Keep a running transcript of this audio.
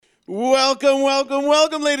Welcome, welcome,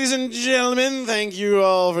 welcome, ladies and gentlemen. Thank you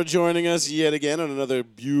all for joining us yet again on another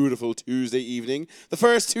beautiful Tuesday evening. The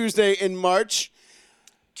first Tuesday in March.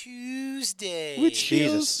 Tuesday. Which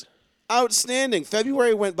feels outstanding.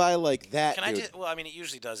 February went by like that, Can I just, well, I mean, it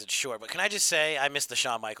usually does. It's short. But can I just say I miss the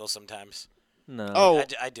Shawn Michaels sometimes? No. Oh,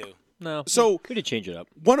 I do. No. So Could you change it up?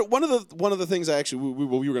 one of the things I actually we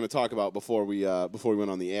were going to talk about before we went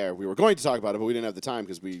on the air. We were going to talk about it, but we didn't have the time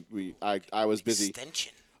because I was busy.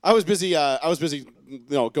 Extension. I was busy,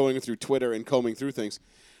 going through Twitter and combing through things.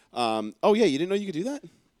 Oh yeah, you didn't know you could do that?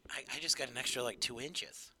 I just got an extra like 2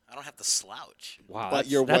 inches. I don't have to slouch. Wow. But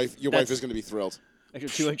your wife is going to be thrilled. Extra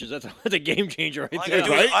 2 inches. That's a game changer right All I there.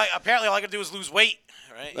 gotta do is, apparently, all I gotta do is lose weight.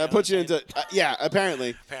 Right? That puts you into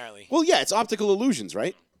apparently. Apparently. Well, yeah, it's optical illusions,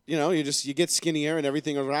 right? You know, you get skinnier and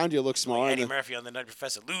everything around you looks smaller. Like Eddie Murphy on The Nutty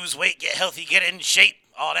Professor. Lose weight, get healthy, get in shape,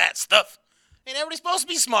 all that stuff. Ain't everybody supposed to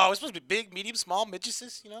be small? We're supposed to be big, medium, small,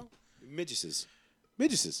 midgeses, you know? Midgeses.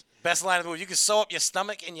 Best line of the movie. You can sew up your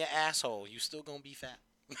stomach and your asshole. You still gonna be fat.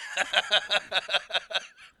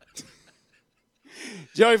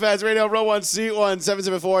 Joey Fats Radio, row 1, seat 1,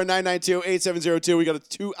 774-992-8702. We got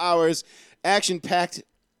 2 hours action-packed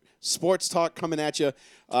sports talk coming at you.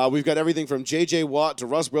 We've got everything from J.J. Watt to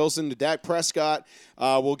Russ Wilson to Dak Prescott.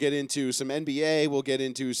 We'll get into some NBA. We'll get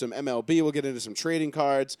into some MLB. We'll get into some trading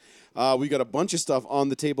cards. We got a bunch of stuff on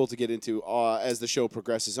the table to get into as the show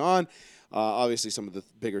progresses on. Obviously, some of the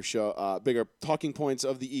bigger talking points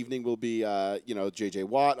of the evening will be, J.J.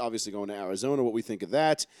 Watt, obviously going to Arizona, what we think of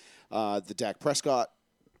that. The Dak Prescott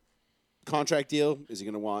contract deal. Is he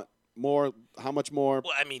going to want more? How much more?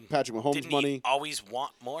 Well, I mean, Patrick Mahomes didn't money. he always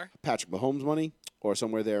want more? Patrick Mahomes money or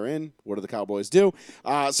somewhere therein. What do the Cowboys do?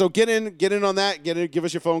 So get in on that. Give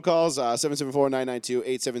us your phone calls,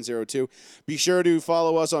 774-992-8702. Be sure to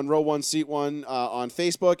follow us on Row 1 Seat 1 on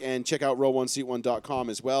Facebook and check out row1seat1.com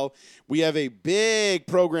as well. We have a big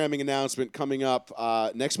programming announcement coming up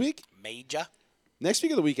next week. Major. Next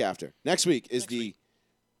week or the week after? Next week is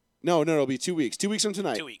No, it'll be 2 weeks. 2 weeks from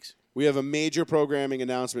tonight. 2 weeks. We have a major programming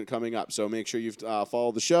announcement coming up, so make sure you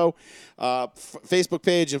follow the show, Facebook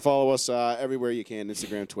page, and follow us everywhere you can,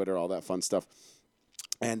 Instagram, Twitter, all that fun stuff.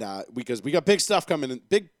 And because we got big stuff coming,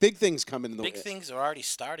 big things coming. Big things are already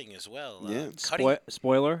starting as well. Yeah.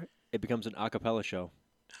 Spoiler, it becomes an a cappella show.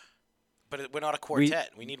 But we're not a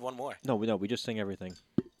quartet. We need one more. No, we just sing everything.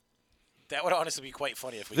 That would honestly be quite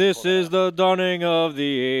funny if we This could pull that is off. the dawning of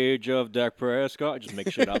the age of Dak Prescott. Just make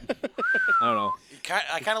shit up. I don't know.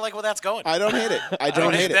 I kind of like where that's going. I don't hate it. I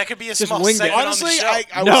don't hate it. That could be a Just small wing it. segment Honestly, on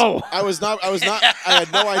the show. I was not. I had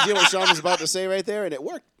no idea what Sean was about to say right there, and it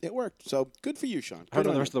worked. It worked. So good for you, Sean. I don't know Good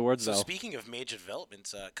the on rest of the words, So though. speaking of major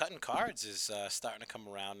developments, Cutting Cards is starting to come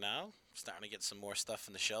around now. Starting to get some more stuff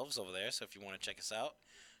in the shelves over there. So if you want to check us out,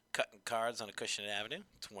 Cutting Cards on Acushnet Avenue,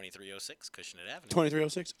 2306 Acushnet Avenue.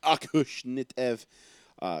 2306 Acushnet Ave.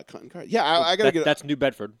 Cotton card. Yeah, I gotta get. That's New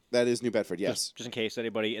Bedford. That is New Bedford. Yes. Just in case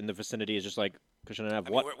anybody in the vicinity is just like, Cushion and have I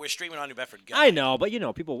mean, what? we're streaming on New Bedford. I know, but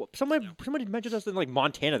people. Somebody mentioned us in like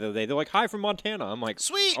Montana the other day. They're like, "Hi from Montana." I'm like,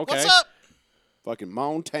 Sweet. Okay. What's up? Fucking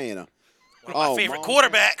Montana. One of my favorite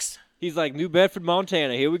quarterbacks. He's like, New Bedford,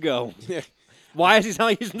 Montana. Here we go. Why is he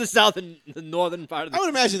sound like he's from the south and the northern part of the? I would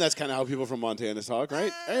imagine that's kind of how people from Montana talk,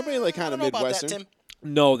 right? Everybody like kind I of don't know about Midwestern. that,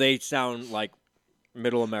 Tim. No, they sound like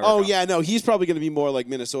Middle America. Oh yeah, no, he's probably going to be more like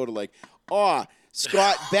Minnesota, like, oh,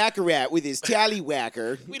 Scott Baccarat with his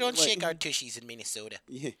tallywhacker. We don't shake our tushies in Minnesota.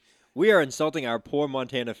 Yeah. We are insulting our poor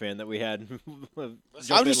Montana fan that we had. I'm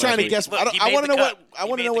just trying to guess. Look, he I made want to the know cut. what I He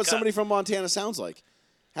want to made know the what cut. somebody from Montana sounds like.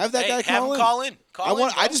 Have that guy Have call him in. call in. Call in,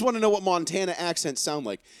 I bro. just want to know what Montana accents sound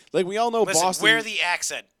like. Like we all know Listen, Boston. we're the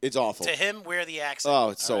accent. It's awful. To him, we're the accent.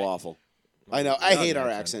 Oh, it's so All right. awful. I know. I hate our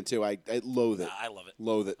accent too. I loathe it. I love it.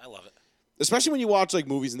 Loathe it. I love it. Especially when you watch like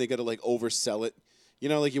movies and they got to like oversell it. You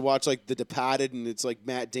know, like you watch like The Departed and it's like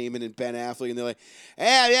Matt Damon and Ben Affleck and they're like,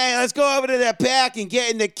 "Hey, let's go over to that pack and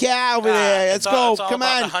get in the car over there. Let's go. It's all Come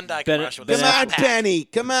about on, the Hyundai Ben- commercial. Ben come The on, smart pack. Penny.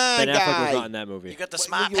 Come on, Ben Affleck was guy." not in that movie. You got the Well,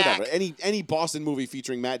 smart whatever. pack. Any Boston movie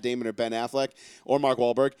featuring Matt Damon or Ben Affleck or Mark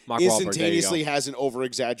Wahlberg There you instantaneously go. has an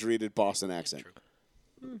over-exaggerated Boston accent.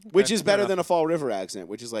 Which is better than a Fall River accent,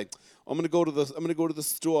 which is like, I'm gonna go to the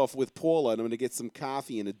store with Paula and I'm gonna get some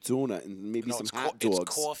coffee and a donut and maybe No, some it's hot it's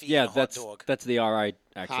dogs. coffee Yeah, and a hot that's dog. that's the RI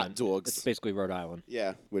accent. dogs. It's basically Rhode Island.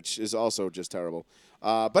 Yeah, which is also just terrible.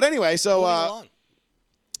 But anyway, so Moving along.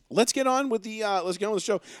 let's get on with the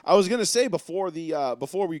show. I was gonna say before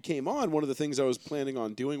we came on, one of the things I was planning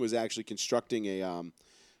on doing was actually constructing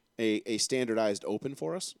a standardized open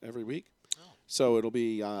for us every week. So it'll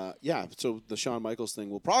be So the Shawn Michaels thing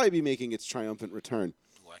will probably be making its triumphant return.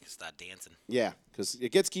 Ooh, I can start dancing. Yeah, because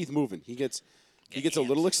it gets Keith moving. He gets He gets a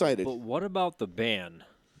little excited. But what about the ban,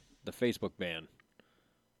 the Facebook ban?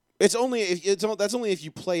 That's only if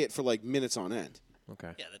you play it for like minutes on end.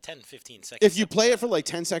 Okay. Yeah, the 10, 15 seconds. If you play it for like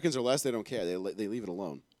 10 seconds or less, they don't care. They leave it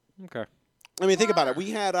alone. Okay. I mean, think about it.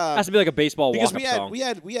 We had Has to be like a baseball because walk-up song. we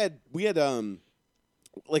had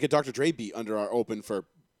like a Dr. Dre beat under our open for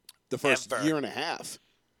the first year and a half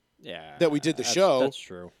Yeah. that we did the show. That's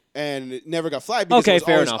true. And it never got flagged because Okay, it was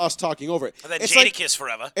fair always enough. us talking over it. And then It's Jadakiss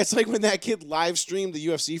forever. It's like when that kid live streamed the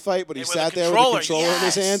UFC fight, but he And with sat the there with the controller, controller in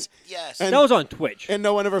his hands. Yes. And- That was on Twitch. And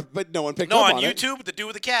no one picked no, up on on it. YouTube, the dude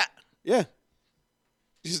with the cat. Yeah.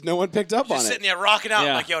 Just no one picked up on Just it. sitting there rocking out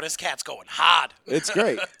Yeah. like, yo, this cat's going hard. It's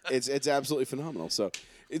great. It's absolutely phenomenal. So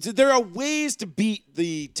there are ways to beat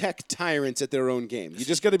the tech tyrants at their own game. You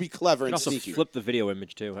just got to be clever You can and also sneaky. flip the video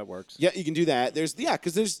image too. That works. Yeah, you can do that.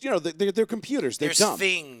 Because there's they're computers. They're There's dumb.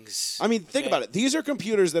 things. I mean, think Okay. about it. These are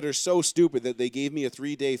computers that are so stupid that they gave me a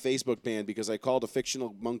 3-day Facebook ban because I called a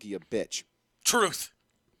fictional monkey a bitch. Truth.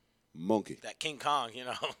 Monkey. That King Kong, you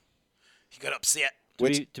know, he got upset.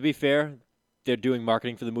 To be fair, they're doing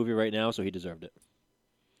marketing for the movie right now, so he deserved it.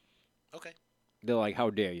 Okay. They're like, how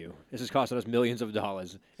dare you? This is costing us millions of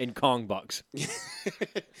dollars in Kong bucks.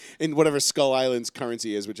 In whatever Skull Island's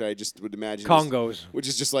currency is, which I just would imagine. Congos. Which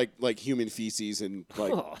is just like human feces and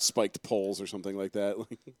like spiked poles or something like that.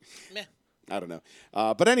 Meh. I don't know.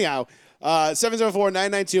 But anyhow,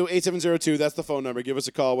 704-992-8702. That's the phone number. Give us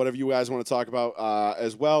a call, whatever you guys want to talk about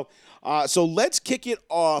as well. So let's kick it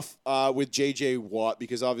off with J.J. Watt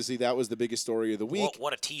because obviously that was the biggest story of the week.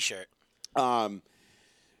 What a T-shirt. I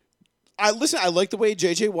like the way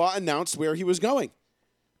J.J. Watt announced where he was going.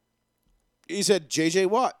 He said, J.J.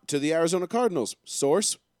 Watt to the Arizona Cardinals.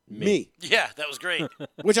 Source, me. Yeah, that was great.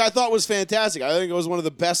 Which I thought was fantastic. I think it was one of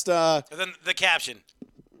the best And then the caption.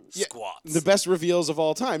 Squats. the best reveals of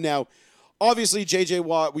all time. Now, obviously, J.J.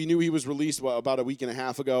 Watt, we knew he was released about a week and a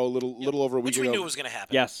half ago, a little over a week Which ago. we knew was going to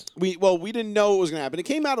happen. Yes. We didn't know it was going to happen. It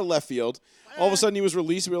came out of left field. All of a sudden, he was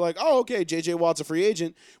released. We were like, oh, okay, J.J. Watt's a free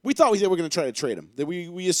agent. We thought they were going to try to trade him. That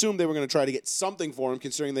we assumed they were going to try to get something for him,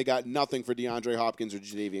 considering they got nothing for DeAndre Hopkins or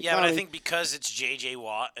Jadeveon Yeah, Clowney. but I think because it's J.J.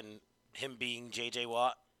 Watt and him being J.J.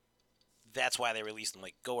 Watt, that's why they released him.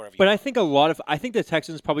 Like, go wherever you But want. I think the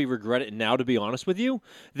Texans probably regret it now, to be honest with you.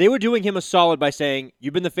 They were doing him a solid by saying,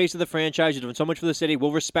 you've been the face of the franchise, you're doing so much for the city,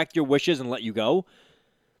 we'll respect your wishes and let you go.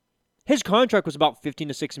 His contract was about 15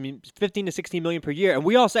 to 16 million per year, and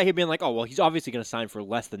we all sat here being like, oh, well, he's obviously going to sign for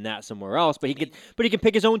less than that somewhere else, but he can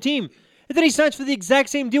pick his own team. And then he signs for the exact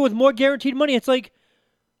same deal with more guaranteed money. It's like,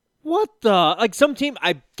 what the? Like, some team,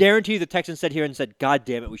 I guarantee you the Texans sat here and said, God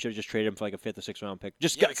damn it, we should have just traded him for like a 5th or 6th round pick.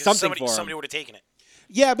 Just Yeah, get because something for him. somebody would have taken it.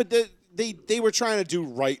 Yeah, but they were trying to do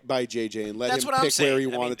right by JJ and let That's him what I'm pick saying. where he I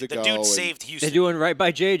mean, wanted to the go. dude and- saved Houston. They're doing right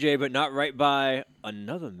by JJ, but not right by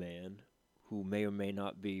another man who may or may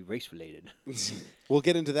not be race-related. We'll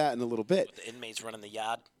get into that in a little bit. The inmates running the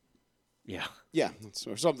yard. Yeah. Yeah,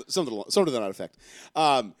 or something to that effect.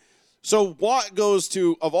 So Watt goes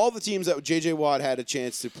to, of all the teams that J.J. Watt had a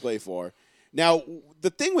chance to play for. Now, the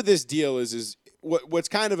thing with this deal is what's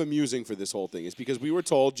kind of amusing for this whole thing is because we were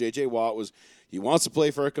told J.J. Watt he wants to play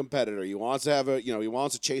for a competitor. He wants to have he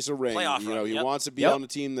wants to chase a ring. Playoff run, He yep. wants to be Yep. on a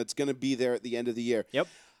team that's going to be there at the end of the year. Yep.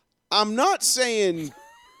 I'm not saying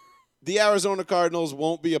the Arizona Cardinals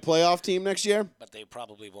won't be a playoff team next year. But they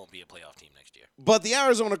probably won't be a playoff team next year. But the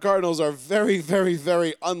Arizona Cardinals are very, very,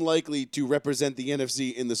 very unlikely to represent the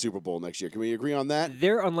NFC in the Super Bowl next year. Can we agree on that?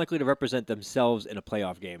 They're unlikely to represent themselves in a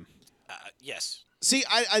playoff game. Yes. See,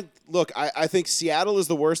 I think Seattle is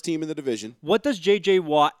the worst team in the division. What does J.J.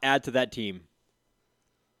 Watt add to that team?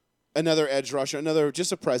 Another edge rusher,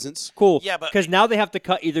 just a presence. Cool. Yeah, but- because now they have to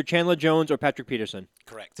cut either Chandler Jones or Patrick Peterson.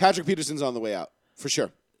 Correct. Patrick Peterson's on the way out, for sure.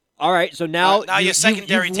 All right, so now, Now your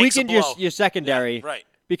secondary you've takes a weakened your, blow. your secondary, Yeah, right.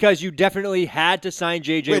 Because you definitely had to sign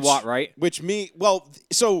J.J. Watt, right?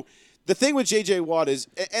 So the thing with J.J. Watt is,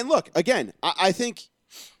 and look, again, I think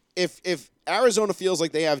if Arizona feels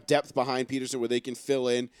like they have depth behind Peterson where they can fill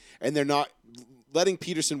in and they're not letting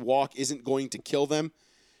Peterson walk isn't going to kill them,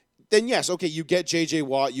 then yes, okay, you get J.J.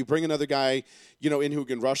 Watt, you bring another guy, in who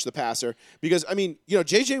can rush the passer. Because,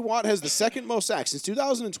 J.J. Watt has the second most sacks. Since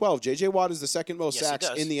 2012, J.J. Watt is the second most Yes, he sacks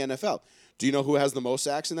does. in the NFL. Do you know who has the most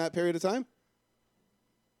sacks in that period of time?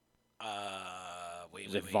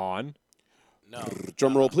 Is it Vaughn? No.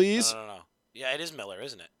 Drum roll, please. No. Yeah, it is Miller,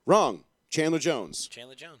 isn't it? Wrong. Chandler Jones.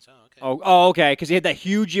 Chandler Jones. Oh, okay. Okay, because he had that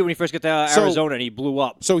huge year when he first got to So- Arizona and he blew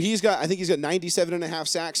up. So I think he's got 97 and a half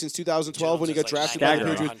sacks since 2012 when he got Jones is like drafted by the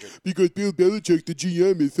 90 or Patriots. 100. Because Bill Belichick, the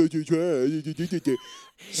GM, is such a trash.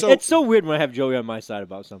 So It's so weird when I have Joey on my side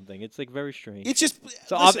about something. It's like very strange. it's just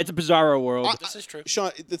So listen, it's a bizarro world. This is true.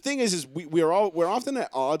 Sean, the thing is we're often at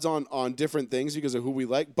odds on different things because of who we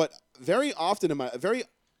like, but very often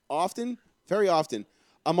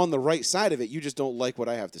I'm on the right side of it. You just don't like what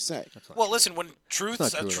I have to say. Well, listen, when truths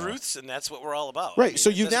not are true at all. truths, and that's what we're all about. Right. I mean,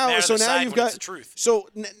 So it you doesn't now matter so the now side you've when got it's the truth. so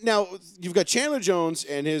now you've got Chandler Jones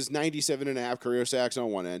and his 97 and a half career sacks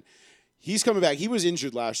on one end. He's coming back. He was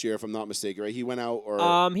injured last year, if I'm not mistaken, right? He went out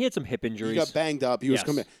or He had some hip he injuries. got banged up. He was Yes.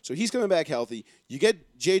 coming back. So he's coming back healthy. You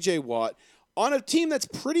get J.J. Watt on a team that's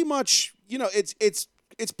pretty much, it's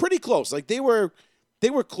pretty close. Like they were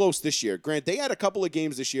close this year. Grant, they had a couple of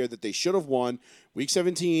games this year that they should have won. Week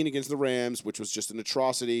 17 against the Rams, which was just an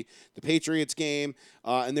atrocity. The Patriots game,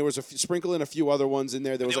 and there was a sprinkle in a few other ones in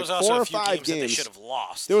there. There was was like also 4 a or few 5 games that they games. should have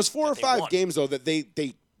lost. There was 4 that or they 5 won. games though that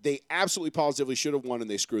they absolutely positively should have won and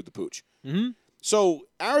they screwed the pooch. Mm-hmm. So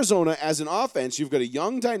Arizona, as an offense, you've got a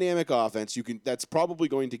young, dynamic offense. That's probably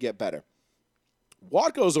going to get better.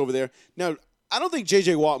 Watt goes over there. Now, I don't think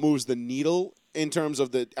J.J. Watt moves the needle in terms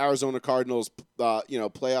of the Arizona Cardinals,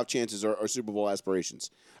 playoff chances or Super Bowl aspirations.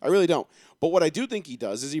 I really don't. But what I do think he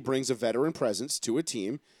does is he brings a veteran presence to a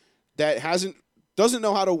team that doesn't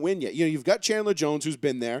know how to win yet. You've got Chandler Jones who's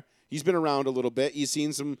been there. He's been around a little bit. He's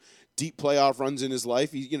seen some deep playoff runs in his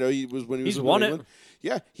life. He was when he was He's in won New it. England.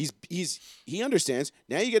 Yeah, he understands.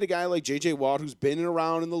 Now you get a guy like J.J. Watt who's been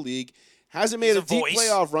around in the league, hasn't made He's a a deep voice.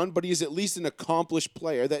 playoff run, but he's at least an accomplished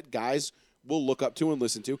player that guys will look up to and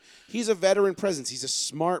listen to. He's a veteran presence. He's a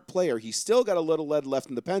smart player. He's still got a little lead left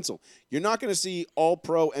in the pencil. You're not going to see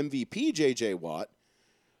all-pro MVP J.J. Watt,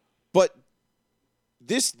 but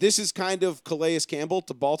this is kind of Calais Campbell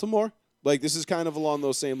to Baltimore. Like this is kind of along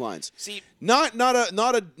those same lines. See, Not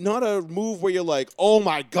a move where you're like, oh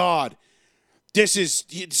my God, this is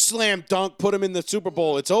slam dunk, put him in the Super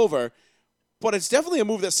Bowl, it's over. But it's definitely a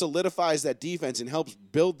move that solidifies that defense and helps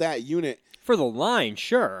build that unit For the line,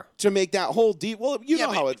 sure. to make that whole deep. Well, you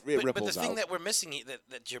know how it but ripples the thing out. that we're missing,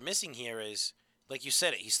 that you're missing here is, like you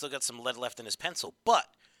said, he's still got some lead left in his pencil. But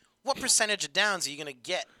what percentage of downs are you going to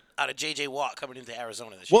get out of J.J. Watt coming into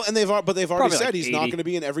Arizona this year? Well, and they've already Probably said like he's not 80. going to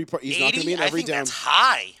be in every. He's not going to be in 80? every I think down. that's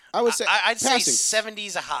high. I would say I'd say passing. 70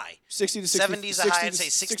 is a high. 60 to 60, 70 is a high. I'd say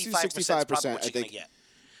 60 to 65% is probably 65%, what I you're going think. to get.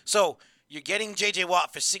 So you're getting J.J.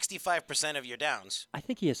 Watt for 65% of your downs. I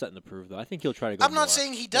think he has something to prove, though. I think he'll try to go I'm more. not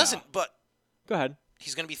saying he doesn't, but Go ahead.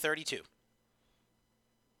 he's going to be 32.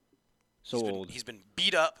 So old. He's been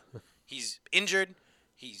beat up. He's injured.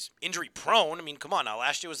 He's injury prone. I mean, come on now.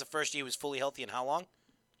 Last year was the first year he was fully healthy in how long?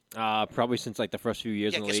 Probably since like the first few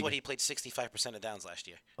years Yeah, in the guess league. what? He played 65% of downs last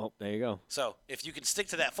year. Oh, there you go. So if you can stick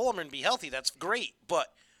to that form and be healthy, that's great. But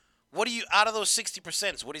what do you out of those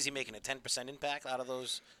 60%? What is he making? A 10% impact out of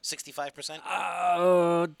those 65%?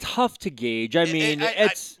 Tough to gauge. I mean,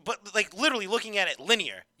 it's but like literally looking at it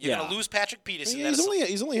linear. You're Yeah. gonna lose Patrick Peterson.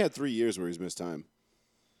 He's only had 3 years where he's missed time.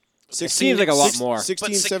 16, seems like a lot more. 16,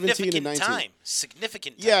 but 17, and 19.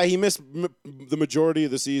 Significant time. Yeah, he missed the majority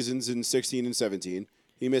of the seasons in 16 and 17.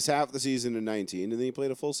 He missed half the season in 19, and then he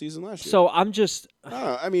played a full season last year. so I'm just.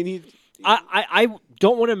 I mean, he I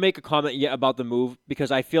don't want to make a comment yet about the move because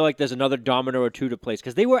I feel like there's another domino or two to place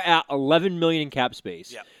because they were at $11 million in cap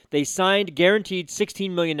space. Yep. They signed guaranteed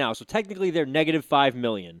 $16 million now, so technically they're negative $5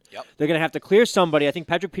 million. Yep. They're gonna have to clear somebody. I think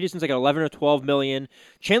Patrick Peterson's like at 11 or 12 million.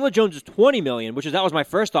 Chandler Jones is 20 million, that was my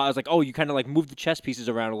first thought. I was like, oh, you kind of like move the chess pieces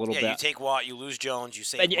around a little Yeah, bit. you take Watt, you lose Jones, you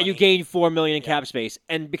save and you money. gain $4 million in cap space,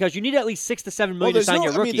 and because you need at least $6 to $7 million to sign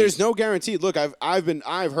your rookies. there's no guarantee. Look,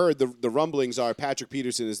 I've heard the rumblings are Patrick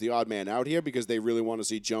Peterson is the odd man out here because they really want to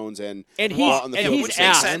see Jones and Watt on the field. he's Which makes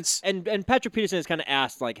asked, sense. and Patrick Peterson has kind of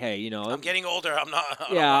asked like, hey, I'm getting older. I'm not. I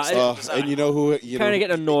don't Yeah, wanna stay on the side. and you know who kind of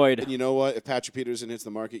getting annoyed. And you know what? If Patrick Peterson hits the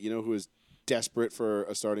market, you know who is desperate for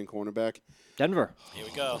a starting cornerback? Denver. Here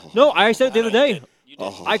we go. No, I said it the other know you day. did. You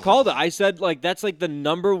did. I called it. I said like that's like the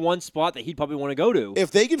number one spot that he'd probably want to go to. If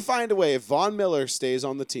they can find a way, if Von Miller stays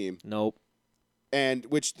on the team, Nope. and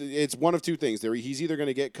which it's one of two things. He's either going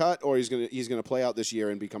to get cut or he's going to play out this year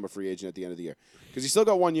and become a free agent at the end of the year because he's still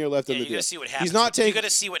got 1 year left Yeah, in the you deal. gotta see what happens. He's not You taking. gotta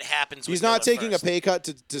see what happens. He's with not Miller taking first. a pay cut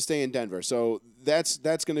to stay in Denver. So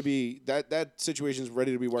that's going to be that situation's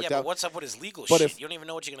ready to be worked Yeah, out. but what's up with his legal But shit? if- You don't even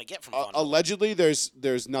know what you're gonna get from Von Miller. Allegedly, there's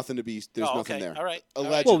nothing to be. There's Oh, nothing okay. there. All right. All right.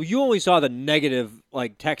 Allegedly. Well, you only saw the negative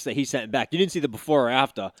like text that he sent back. You didn't see the before or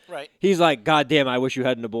after. Right. He's like, "God damn, I wish you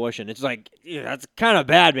had an abortion." It's like, yeah, that's kind of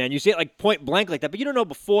bad, man. You see it like point blank like that, but you don't know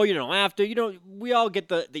before, you don't know after. You don't. We all get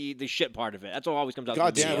the shit part of it. That's what always comes out.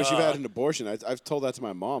 God to damn, I me. wish you had an abortion. I've told that to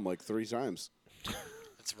my mom like 3 times.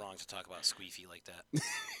 It's wrong to talk about Squeefy like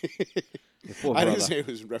that. Your poor I didn't brother. say it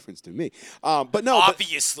was in reference to me. But no,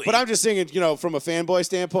 Obviously. But I'm just saying, from a fanboy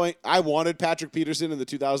standpoint, I wanted Patrick Peterson in the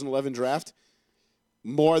 2011 draft.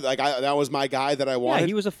 More like that was my guy that I wanted. Yeah,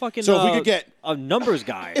 he was a fucking. So if we could get a numbers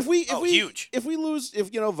guy. if we huge. If we lose, if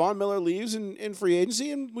Von Miller leaves in free agency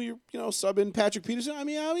and we sub in Patrick Peterson, I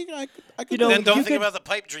mean, I could. know, then don't you think could- about the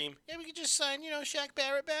pipe dream. Yeah, we could just sign, Shaq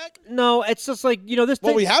Barrett back. No, it's just like this. Well,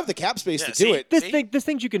 thing, we have the cap space Yeah, to see? do it. This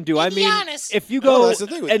things you can do. I Be mean, honest. if you No, go that's the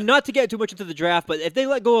thing with and it. not to get too much into the draft, but if they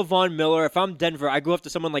let go of Von Miller, if I'm Denver, I go after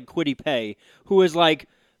someone like Kwity Paye, who is like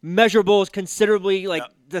measurables considerably like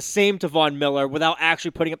the same to Von Miller without actually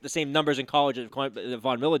putting up the same numbers in college that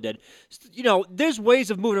Von Miller did. There's ways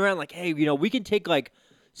of moving around. Like, hey, we can take like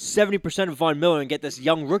 70% of Von Miller and get this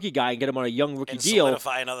young rookie guy and get him on a young rookie And deal.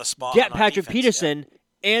 solidify another spot. Get on our Patrick defense, yeah. Peterson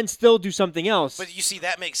and still do something else. But you see,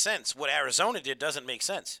 that makes sense. What Arizona did doesn't make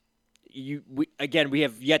sense. We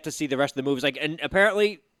have yet to see the rest of the moves. And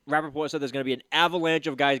apparently, Rappaport said there's going to be an avalanche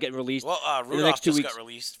of guys getting released. Well, in the Rudolph next 2 just weeks. got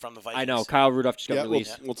released from the Vikings. I know Kyle Rudolph just got Yeah,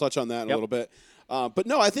 released. we'll touch on that in a Yep. little bit. But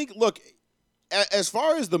no, I think look, as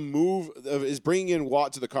far as the move is bringing in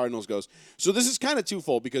Watt to the Cardinals goes. So this is kind of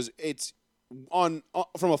twofold because it's from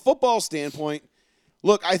a football standpoint.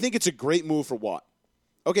 Look, I think it's a great move for Watt.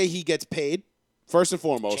 Okay, he gets paid first and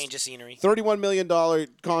foremost. Change of scenery. $31 million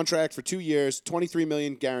contract for 2 years, $23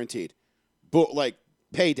 million guaranteed. But like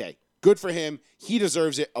payday. Good for him. He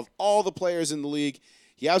deserves it. Of all the players in the league,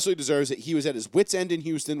 he absolutely deserves it. He was at his wit's end in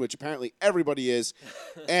Houston, which apparently everybody is,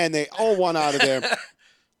 and they all want out of there.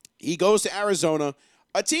 He goes to Arizona,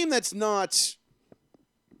 a team that's not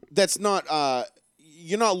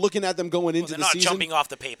you're not looking at them going into They're the not season. jumping off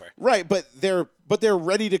the paper. Right, but they're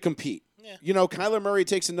ready to compete. Yeah. Kyler Murray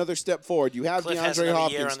takes another step forward. You have Cliff has DeAndre another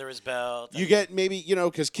Hopkins. year under his belt. You get maybe,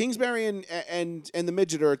 because Kingsbury and the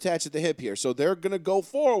midget are attached at the hip here. So they're going to go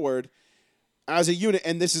forward as a unit.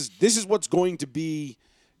 And this is what's going to be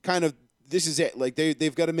this is it. Like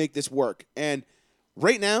they've got to make this work. And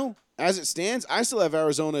right now, as it stands, I still have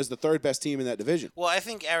Arizona as the third best team in that division. Well, I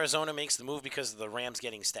think Arizona makes the move because of the Rams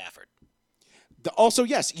getting Stafford. Also,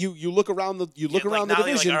 yes, you look around the Now they're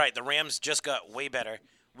division. Like, all right, the Rams just got way better.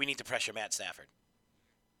 We need to pressure Matt Stafford.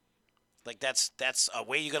 Like that's a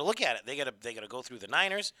way you got to look at it. They got to go through the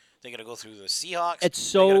Niners. They got to go through the Seahawks. It's they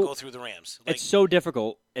so- got to go through the Rams. Like, It's so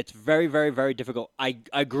difficult. It's very, very, very difficult. I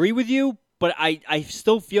agree with you, but I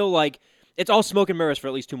still feel like it's all smoke and mirrors for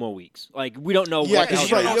at least 2 more weeks. Like we don't know. Yeah, what the because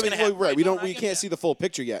hell's right, gonna what's happen. gonna happen. right. We No, don't. I We get can't that. see the full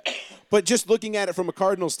picture yet. But just looking at it from a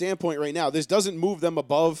Cardinal standpoint right now, this doesn't move them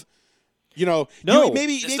above. No.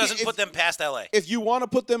 Maybe this doesn't if, put them past LA. if you want to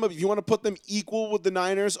put them equal with the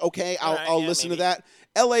Niners, okay, All right, I'll yeah, listen maybe. to that.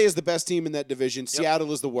 LA is the best team in that division.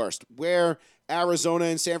 Seattle is the worst. Where Arizona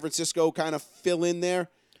and San Francisco kind of fill in there.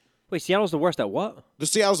 Wait, Seattle's the worst at what? The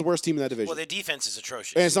Seattle's the worst team in that division, Well, their defense is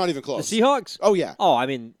atrocious. and it's not even The close. Seahawks? Oh yeah. Oh, I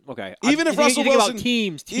mean, okay. Even if Russell you think Wilson, about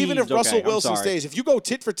teams, even if okay, Russell I'm Wilson sorry. stays, if you go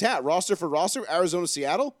tit for tat, roster for roster, Arizona,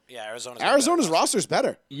 Seattle, yeah, Arizona's roster's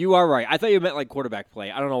better. You are right. I thought you meant like quarterback play.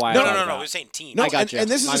 I don't know why. No, I no, thought No, that. we're saying team. No, I got you. and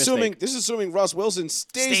this is My assuming mistake. Russ Wilson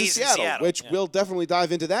stays in Stays in Seattle, Seattle, which yeah. we'll definitely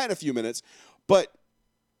dive into that in a few minutes. But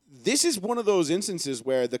this is one of those instances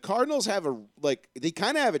where the Cardinals have they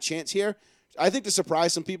kind of have a chance here. I think to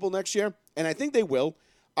surprise some people next year, and I think they will.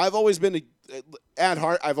 I've always been at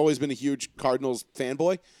heart. I've always been a huge Cardinals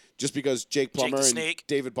fanboy, just because Jake Plummer the and Snake.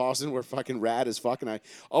 David Boston were fucking rad as fuck, and I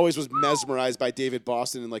always was mesmerized by David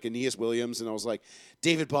Boston and like Aeneas Williams, and I was like,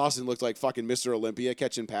 David Boston looked like fucking Mr. Olympia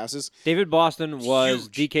catching passes. David Boston was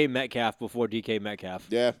Huge. DK Metcalf before DK Metcalf.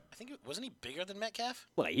 Yeah. I think wasn't he bigger than Metcalf?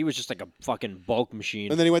 Well, he was just like a fucking bulk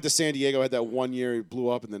machine. And then he went to San Diego, had that 1 year, he blew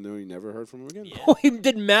up, and then you never heard from him again. Oh, he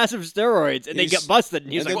did massive steroids, and they He's- get busted.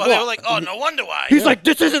 And he's and like, then- Well, "What?" they were like, oh, no wonder why. He's like,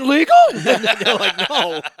 "This isn't legal." And they're like,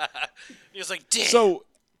 "No." He was like, damn. So,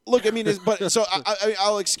 look, I mean,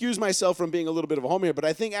 I'll excuse myself from being a little bit of a homer here, but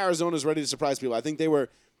I think Arizona's ready to surprise people. I think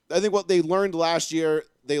what they learned last year,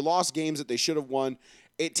 they lost games that they should have won.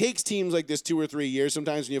 It takes teams like this 2 or 3 years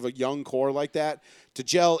sometimes when you have a young core like that to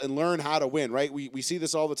gel and learn how to win, right? We see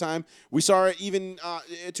this all the time. We saw it even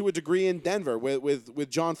to a degree in Denver with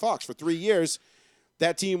John Fox for 3 years.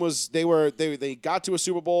 That team they got to a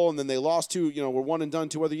Super Bowl and then they lost 2, were one and done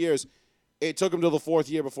 2 other years. It took them till the fourth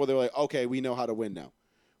year before they were like, okay, we know how to win now.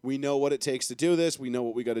 We know what it takes to do this. We know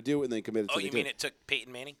what we got to do, and then committed to Oh, you mean it took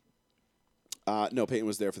Peyton Manning? No, Peyton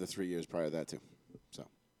was there for the 3 years prior to that, too. So,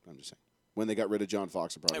 I'm just saying. When they got rid of John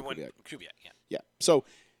Fox and probably Kubiak, yeah. Yeah. So,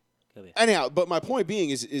 anyhow, but my point being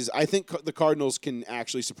is I think the Cardinals can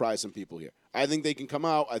actually surprise some people here. I think they can come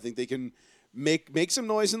out. I think they can make some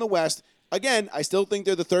noise in the West. Again, I still think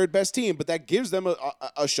they're the third best team, but that gives them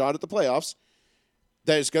a shot at the playoffs.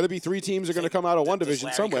 There's going to be 3 teams that are going to come out of one division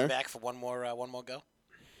Larry somewhere. Come back for one more go.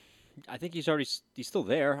 I think he's still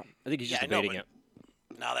there. I think he's just debating it.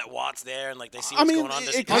 Now that Watt's there and like they see what's going on,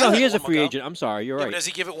 does he he is a free agent. I'm sorry, you're right. Does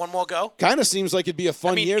he give it one more go? Kind of seems like it'd be a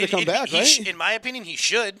fun year to come back, right? In my opinion, he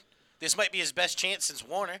should. This might be his best chance since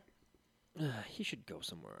Warner. He should go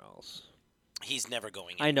somewhere else. He's never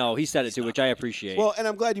going. I know he said it too, which I appreciate. Well, and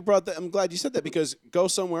I'm glad you brought that. I'm glad you said that because go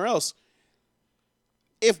somewhere else.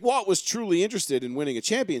 If Watt was truly interested in winning a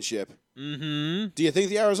championship, do you think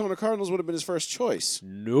the Arizona Cardinals would have been his first choice?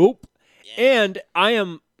 Nope. Yeah. And I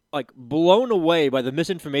am blown away by the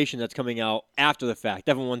misinformation that's coming out after the fact.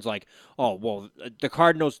 Everyone's like, "Oh, well, the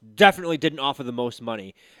Cardinals definitely didn't offer the most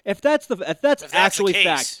money." If that's actually the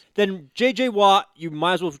fact, then J.J. Watt, you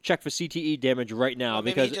might as well check for CTE damage right now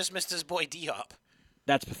maybe because he just missed his boy D-Hop.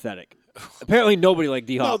 That's pathetic. Apparently, nobody liked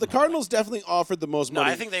D-Hop. No, the Cardinals definitely offered the most money.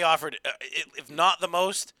 No, I think they offered, if not the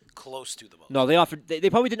most, close to the most. No, they offered. They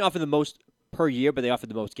probably didn't offer the most per year, but they offered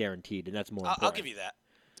the most guaranteed, and that's more important. I'll give you that.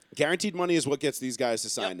 Guaranteed money is what gets these guys to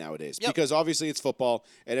sign nowadays because obviously it's football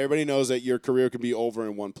and everybody knows that your career can be over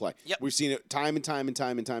in one play. Yep. We've seen it time and time and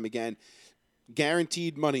time and time again.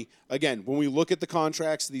 Guaranteed money. Again, when we look at the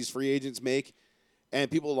contracts these free agents make,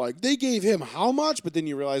 and people are like, they gave him how much? But then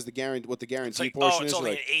you realize what the guarantee portion is. Oh, it's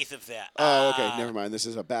only an eighth of that. Oh, okay, never mind. This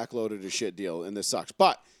is a backloaded as shit deal, and this sucks.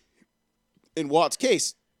 But in Watt's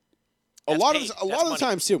case, a lot of the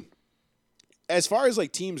times too, as far as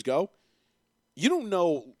like teams go, you don't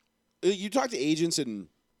know. You talk to agents and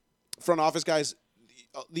front office guys.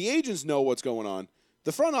 The agents know what's going on.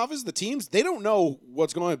 The front office, the teams, they don't know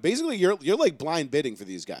what's going on. Basically, you're like blind bidding for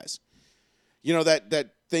these guys. You know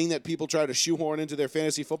that thing that people try to shoehorn into their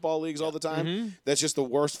fantasy football leagues all the time? Mm-hmm. That's just the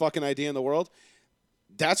worst fucking idea in the world.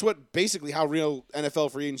 That's what basically how real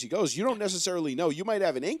NFL free agency goes. You don't necessarily know. You might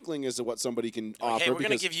have an inkling as to what somebody can offer. Hey, we're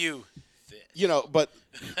going to give you this. You know, but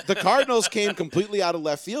the Cardinals came completely out of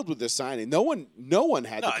left field with this signing. No one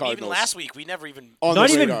had the Cardinals. Even last week, we never even on not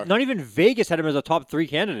the even radar. Not even Vegas had him as a top 3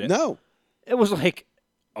 candidate. No, it was like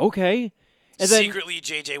okay. And then, secretly,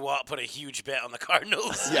 J.J. Watt put a huge bet on the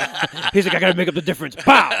Cardinals. Yeah, he's like, I got to make up the difference.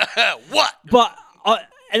 Pow! What? But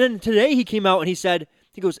and then today he came out and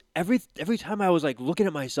he goes every time I was like looking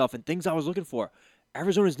at myself and things I was looking for,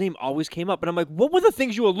 Arizona's name always came up, and I'm like, what were the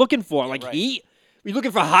things you were looking for? Like heat? Were you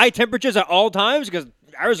looking for high temperatures at all times? Because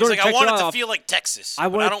Arizona, I want it to feel like Texas. I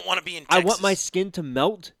don't want to be in Texas. I want my skin to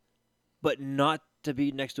melt, but not to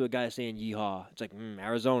be next to a guy saying yeehaw. It's like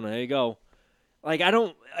Arizona. There you go. Like I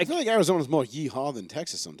feel like Arizona's more yeehaw than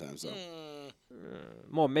Texas sometimes,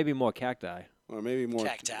 though. Maybe more cacti. Or maybe more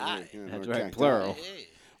cacti. That's right, plural. Hey.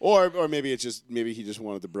 Or maybe he just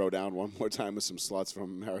wanted to bro down one more time with some sluts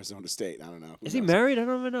from Arizona State. I don't know. Is he married? I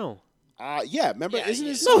don't even know. Yeah, remember? Isn't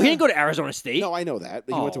his? No, he didn't go to Arizona State. No, I know that.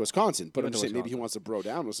 But he went to Wisconsin. But I'm just saying, maybe he Wisconsin. wants to bro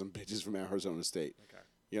down with some bitches from Arizona State. Okay.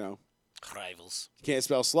 You know, Rivals. You can't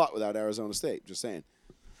spell slut without Arizona State. Just saying.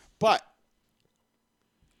 But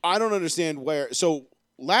I don't understand where. So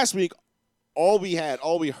last week, all we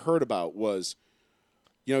heard about was,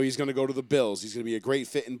 he's going to go to the Bills. He's going to be a great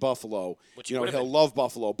fit in Buffalo. He'll love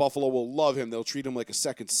Buffalo. Buffalo will love him. They'll treat him like a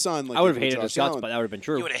second son. Like I would have hated his guts, but that would have been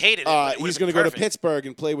true. You would have hated it. He's going to go to Pittsburgh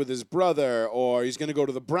and play with his brother, or he's going to go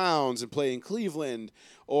to the Browns and play in Cleveland,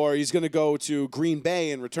 or he's going to go to Green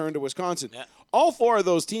Bay and return to Wisconsin. Yeah. All 4 of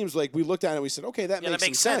those teams, like we looked at it and we said, okay, that makes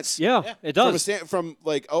some sense. Yeah, it does. From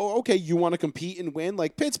okay, you want to compete and win,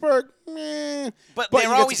 like Pittsburgh, but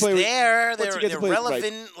they're always there. They're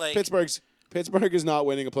relevant. Right. Pittsburgh is not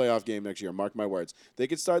winning a playoff game next year. Mark my words. They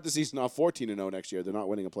could start the season off 14-0 next year. They're not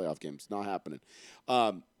winning a playoff game. It's not happening. He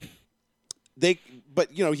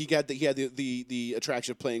had the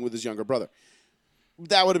attraction of playing with his younger brother.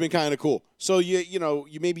 That would have been kind of cool. So you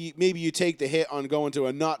maybe you take the hit on going to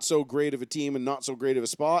a not so great of a team and not so great of a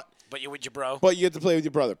spot. But you're with your bro. But you have to play with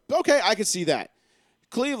your brother. Okay, I can see that.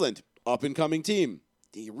 Cleveland, up and coming team.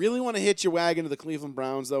 Do you really want to hitch your wagon to the Cleveland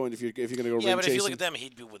Browns, though? And if you're going to go ring chasing? But if you look at them,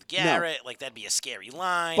 he'd be with Garrett. No. Like, that'd be a scary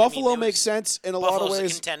line. Buffalo makes sense in a lot of ways.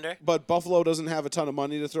 Buffalo's a contender. But Buffalo doesn't have a ton of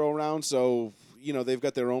money to throw around, so, they've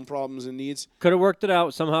got their own problems and needs. Could have worked it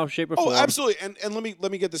out somehow, shape, or form. Oh, absolutely. And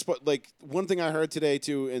let me get this. But like one thing I heard today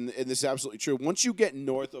too, and this is absolutely true. Once you get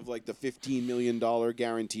north of like the $15 million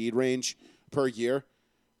guaranteed range per year,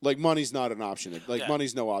 like money's not an option. Like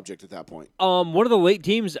money's no object at that point. One of the late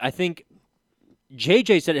teams, I think,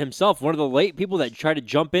 JJ said it himself. One of the late people that tried to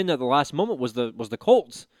jump in at the last moment was the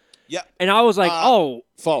Colts. Yeah. And I was like,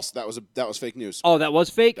 false. That was fake news. Oh, that was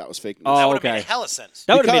fake? That was fake news. Oh, That would have okay. made a hell of sense.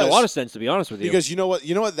 That would have made a Because- lot of sense, to be honest with you. Because you know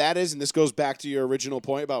what that is, and this goes back to your original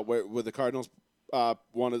point about where the Cardinals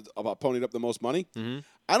ponied up the most money. Mm-hmm.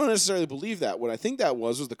 I don't necessarily believe that. What I think that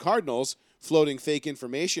was the Cardinals floating fake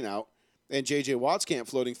information out, and J.J. Watt's camp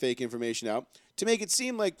floating fake information out to make it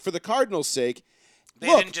seem like, for the Cardinals' sake, They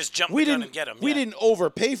look, didn't just jump we the gun didn't and get him. We yeah. didn't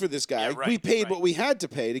overpay for this guy. Yeah, right, we paid right. what we had to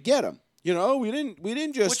pay to get him. We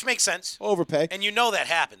didn't just Which makes sense. overpay And you know that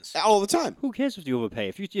happens. all the time Who cares if you overpay?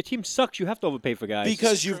 If your team sucks, you have to overpay for guys.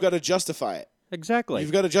 because you've got to justify it. Exactly.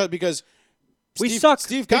 You've got to because We Steve, suck.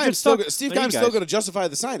 Steve They Keim's just still suck. Steve I need Keim's guys. still going to justify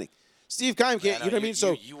the signing. Steve Keim can't. Yeah, no, you know what I mean?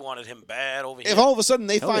 So you wanted him bad over here. if all of a sudden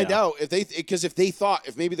they Hell find yeah. out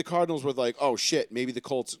if maybe the Cardinals were like, oh shit, maybe the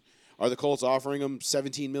Colts offering him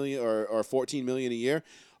 $17 million or $14 million a year.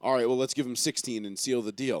 All right, well let's give him 16 and seal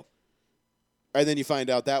the deal. And then you find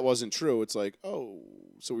out that wasn't true. It's like, oh,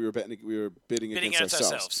 so we were bidding against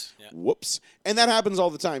ourselves. Yeah. Whoops. And that happens all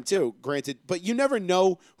the time too. Granted, but you never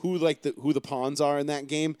know who the pawns are in that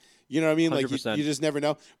game. You know what I mean? Like 100%. you just never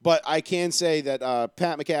know. But I can say that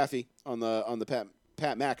Pat McAfee on the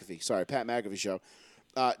Pat McAfee show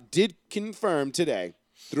did confirm today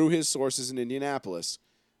through his sources in Indianapolis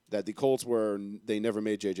that the Colts they never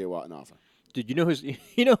made J.J. Watt an offer. Dude, you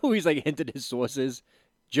know who he's like hinted his sources?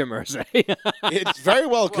 Jim Irsay. It very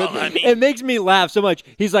well could Well, I be. mean, It makes me laugh so much.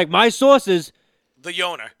 He's like, my sources, the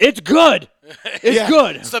owner. it's good. It's Yeah.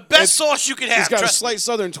 good. It's the best sauce you could have. He's got a trust me. slight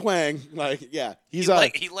Southern twang. Like, yeah, he's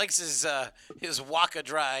He likes his Waka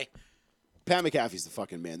Dry. Pat McAfee's the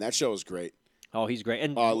fucking man. That show is great. Oh, he's great.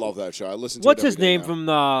 And Oh, I love that show. I listen to what's it his every day name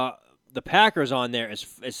now. from the Packers on there is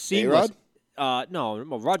seamless. No,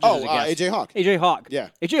 Rogers is a guest. AJ Hawk. AJ Hawk. Yeah.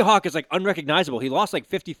 AJ Hawk is like unrecognizable. He lost like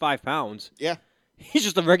 55 pounds. Yeah, He's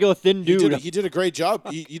just a regular thin dude. he did a great job.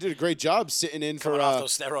 He did a great job sitting in for. Coming off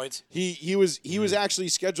those steroids. He was actually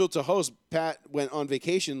scheduled to host. Pat went on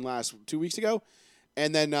vacation 2 weeks ago,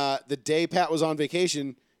 and then the day Pat was on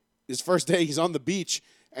vacation, his first day, he's on the beach,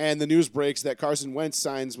 and the news breaks that Carson Wentz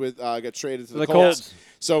signs with got traded to the Colts.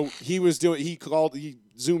 So he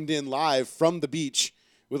zoomed in live from the beach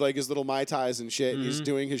with like his little Mai Tais and shit. And he's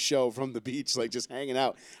doing his show from the beach, like just hanging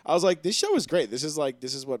out. I was like, this show is great. This is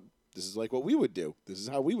like what we would do. This is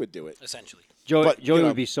how we would do it. Essentially. Joey but, you know-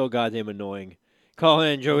 would be so goddamn annoying. Call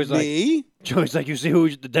in, Joey's like, Me? you see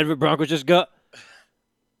who the Denver Broncos just got?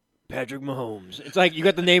 Patrick Mahomes. It's like, you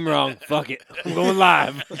got the name wrong. Fuck it. I'm going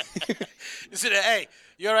live. He said, hey,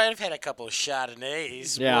 you're right. I've had a couple of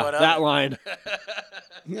Chardonnays. Yeah, What of that it? line.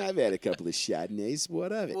 I've had a couple of Chardonnays.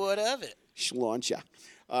 What of it? What of it? Schlauncha.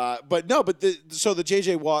 But the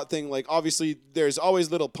JJ Watt thing, like obviously there's always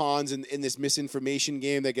little pawns in this misinformation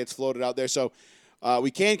game that gets floated out there. So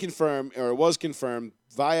we can confirm, or it was confirmed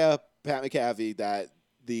via Pat McAfee, that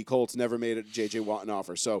the Colts never made a JJ Watt an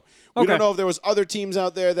offer. So we Okay. don't know if there was other teams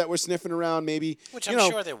out there that were sniffing around, maybe. Which you I'm know,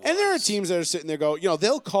 sure there And there are was. teams that are sitting there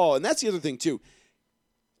they'll call, and that's the other thing too.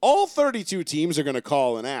 All 32 teams are going to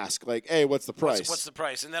call and ask, like, hey, what's the price? What's the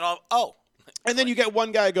price? And then And then you get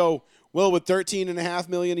one guy go, well, would $13.5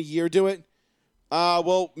 million a year do it?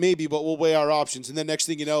 Well, maybe, but we'll weigh our options. And then next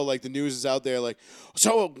thing you know, like the news is out there, like,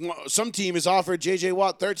 so some team has offered J.J.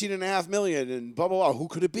 Watt $13.5 million, and blah blah blah. Who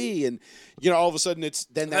could it be? And all of a sudden it's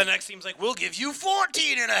then the that next team's like, we'll give you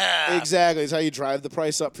 14.5. exactly is how you drive the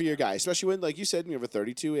price up for your guy, especially when, like you said, you have a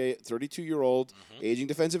 32-year-old aging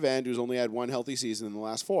defensive end who's only had one healthy season in the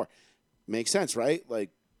last 4. Makes sense, right? Like,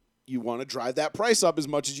 you want to drive that price up as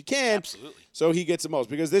much as you can. Absolutely. So he gets the most,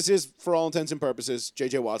 because this is, for all intents and purposes,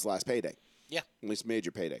 J.J. Watt's last payday. Yeah. At least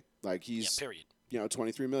major payday. Like, Yeah, he's, period.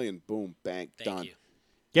 $23 million. Boom, bang, Thank done. you.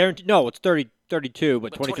 Guaranteed. No, it's 32,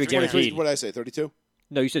 but 23 23. guaranteed. What did I say? 32?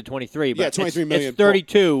 No, you said 23, but Yeah, 23 it's, million. It's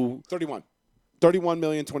 32. 31. 31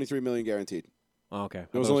 million, 23 million guaranteed. Oh, okay.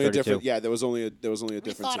 There was I thought only it a difference. 32. Yeah, there was only a We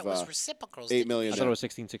difference thought it was of reciprocals. 8 million. I thought it was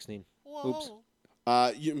 16. Whoa. Oops.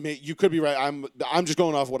 You could be right. I'm just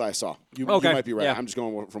going off what I saw. You Okay, might be right. yeah. I'm just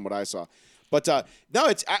going from what I saw. But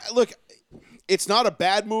no, look, it's not a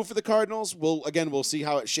bad move for the Cardinals. We'll see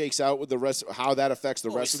how it shakes out with the rest, how that affects the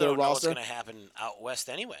Well, we rest of still their don't know roster. what's going to happen out west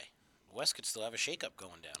anyway. West could still have a shakeup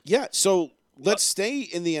going down. Yeah, so let's stay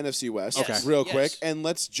in the NFC West Okay. real Yes. quick, and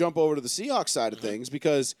let's jump over to the Seahawks side of things,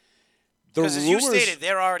 because the Because as rumors. you stated,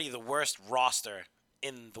 they're already the worst roster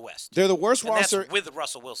in the West. They're the worst And roster. that's with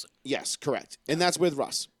Russell Wilson. Yes, correct. And that's with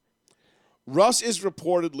Russ. Russ is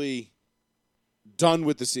reportedly done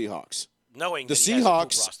with the Seahawks. Knowing The that he has a poop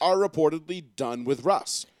Seahawks roster. are reportedly done with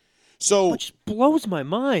Russ. So Which blows my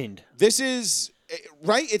mind. this is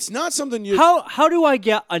right. It's not something you. How do I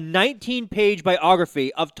get a 19-page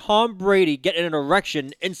biography of Tom Brady getting an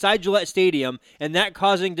erection inside Gillette Stadium and that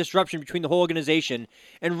causing disruption between the whole organization,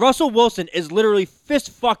 and Russell Wilson is literally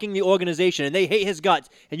fist-fucking the organization and they hate his guts,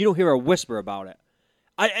 and you don't hear a whisper about it?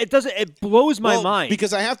 It blows my Well, mind.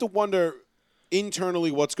 because I have to wonder internally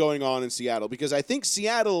what's going on in Seattle, because I think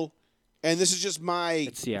Seattle, and this is just my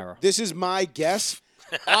It's Sierra. This is my guess.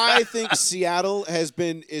 I think Seattle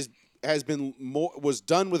was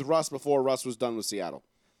done with Russ before Russ was done with Seattle.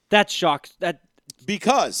 That shocks.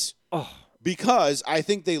 Because I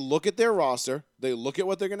think they look at their roster, they look at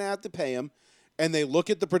what they're going to have to pay him, and they look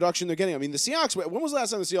at the production they're getting. I mean, the Seahawks. When was the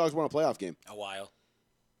last time the Seahawks won a playoff game? A while.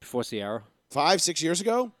 Before Sierra. 5-6 years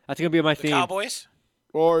ago? That's going to be my The theme. Cowboys?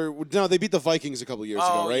 Or no, they beat the Vikings a couple years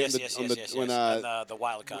ago, right? yes, On the- yes, on yes, the- yes, when, yes. And the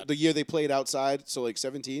wild card. the year they played outside, so like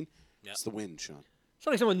 17. Yeah. It's the win, Sean. It's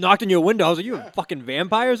like someone knocked on your window. I was like, you fucking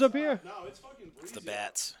vampires up here? No, it's fucking breezy. It's the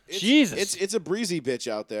bats. Jesus. It's a breezy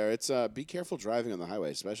bitch out there. It's be careful driving on the highway,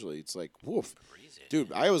 especially. It's like woof. Breezy.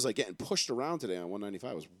 Dude, I was like getting pushed around today on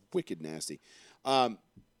 195. It was wicked nasty.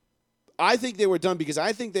 I think they were done because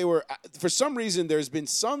I think they were, for some reason, there's been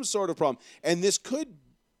some sort of problem. And this could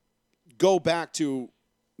go back to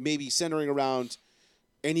maybe centering around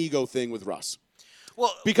an ego thing with Russ.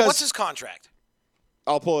 Well, Because- what's his contract?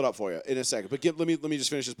 I'll pull it up for you in a second. But let me just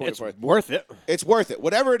finish this point It's for you. worth it. It's worth it.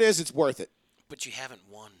 Whatever it is, it's worth it. But you haven't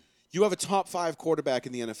won. You have a top 5 quarterback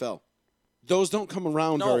in the NFL. Those don't come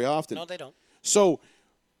around very often. No, they don't. So,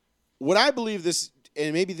 what I believe this,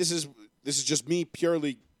 and maybe this is just me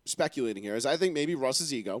purely speculating here, is I think maybe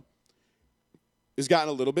Russ's ego has gotten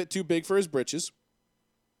a little bit too big for his britches.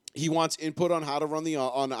 He wants input on how to run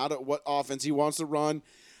what offense he wants to run,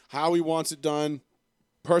 how he wants it done,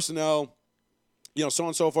 personnel, so on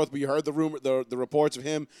and so forth. We heard the reports of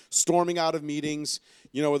him storming out of meetings,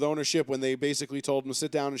 with ownership when they basically told him to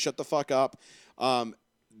sit down and shut the fuck up.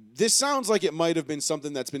 This sounds like it might have been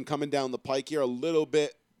something that's been coming down the pike here a little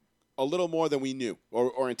more than we knew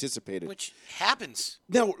or anticipated. Which happens.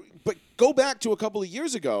 Now, but go back to a couple of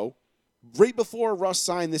years ago, right before Russ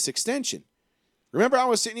signed this extension. Remember, I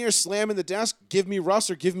was sitting here slamming the desk, give me Russ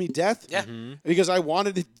or give me death? Yeah. Because I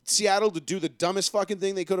wanted Seattle to do the dumbest fucking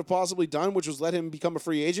thing they could have possibly done, which was let him become a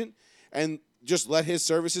free agent and just let his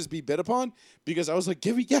services be bid upon. Because I was like,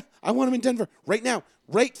 I want him in Denver right now.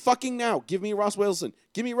 Right fucking now. Give me Russ Wilson.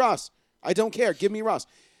 Give me Russ. I don't care. Give me Russ.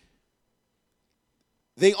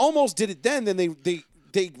 They almost did it then they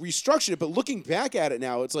restructured it, but looking back at it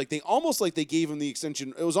now, it's like they gave him the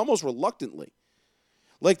extension. It was almost reluctantly.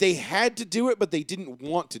 Like they had to do it, but they didn't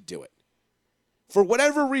want to do it. For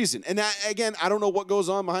whatever reason. And again, I don't know what goes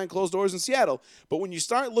on behind closed doors in Seattle, but when you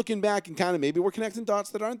start looking back and kind of maybe we're connecting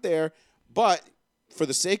dots that aren't there, but for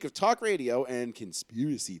the sake of talk radio and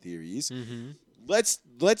conspiracy theories, let's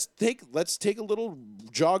take a little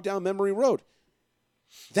jog down memory road.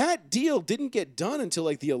 That deal didn't get done until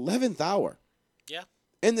like the 11th hour. Yeah.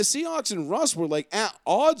 And the Seahawks and Russ were like at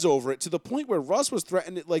odds over it to the point where Russ was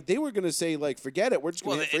threatened. Like they were going to say, like, forget it. We're just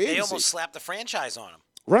going to hit free they agency. almost slapped the franchise on him.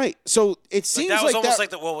 Right. So it seems That was like almost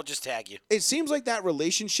that. like we'll just tag you. It seems like that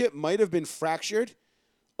relationship might have been fractured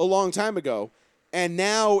a long time ago, and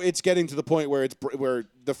now it's getting to the point where where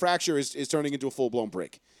the fracture is turning into a full blown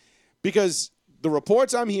break, because the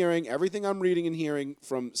reports I'm hearing, everything I'm reading and hearing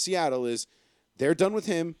from Seattle is they're done with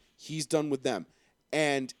him, he's done with them.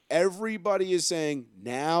 And everybody is saying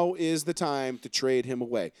now is the time to trade him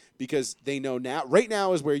away because they know right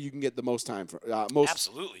now is where you can get the most time for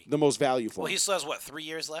Absolutely. the most value for Well, him. he still has, 3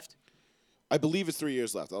 years left? I believe it's 3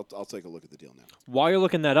 years left. I'll take a look at the deal now. While you're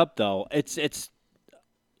looking that up, though, it's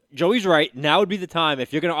Joey's right. Now would be the time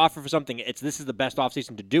if you're going to offer for something. This is the best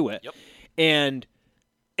offseason to do it. Yep. And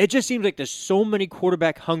it just seems like there's so many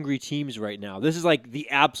quarterback-hungry teams right now. This is like the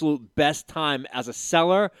absolute best time as a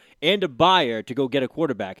seller and a buyer to go get a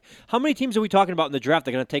quarterback. How many teams are we talking about in the draft?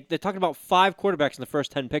 They're talking about 5 quarterbacks in the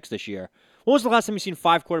first 10 picks this year. When was the last time you've seen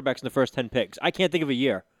 5 quarterbacks in the first 10 picks? I can't think of a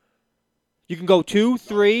year. You can go 2,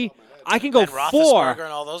 3. I can go And 4. Roethlisberger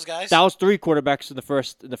and all those guys? That was 3 quarterbacks in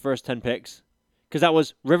the first 10 picks. Because that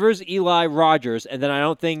was Rivers, Eli, Rodgers, and then I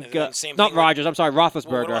don't think And then same not thing with- Rodgers. I'm sorry, Roethlisberger.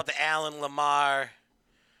 Well, what about the Allen, Lamar,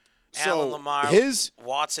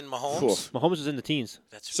 Watson, Mahomes? Oof. Mahomes was in the teens.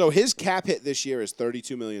 So his cap hit this year is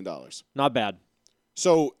 $32 million. Not bad.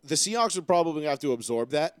 So the Seahawks would probably have to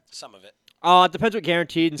absorb that. Some of it. It depends what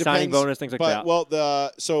guaranteed and signing Depends, bonus, things like but, that.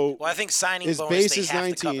 Well, I think signing his bonus base they is have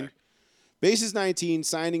 19. to cover. Base is 19.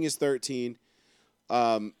 Signing is 13.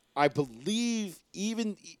 I believe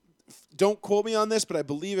don't quote me on this, but I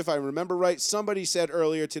believe if I remember right, somebody said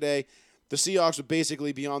earlier today the Seahawks would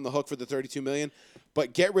basically be on the hook for the $32 million,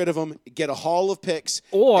 but get rid of them, get a haul of picks,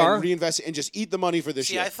 Or- and reinvest it and just eat the money for this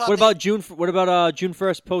See, year. I thought What they- about June? What about June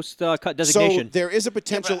 1st post cut designation? So there is a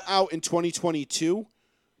potential but- out in 2022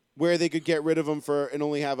 where they could get rid of him and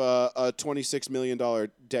only have a $26 million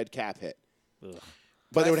dead cap hit.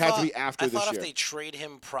 But it would have to be after this I thought year. if they trade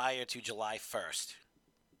him prior to July 1st,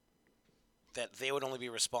 that they would only be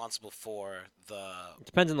responsible for the It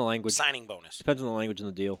depends on the language. signing bonus. Depends on the language in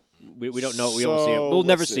the deal. We don't know. We don't see it. We'll let's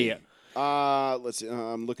never see it. Let's see.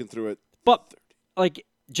 I'm looking through it. But like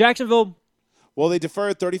Jacksonville, Well, they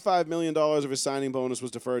deferred $35 million of his signing bonus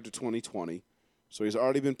was deferred to 2020. So he's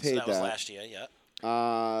already been So paid that was last year, yeah.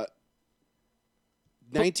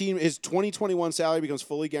 19 his 2021 salary becomes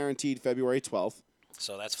fully guaranteed February 12th.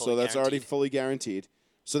 So that's fully So that's already guaranteed. fully guaranteed.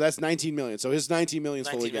 So that's 19 million. So his 19 million is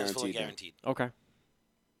 19 fully million guaranteed. is fully now. guaranteed. okay.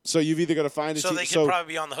 So you've either got to find a So team. they could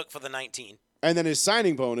probably be on the hook for the 19. And then his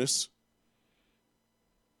signing bonus.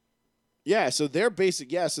 Yeah, so they're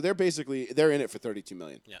basically they're in it for 32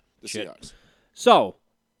 million. Yeah. The Shit. Seahawks. So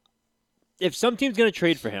if some team's going to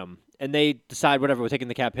trade for him and they decide whatever, we're taking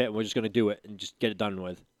the cap hit and we're just going to do it and just get it done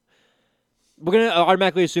with, we're going to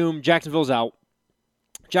automatically assume Jacksonville's out.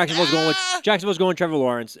 Jacksonville's going with Trevor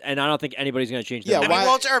Lawrence, and I don't think anybody's going to change that. Yeah, I mean, why-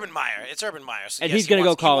 well, it's Urban Meyer. It's Urban Meyer. So And yes, he's gonna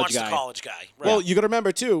go he college wants guy. the college guy. Right. Well, you got to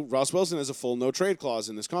remember too, Ross Wilson has a full no trade clause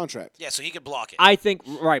in this contract. yeah, so he could block it. I think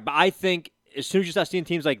right, but I think as soon as you start seeing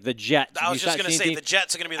teams like the Jets, I you was start just going to seeing say the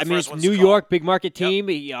Jets are going to be the I mean, first it's ones New to call. York, big market team.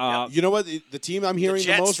 You know what? The team I'm hearing The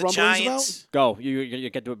Jets, the most the rumblings Giants. Go. You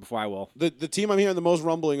get to it before I will. about. The team I'm hearing the most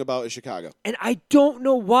rumbling about is Chicago. And I don't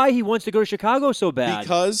know why he wants to go to Chicago so bad.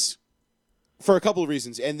 Because for a couple of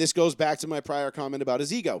reasons, and this goes back to my prior comment about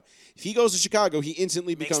his ego. If he goes to Chicago, he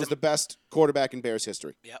instantly Makes becomes them- the best quarterback in Bears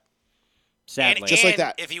history. Yep. Sadly. And, Just like and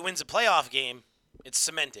that. if he wins a playoff game, it's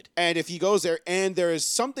cemented. And if he goes there, and there is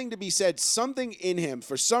something to be said, something in him,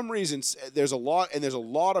 for some reason, there's a lot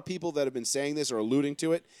of people that have been saying this or alluding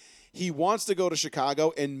to it. He wants to go to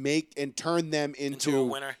Chicago and turn them Into a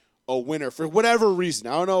winner. A winner for whatever reason.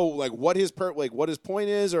 I don't know, what his point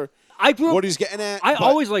is, or I grew up. what he's getting at. I but-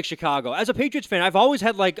 always liked Chicago. As a Patriots fan, I've always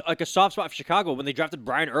had like a soft spot for Chicago. When they drafted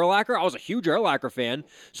Brian Urlacher, I was a huge Urlacher fan.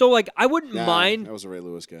 So I wouldn't Nah, mind. That was a Ray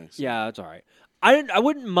Lewis guy. So. Yeah, that's all right. I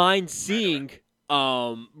wouldn't mind seeing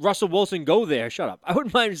Russell Wilson go there. Shut up. I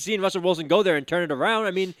wouldn't mind seeing Russell Wilson go there and turn it around.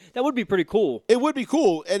 I mean, that would be pretty cool. It would be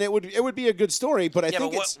cool, and it would be a good story. But I Yeah,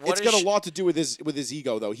 think but what it's got is- a lot to do with his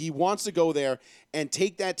ego, though. He wants to go there and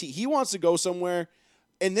take that team. He wants to go somewhere,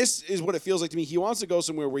 and this is what it feels like to me. He wants to go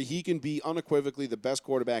somewhere where he can be unequivocally the best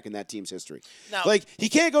quarterback in that team's history. Now- He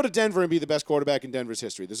can't go to Denver and be the best quarterback in Denver's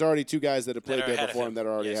history. There's already two guys that have played are there ahead of before him. him that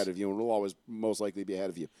are already Yes. ahead of you, and will always most likely be ahead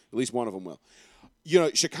of you. At least one of them will.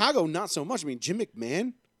 Chicago, not so much. I mean, Jim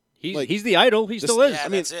McMahon. He's the idol. He still is. Yeah, I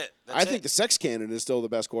mean, that's it. That's I think it. the Sex Cannon is still the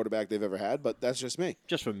best quarterback they've ever had, but that's just me.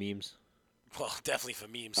 Just for memes. Well, definitely for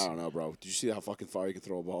memes. I don't know, bro. Did you see how fucking far he can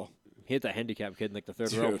throw a ball? He hit that handicap kid in like the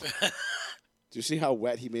third row. Dude. Do you see how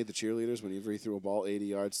wet he made the cheerleaders whenever he threw a ball 80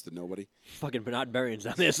 yards to nobody? Fucking Bernard Berrien's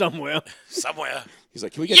down there somewhere. Somewhere. He's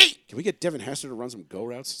like, can we get Devin Hester to run some go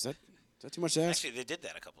routes? Is that too much to ask? Actually, they did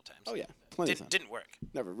that a couple times. Oh yeah, plenty of time. Didn't work.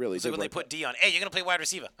 Never really So did. when they work, put but- Dion, hey, you're gonna play wide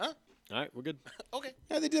receiver, huh? All right, we're good. Okay.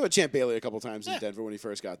 Yeah, they did it with Champ Bailey a couple times in Denver when he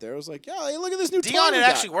first got there. It was like, yeah, hey, look at this new Dion, talent it we got.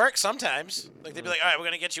 actually worked sometimes. Like they'd be like, all right, we're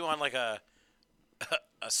gonna get you on like a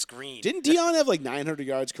screen. Didn't Dion have like 900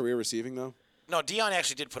 yards career receiving though? No, Dion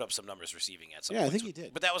actually did put up some numbers receiving at some Yeah, I points. think he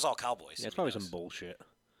did. But that was all Cowboys. Yeah, it's probably some bullshit.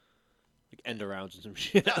 Like end arounds and some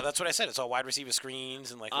shit. No, that's what I said. It's all wide receiver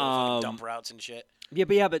screens and like little fucking dump routes and shit.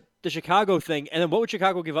 But the Chicago thing, and then what would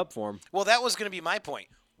Chicago give up for him? Well, that was gonna be my point.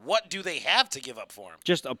 What do they have to give up for him?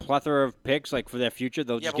 Just a plethora of picks, like for their future.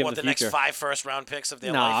 They'll Yeah, just but give what, them the the next future. 5 first-round picks of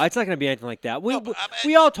their No, life? it's not going to be anything like that. No, but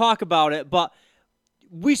We all talk about it, but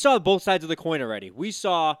we saw both sides of the coin already. We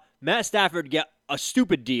saw Matt Stafford get a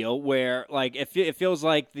stupid deal where, like, it feels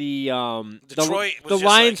like the Detroit was the just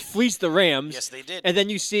Lions like- fleeced the Rams. Yes, they did. And then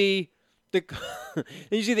you see the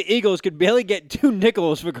Eagles could barely get 2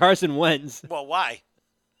 nickels for Carson Wentz. Well, why?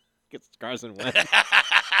 It's Carson Wentz.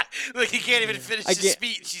 Look, he can't even finish I his can't-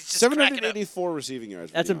 speech. He's just cracking up. 784 receiving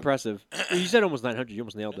yards. for That's Dion. impressive. You said almost 900. You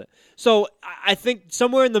almost nailed it. So I think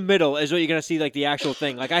somewhere in the middle is what you're going to see, like the actual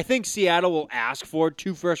thing. Like I think Seattle will ask for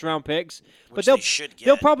 2 first-round picks, but Which they'll they should get.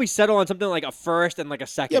 they'll probably settle on something like a first and like a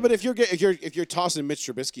second. Yeah, but if you're tossing Mitch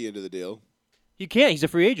Trubisky into the deal, you can't. He's a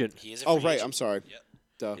free agent. He is a oh free right, agent. I'm sorry. Yep.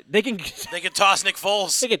 Duh. They can They could toss Nick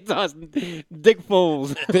Foles. they can toss Dick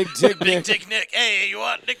Foles. Big Dick Big Nick. Dick Nick. Hey, you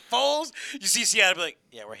want Nick Foles? You see Seattle be like,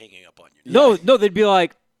 yeah, we're hanging up on you. No, they'd be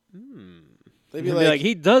like, They'd they'd be like,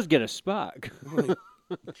 he does get a spot.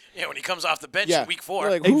 Yeah, when he comes off the bench yeah. in week 4.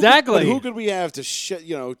 They're like, Exactly. Who could we have to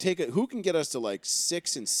take it? Who can get us to like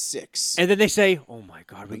 6-6? And then they say, "Oh my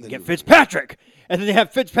God, we can get Fitzpatrick." And then they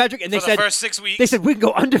have Fitzpatrick, and for they the said, first 6 weeks. "They said we can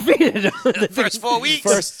go undefeated." the first 4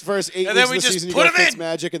 weeks. First 8 And then weeks we of the just season, you put go him in. Fitz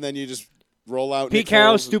Magic, and then you just roll out. Pete Nick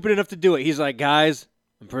Carroll's Foles. stupid enough to do it. He's like, "Guys,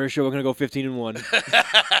 I'm pretty sure we're gonna go 15-1."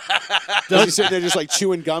 He's sitting there just like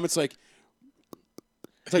chewing gum. It's like,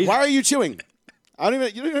 why are you chewing? You don't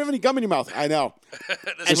even have any gum in your mouth. I know.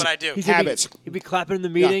 This is what I do. He's gonna Habits. He'd be clapping in the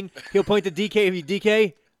meeting. He'll point to DK. He'll be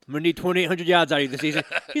DK. I'm gonna need 2,800 yards out of you this season.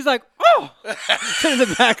 He's like, "Oh!" in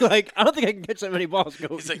the back, like, I don't think I can catch that many balls.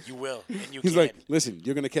 He's like, you will, and you He's can. like, listen,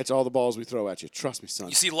 you're gonna catch all the balls we throw at you. Trust me, son.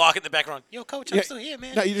 You see Lockett in the background. Yo, coach, I'm Yeah. still here,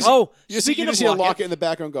 man. No, you just, Oh, you just, speaking you just of see a Lockett- Lockett in the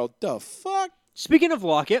background. Go, the fuck. Speaking of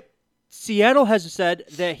Lockett, Seattle has said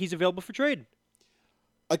that he's available for trade.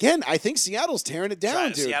 Again, I think Seattle's tearing it down,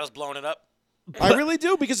 dude. Seattle's blowing it up. I really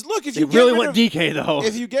do because look, if They you get really rid want of, DK though.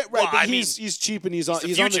 if you get right, Well, but I mean, he's cheap and he's on the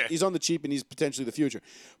he's on the future. he's on the cheap and he's potentially the future.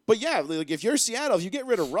 But yeah, like if you're Seattle, if you get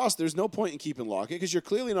rid of Russ, there's no point in keeping Lockett because you're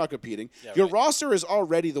clearly not competing. Yeah, your right. roster is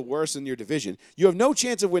already the worst in your division. You have no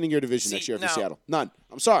chance of winning your division See, next year if you're now- Seattle. None.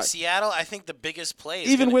 I'm sorry. Seattle, I think the biggest play is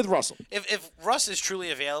Even gonna- with Russell. If Russ is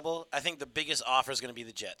truly available, I think the biggest offer is going to be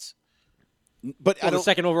the Jets But I the don't.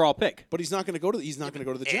 second overall pick. But he's not going to go to. He's not going to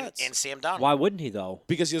go to the Jets and Sam Darnold. Why wouldn't he though?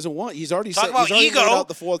 because he doesn't want. He's already Talk said, about he's already laid ego. out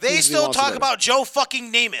the four They teams he still wants to talk go to. about Joe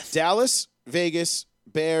fucking Namath. Dallas, Vegas,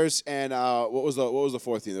 Bears, and what was the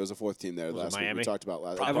fourth team? There was a fourth team there Was it last week. We Miami? talked about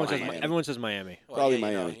last. Everyone probably says, Miami. everyone says Miami. Well, Probably yeah,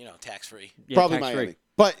 Miami. You know, tax free. Yeah, Probably tax-free. Miami.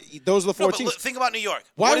 But those are the four No, but teams. think about New York.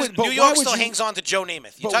 Why What would- is- but New why York would still you- hangs on to Joe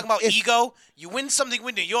Namath. You But talk about if- ego. You win something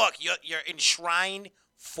with New York. You're enshrined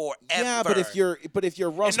forever. Yeah, but if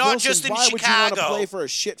you're Russ And not Wilson, just in why would you want to Chicago. play for a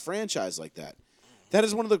shit franchise like that? That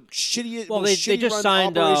is one of the shittiest, Well, most they just shitty-run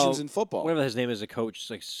signed operations in football. whatever his name is, a coach, it's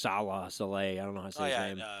like Saleh. I don't know how to say oh, his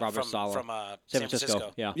yeah, name. Robert from, Saleh. from San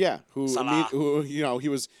Francisco. Yeah. Yeah, who Salah. he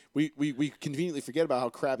was. We conveniently forget about how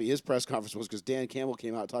crappy his press conference was because Dan Campbell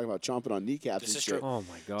came out talking about chomping on kneecaps This and is shit. true. Oh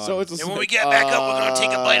my God. So it's And just when we like, get back up, we're gonna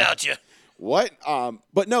take a bite out you. What?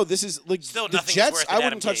 But no, this is like Still the nothing is Jets. worth I an wouldn't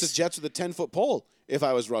Adam touch the Gase. Jets with a 10-foot pole if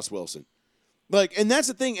I was Russ Wilson. Like, and that's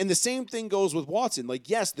the thing. And the same thing goes with Watson. Like,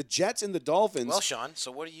 yes, the Jets and the Dolphins Well, Sean, so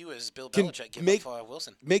what do you as Bill Can Belichick give make- up for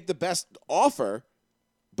Wilson? make the best offer,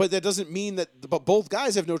 but that doesn't mean that. But both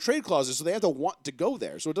guys have no trade clauses, so they have to want to go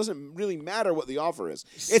there. So it doesn't really matter what the offer is.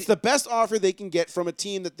 It's the best offer they can get from a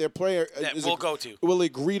team that their player That is we'll go to. will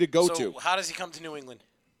agree to go So to. how does he come to New England?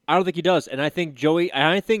 I don't think he does, and I think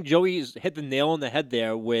Joey's hit the nail on the head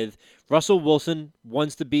there. With Russell Wilson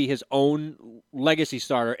wants to be his own legacy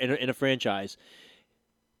starter in a franchise.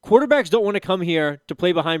 Quarterbacks don't want to come here to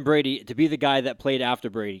play behind Brady to be the guy that played after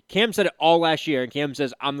Brady. Cam said it all last year, and Cam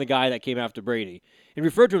says, "I'm the guy that came after Brady." And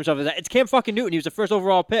referred to himself as that. It's Cam fucking Newton. He was the first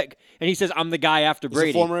overall pick, and he says, "I'm the guy after He's Brady."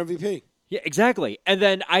 a former MVP. Yeah, exactly. And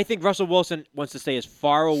then I think Russell Wilson wants to stay as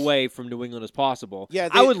far away from New England as possible. Yeah,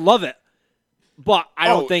 I would love it, but I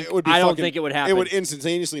don't Oh, think it would be I don't fucking- think it would happen. It would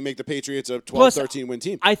instantaneously make the Patriots a 12, Plus, 13 win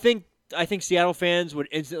team. I think Seattle fans would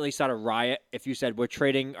instantly start a riot if you said we're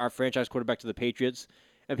trading our franchise quarterback to the Patriots,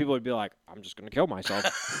 and people would be like, "I'm just going to kill myself."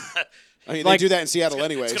 I mean, like- they do that in Seattle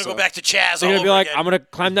anyway. It's gonna so. go back to Chaz. They're all going to be over like, again. "I'm going to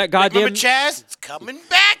climb that goddamn. Remember Chaz? It's coming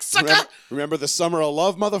back, sucker. Remember the summer of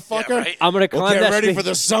love, motherfucker? Yeah, right. I'm going to Well, climb get that ready space- for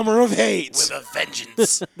the summer of hate. With a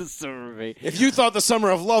vengeance. the survey." If you thought the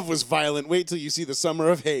summer of love was violent, wait till you see the summer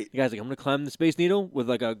of hate. You guys like, I'm going to climb the Space Needle with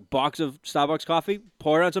like a box of Starbucks coffee,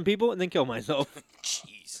 pour it on some people, and then kill myself.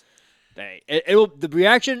 Jeez. Hey, the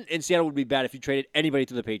reaction in Seattle would be bad if you traded anybody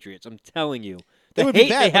to the Patriots. I'm telling you. The It would hate be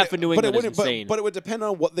bad, they have but for it- New but it England is wouldn't- insane. But it would depend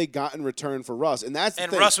on what they got in return for Russ, and that's the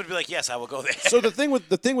And thing. Russ would be like, yes, I will go there. So the thing with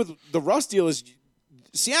the Russ deal is,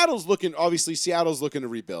 Seattle's looking to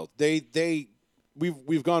rebuild.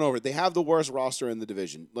 We've gone over it. They have the worst roster in the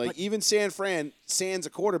division. Like even San Fran, sans a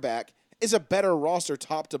quarterback, is a better roster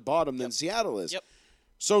top to bottom than Seattle is. Yep.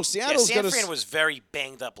 So yeah, Seattle's San got Fran was very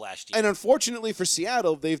banged up last year. and unfortunately for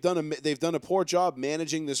Seattle, they've done a poor job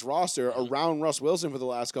managing this roster around Russ Wilson for the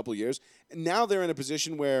last couple of years. And now they're in a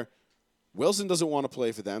position where Wilson doesn't want to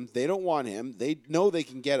play for them. They don't want him. They know they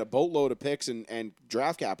can get a boatload of picks and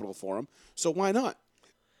draft capital for him. So why not?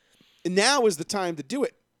 And now is the time to do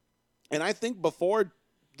it. And I think before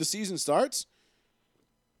the season starts,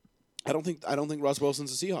 I don't think Russ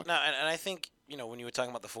Wilson's a Seahawk. No, and I think, when you were talking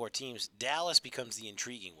about the four teams, Dallas becomes the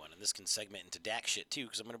intriguing one. And this can segment into Dak shit, too,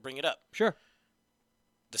 because I'm going to bring it up. Sure.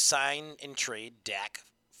 The sign and trade Dak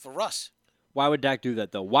for Russ. Why would Dak do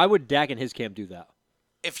that though? Why would Dak and his camp do that?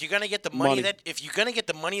 If you're gonna get the Money.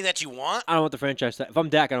 money that you want, I don't want the franchise tag. If I'm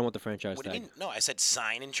Dak, I don't want the franchise what do tag. you mean? No, I said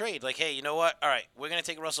sign and trade. Like, hey, you know what? All right, we're gonna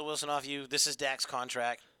take Russell Wilson off you. This is Dak's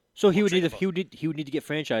contract. So he would trade need him he would need to get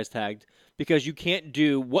franchise tagged because you can't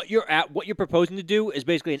do what you're proposing to do is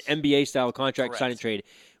basically an NBA style contract sign and Correct. trade,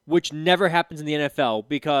 which never happens in the NFL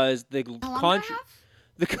because the How long contract.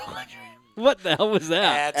 do I have? What the hell was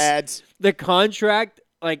that? Ads. The contract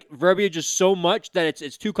like verbiage is so much that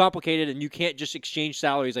it's too complicated and you can't just exchange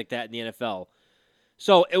salaries like that in the NFL.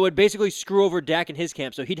 So it would basically screw over Dak and his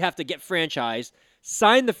camp. So he'd have to get franchised,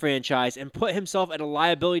 sign the franchise, and put himself at a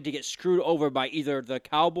liability to get screwed over by either the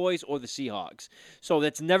Cowboys or the Seahawks. So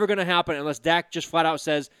that's never going to happen unless Dak just flat out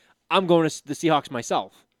says, "I'm going to the Seahawks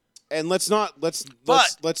myself." And let's not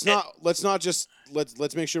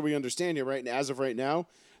make sure we understand here. Right, as of right now,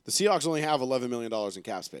 the Seahawks only have $11 million in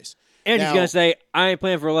cap space. And Now- he's going to say, "I ain't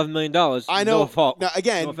playing for $11 million." I know. No fault. Now,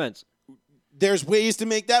 again, no offense. There's ways to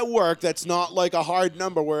make that work. That's not like a hard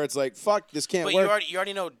number where it's like, fuck, this can't But work. you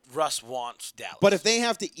already know Russ wants Dallas. But if they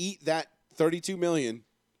have to eat that $32 million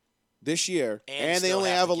this year, And and they still only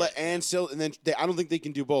have have to get- I don't think they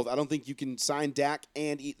can do both. I don't think you can sign Dak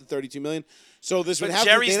and eat the $32 million. So this would but have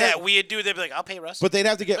Jerry's to. that weird dude. They'd be like, I'll pay Russ. But they'd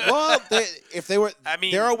have to get. Well, if they were, I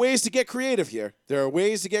mean- there are ways to get creative here. There are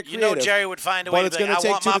ways to get you creative. know Jerry would find a way but to it's be going like, to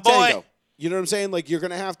I take want two my to boy. tango. You know what I'm saying? Like you're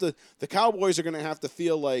going to have to. The Cowboys are going to have to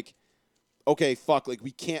feel like, okay, fuck, like we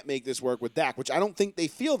can't make this work with Dak, which I don't think they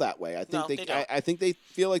feel that way. I think No, they don't. I think they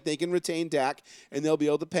feel like they can retain Dak and they'll be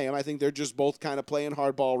able to pay him. I think they're just both kind of playing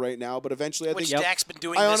hardball right now. But eventually, I Which think Dak's been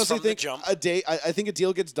doing I this honestly from the think jump. I think a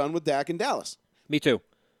deal gets done with Dak in Dallas. Me too.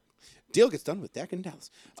 Deal gets done with Dak in Dallas.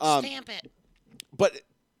 Stamp it. But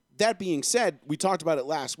that being said, we talked about it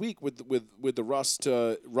last week with the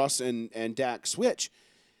Russ and Dak switch.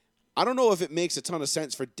 I don't know if it makes a ton of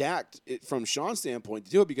sense for Dak from Sean's standpoint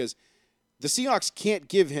to do it because the Seahawks can't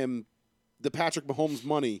give him the Patrick Mahomes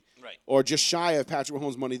money, Right. or just shy of Patrick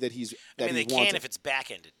Mahomes money that he's I mean, they wanted. can if it's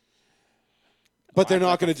back-ended. But they're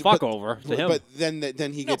not going to fuck over to him. But then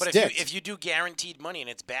he No, gets but dicked. if you do guaranteed money and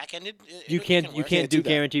it's back-ended, You it can't can you work. can't Can't do do that.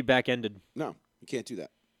 guaranteed back ended. No, you can't do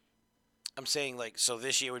that. I'm saying, like, so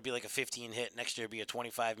this year would be like a 15 hit. Next year would be a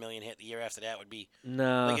 25 million hit. The year after that would be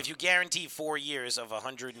No. like if you guarantee 4 years of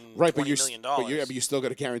 $120 Right, but million. you still got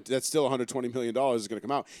to guarantee that's still $120 million is going to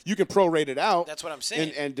come out. You can prorate it out. That's what I'm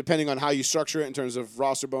saying. And depending on how you structure it in terms of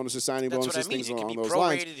roster bonuses, signing That's what bonuses, I mean. things It can along be those prorated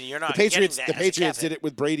lines. and you're not The Patriots, getting that the as a cap Patriots did hit. it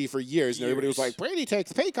with Brady for years, and everybody was Years. like, Brady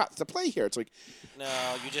takes pay cuts to play here. It's like No,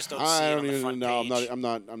 you just don't see I it don't on the even front know. I'm page. not. I'm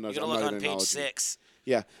not. You're I'm gonna not look even on page acknowledging. 6.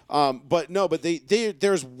 Yeah. But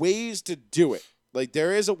there's ways to do it. Like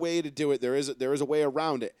there is a way to do it. There is a way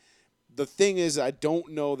around it. The thing is, I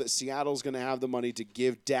don't know that Seattle's going to have the money to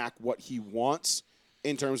give Dak what he wants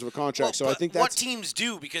in terms of a contract. Well, so I but think what that's teams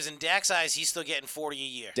do, because in Dak's eyes, he's still getting 40 a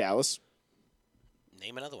year. Dallas.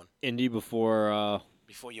 Name another one Indy before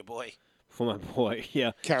before your boy. my boy.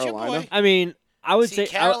 Yeah. Carolina. boy. I mean, I would See, say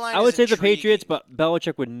Carolina's I would say the intriguing. Patriots, but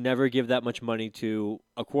Belichick would never give that much money to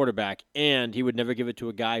a quarterback, and he would never give it to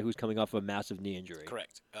a guy who's coming off a massive knee injury.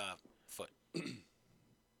 Correct. Foot.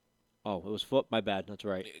 Oh, it was foot. My bad. That's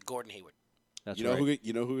right. Gordon Hayward. That's You know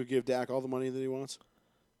right. who could give Dak all the money that he wants?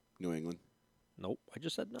 New England. Nope. I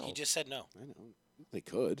just said no. He just said no. I know they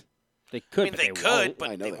could. They could. I mean, but they won't. could, but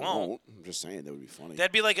I know they won't. I'm just saying that would be funny.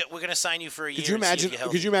 That'd be like we're gonna sign you for a year. Could you and see if imagine? you're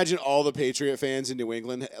healthy. Could you imagine all the Patriot fans in New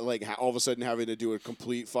England like all of a sudden having to do a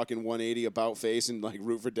complete fucking 180 about face and like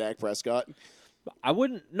root for Dak Prescott? I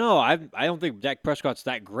wouldn't. No, I don't think Dak Prescott's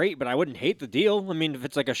that great, but I wouldn't hate the deal. I mean, if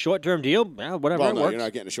it's like a short-term deal, yeah, whatever. Well, it no, works. you're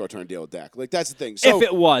not getting a short-term deal with Dak. Like that's the thing. So if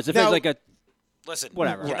it was now- like a Listen,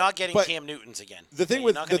 Whatever. You're Right. not getting But Cam Newton's again. the thing Okay?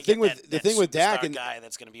 with- You're not the gonna thing get with- that, the thing with superstar Dak and- guy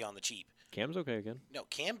that's gonna be on the cheap. Cam's okay again. No,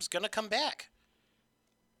 Cam's gonna come back.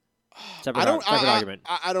 Separate, I don't. separate argument.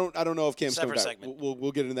 I don't know if Cam's coming Separate back. segment.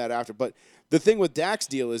 We'll get into that after. But the thing with Dak's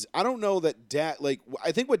deal is, I don't know that Dak. Like,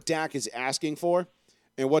 I think what Dak is asking for,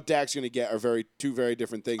 and what Dak's going to get are two very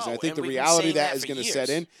different things. And I Oh, think and the we've been reality saying of that that is for going to set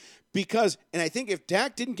years. in because, and I think if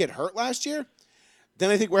Dak didn't get hurt last year, then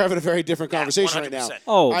I think we're having a very different Yeah, conversation right now. 100%.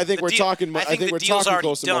 Oh. I think The we're deal- talking. I think the we're deal's talking already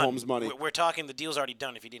close to done. Mahomes' money. We're talking the deal's already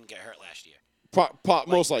done if he didn't get hurt last year.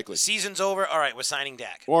 Most likely, Season's over. All right, we're signing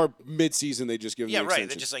Dak. or mid-season they just give him Yeah, the right. They're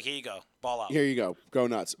extension. just like, here you go, ball out. Here you go, go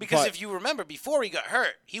nuts. Because But- if you remember, before he got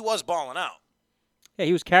hurt, he was balling out. Yeah,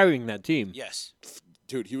 he was carrying that team. Yes.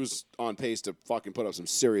 dude, he was on pace to fucking put up some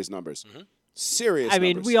serious numbers. Mm-hmm. Serious. I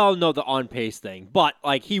mean, numbers. we all know the on pace thing, but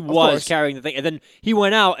like he was course. carrying the thing, and then he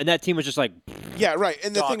went out, and that team was just like, Yeah, right.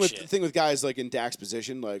 And the Dog thing with shit. guys like in Dak's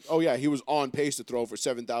position, like, oh yeah, he was on pace to throw for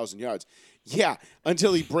 7,000 yards. Yeah,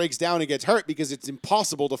 until he breaks down and gets hurt because it's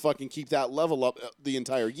impossible to fucking keep that level up the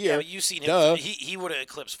entire year. Yeah, but you've seen him. Duh. He would have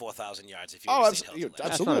eclipsed 4,000 yards if he Oh, would have stayed healthy. last year.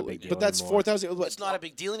 absolutely. big deal But that's anymore. 4,000. It's not a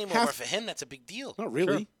big deal anymore, Half- but for him, that's a big deal. Not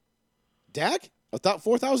really. Sure. Dak? I thought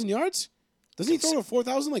 4,000 yards? Doesn't he throw for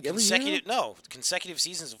 4,000 like every year? Consecutive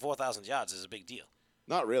seasons of 4,000 yards is a big deal.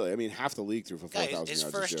 Not really. I mean, half the league threw for Yeah, 4,000 his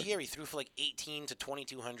yards first this year. year, he threw for like 18 to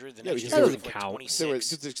 2,200. The Yeah, next because year, they he were- threw for like count.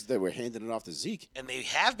 26. They were handing it off to Zeke. And they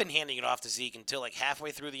have been handing it off to Zeke until like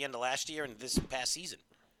halfway through the end of last year and this past season.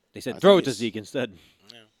 They I said throw it think to he's- Zeke instead.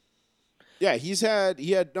 Yeah, he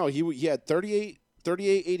had 38,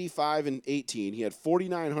 85, and 18. He had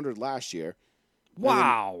 4,900 last year.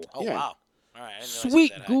 Wow. Oh, Yeah. wow. All right. I didn't realize it was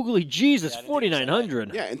Sweet that high. googly Jesus, Yeah, I didn't think it was that high.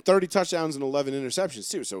 4,900. Yeah, and 30 touchdowns and 11 interceptions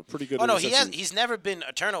too. So pretty good. Oh, no, interception. he's never been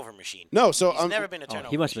a turnover machine. No, so He's never been a Oh, turnover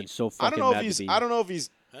he must have been machine, so I fucking don't know if mad he's. to be I don't know if he's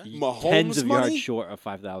Mahomes tens of money. yards short of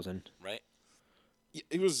 5,000. right?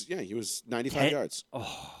 He was 95 Ten- yards.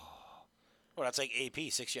 Well, that's like AP,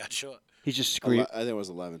 6 yards short. He's just screaming. I think it was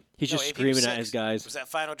 11. He's No, just AP was screaming at 6. his It guys. was that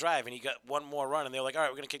final drive, and he got one more run, and they were like, all right,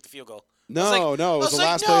 we're going to kick the field goal. No, like- no, it I was was the like,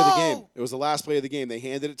 last play of the no! game. It was the last play of the game. They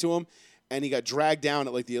handed it to him, and he got dragged down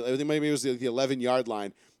at like the. I think maybe it was the 11-yard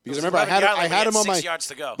line. Because It was remember, I 11 yard line, had but him he on had my 6 yards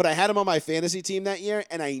to go. but I had him on my fantasy team that year,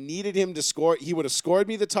 and I needed him to score. He would have scored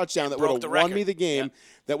me the touchdown that would broke have the won record. me the game. Yep.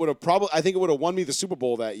 That would have probably. I think it would have won me the Super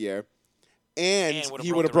Bowl that year. And would've he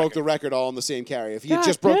broke would have the broke the record all in the same carry. If he had God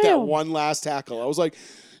just broke that damn. one last tackle, I was like,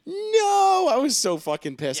 no. I was so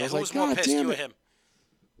fucking pissed. Yeah, I was who like, was more God pissed, damn you or it. him?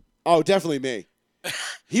 Oh, definitely me.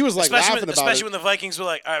 He was like laughing about especially it. when the Vikings were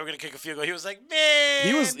like, all right, we're going to kick a field goal. He was like,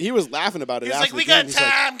 man. He was laughing about it. He was after like, we the game. got He's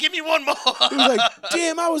like, time. Give me one more. He was like,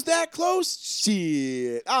 damn, I was that close?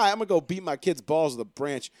 Shit. All right, I'm going to go beat my kid's balls with a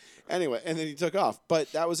branch. Anyway, and then he took off.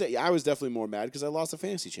 But that was it. I was definitely more mad because I lost the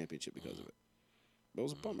fantasy championship because of it. But it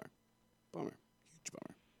was a bummer. Huge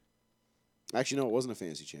bummer. Actually, no, it wasn't a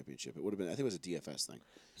fantasy championship. It would have been, I think it was a DFS thing.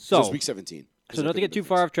 So it was So, week 17. so not to get too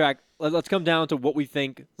far off track, let's come down to what we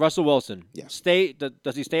think. Russell Wilson, Yes.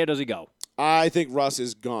 does he stay or does he go? I think Russ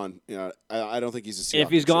is gone. You know, I don't think he's a Seahawk If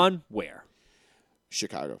he's next year. gone, where?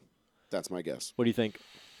 Chicago. That's my guess. What do you think?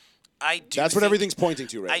 That's what everything's pointing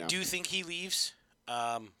to right I now. do think he leaves,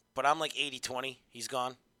 but I'm like 80-20. He's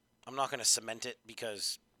gone. I'm not going to cement it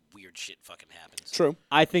because weird shit fucking happens. True.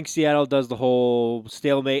 I think Seattle does the whole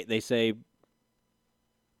stalemate. They say,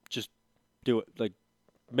 just do it. Like,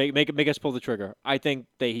 make us pull the trigger. I think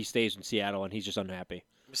that he stays in Seattle and he's just unhappy.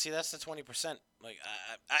 But see, that's the 20%. Like,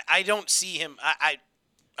 I don't see him.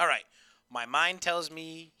 All right. My mind tells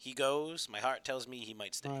me he goes. My heart tells me he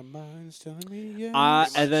might stay. My mind's telling me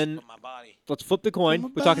yes. And then But my body. let's flip the coin. My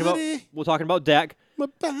We're talking about Dak. my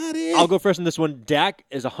body. I'll go first on this one. Dak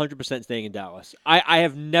is 100% staying in Dallas. I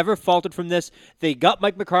have never faulted from this. They got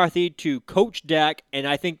Mike McCarthy to coach Dak, and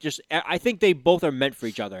I think they both are meant for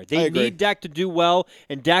each other. I They agree. need Dak to do well,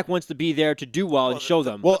 and Dak wants to be there to do well and show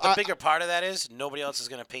them. Well, The bigger part of that is nobody else is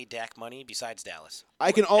going to pay Dak money besides Dallas.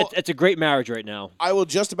 I can. It's a great marriage right now. I will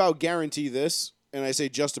just about guarantee this, and I say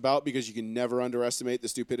just about because you can never underestimate the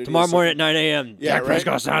stupidity. Tomorrow of morning at 9 a.m., Yeah, Dak right?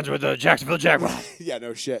 Prescott signs with the Jacksonville Jaguars. Yeah,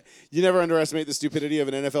 no shit. You never underestimate the stupidity of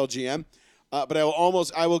an NFL GM. But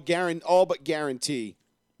I will guarantee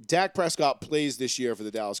Dak Prescott plays this year for the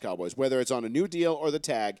Dallas Cowboys. Whether it's on a new deal or the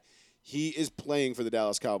tag, he is playing for the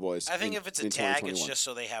Dallas Cowboys. I think in- if it's a in tag, it's 2021. just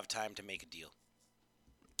so they have time to make a deal.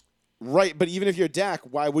 Right, but even if you're Dak,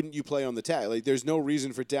 why wouldn't you play on the tag? Like, there's no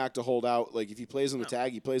reason for Dak to hold out. Like, if he plays on the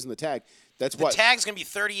tag, he plays on the tag. That's The what tag's going to be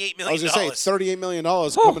 $38 million. I was going to say. $38 million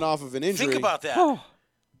coming off of an injury. Think about that. Oh.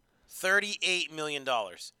 $38 million.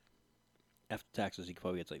 After taxes, he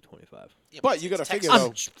probably gets like 25. Yeah, But you got to it's figure Texas. though.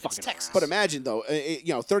 I'm just It's fucking Texas. But imagine though,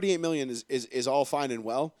 $38 million is all fine and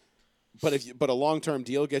well, but a long-term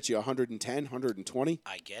deal gets you 110, 120.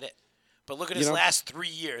 I get it. But look at You his know? last 3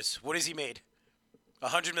 years. What has he made?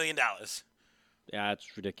 $100 million. Yeah,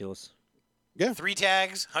 it's ridiculous. Yeah, 3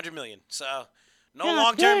 tags, $100 million. So no God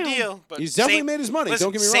long-term damn. deal. But He's definitely same- made his money, listen,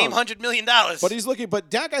 don't get me Same wrong. $100 million. but he's looking. But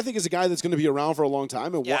Dak, I think, is a guy that's going to be around for a long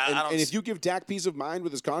time. And, Yeah, I don't and s- if you give Dak peace of mind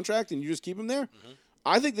with his contract and you just keep him there, Mm-hmm.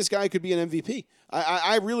 I think this guy could be an MVP.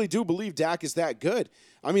 I really do believe Dak is that good.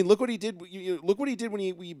 I mean, look what he did. Look what he did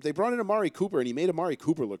when they brought in Amari Cooper and he made Amari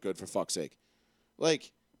Cooper look good, for fuck's sake.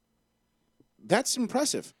 Like, that's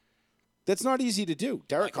impressive. That's not easy to do.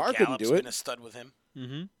 Derek Michael Carr couldn't Gallup's do been it. a stud with him.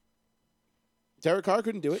 Mm-hmm. Derek Carr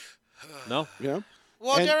couldn't do it. No. You know?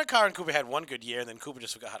 Well, And- Derek Carr and Cooper had one good year, and then Cooper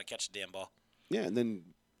just forgot how to catch the damn ball. Yeah, and then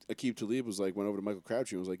Aqib Talib went over to Michael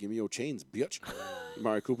Crabtree and was like, "Give me your chains, bitch."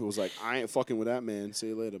 Amari Cooper was like, "I ain't fucking with that man. See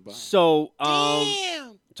you later, bye." So,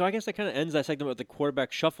 Damn. So I guess that kind of ends that segment with the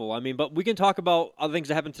quarterback shuffle. I mean, but we can talk about other things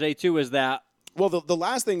that happened today too. Is that Well, the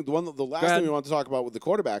last thing, the last ahead. thing we wanted to talk about with the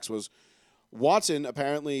quarterbacks was Watson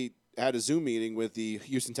apparently had a Zoom meeting with the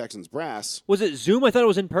Houston Texans brass. was it Zoom? I thought it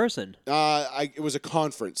was in person. It was a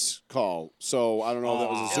conference call, so I don't know if that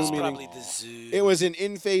was a It Zoom was meeting. probably the zoo. It was an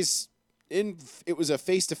it was a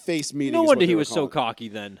face-to-face meeting. No is wonder what he they was were so calling it. cocky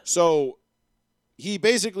then. So he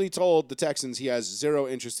basically told the Texans he has zero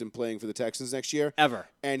interest in playing for the Texans next year, Ever.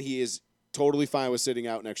 and he is totally fine with sitting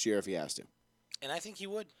out next year if he has to. And I think he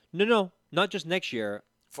would No, not just next year.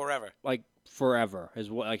 forever. Like forever is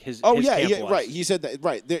what like his. Oh his yeah, camp yeah, was. right. He said that.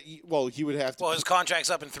 Right. Well, he would have to. Well, his contract's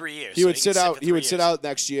up in 3 years. he so would can sit out. for He would 3 sit years. out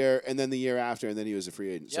next year, and then the year after, and then he was a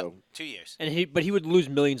free agent. Yep, So 2 years. And he would lose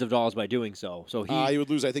millions of dollars by doing so. So he would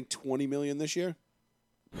lose, I think, $20 million this year.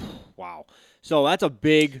 wow. So that's a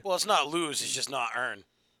big. Well, it's not lose; it's just not earn.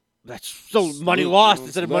 That's so money lost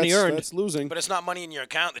instead of money earned. That's losing. But it's not money in your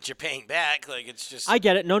account that you're paying back. Like it's just. I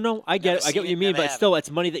get it. No, I get Never it. I get seen what you it, mean, never but have still,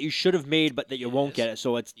 it's money that you should have made, but that you won't get it.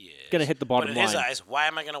 So it's Yes. gonna hit the bottom But in his line. eyes, why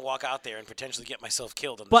am I going to walk out there and potentially get myself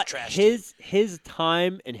killed on But this trash team? his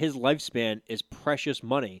time and his lifespan is precious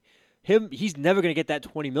money. He's never gonna get that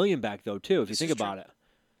 $20 million back though. Too, if you This think is true. about it.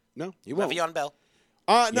 No, he won't. Le'Veon Bell.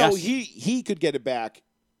 No, Yes. he could get it back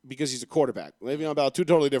because he's a quarterback. Le'Veon Bell, two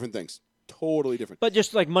totally different things. Totally different. But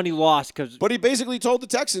just like money lost because But he basically told the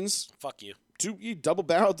Texans Fuck you. he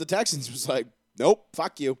double-barreled the Texans. Was like, nope,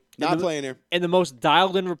 fuck you, not the- playing here. and the most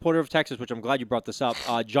dialed-in reporter of Texas, which I'm glad you brought this up,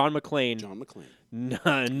 John McClain. John McClain.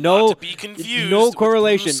 Not No, to be confused. no with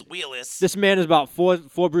correlation. Bruce Willis. This man is about four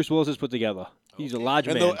Bruce Willises put together. He's a large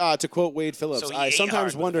And man. to quote Wade Phillips, So he I ate sometimes hard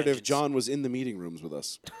with wondered if vengeance. John was in the meeting rooms with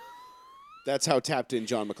us. That's how tapped in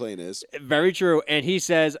John McClain is. Very true. And he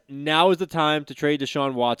says now is the time to trade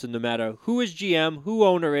Deshaun Watson, no matter who is GM, who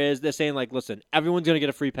owner is. They're saying, like, listen, everyone's going to get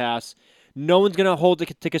a free pass. No one's going to hold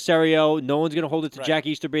it to Casario. No one's going to hold it to Right. Jack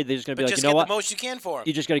Easterby. They're just going to but be like, just you know get what? the most you can for him.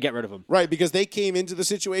 You just got to get rid of him. Right, because they came into the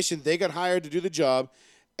situation, they got hired to do the job,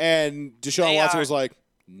 and Deshaun They Watson are- was like,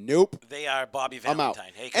 nope. They are Bobby I'm out.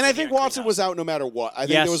 Valentine. Hey, And I think Watson was out no matter what. I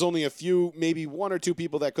think Yes. there was only a few, maybe one or two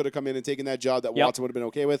people that could have come in and taken that job that Yep. Watson would have been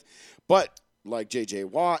okay with. But like J.J.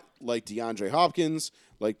 Watt, like DeAndre Hopkins,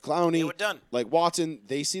 like Clowney, They were done. like Watson,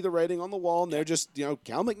 they see the writing on the wall, and they're just,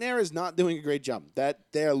 Cal McNair is not doing a great job. That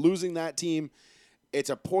they're losing that team. It's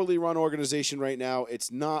a poorly run organization right now. It's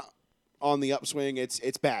not on the upswing. It's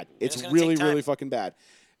bad. It's it's gonna really, take time. really fucking bad.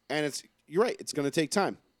 And you're right. It's going to take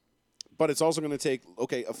time. But it's also going to take,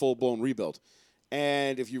 a full-blown rebuild.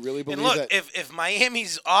 And if you really believe And look, that... if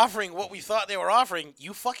Miami's offering what we thought they were offering,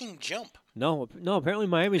 you fucking jump. No, apparently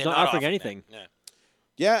Miami's They're not offering that. anything. Yeah.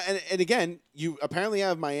 Yeah, and again, you apparently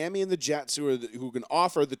have Miami and the Jets who can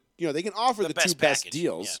offer they can offer the two best best package,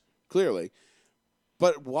 deals, yeah. clearly.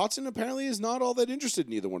 But Watson apparently is not all that interested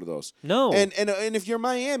in either one of those. No. And if you're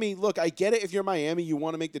Miami, look, I get it. If you're Miami, you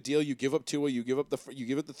want to make the deal. You give up Tua. You give it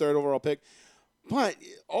the third overall pick. But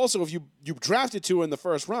also, if you drafted Tua in the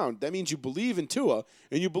first round, that means you believe in Tua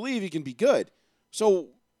and you believe he can be good. So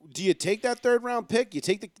do you take that third round pick? You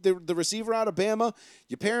take the receiver out of Bama.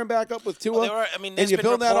 You pair him back up with Tua. Well, and there's you been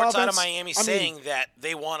build that reports out of offense? Miami I mean, saying that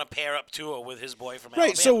they want to pair up Tua with his boy from right.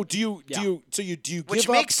 Alabama. So do you give Which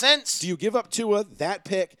up? makes sense. Do you give up Tua that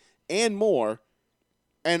pick and more,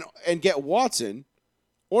 and get Watson,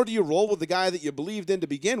 or do you roll with the guy that you believed in to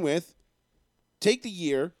begin with? Take the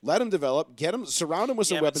year, let him develop, surround him with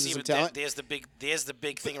some but weapons see, and some but talent. there's the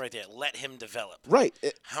big thing right there. Let him develop. Right.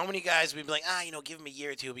 How many guys would be like, give him a year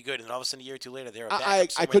or two, he'll be good, and then all of a sudden a year or two later they're a I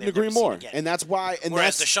backup somewhere couldn't they've agree never seen more, again. and that's why. And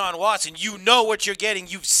Whereas that's Deshaun Watson, you know what you're getting.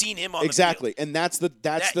 You've seen him on exactly, the and that's the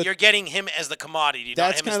field. You're getting him as the commodity. not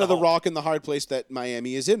that's him as kind of the hope. rock and the hard place that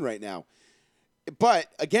Miami is in right now. But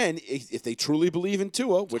again, if they truly believe in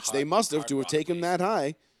Tua, which they must have hard to have rock taken place. that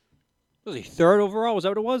high, Was he third overall? Was that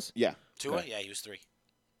what it was? yeah. Tua, yeah, he was 3.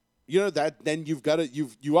 Then you've got to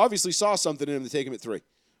you obviously saw something in him to take him at 3.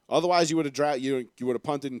 Otherwise, you would have you would have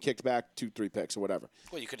punted and kicked back 2-3 picks or whatever,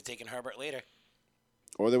 Well, you could have taken Herbert later.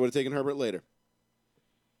 or they would have taken Herbert later.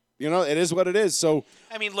 It is what it is. So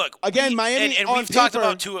I mean, look Again, Miami and on we've talked paper-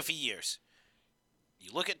 about Tua for years.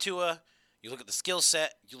 You look at Tua, you look at the skill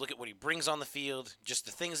set, you look at what he brings on the field, just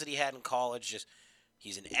the things that he had in college. Just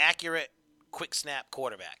he's an accurate, quick snap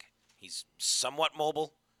quarterback. He's somewhat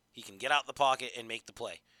mobile. He can get out the pocket and make the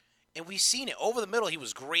play. And we've seen it. Over the middle, he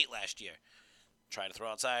was great last year. Try to throw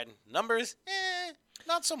outside numbers,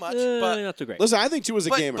 not so much. But not so great. listen, I think Tua's a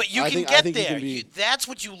gamer. but you I can think, get I think he there. can be, That's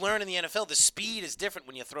what you learn in the NFL. The speed is different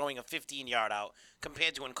when you're throwing a 15-yard out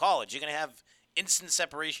compared to in college. You're going to have instant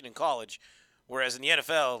separation in college, whereas in the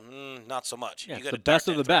NFL, not so much. Yeah, You it's gotta the best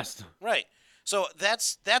dart of the that throw. best. Right. So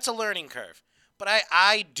that's a learning curve. But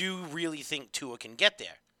I do really think Tua can get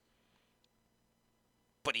there.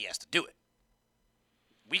 But he has to do it.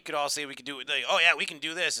 We could all say we could do it. Like, oh, yeah, we can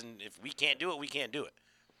do this. And if we can't do it, we can't do it.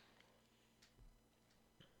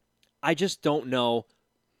 I just don't know.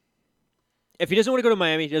 If he doesn't want to go to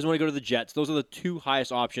Miami, he doesn't want to go to the Jets. Those are the two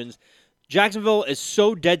highest options. Jacksonville is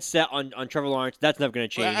so dead set on Trevor Lawrence. That's never going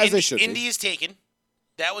to change. As they should be. Indy is taken.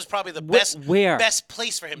 That was probably the Where? best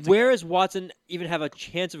place for him to Where go. does Watson even have a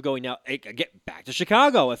chance of going now? Get back to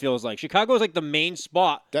Chicago, it feels like. Chicago is like the main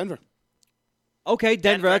spot. Denver. Okay,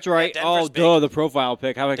 Denver, that's right. Yeah, Denver's Duh, big. the profile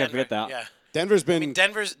pick. How can I forget that? Yeah. Denver's been. I mean,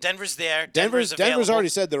 Denver's there. Denver's available. already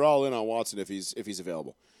said they're all in on Watson if he's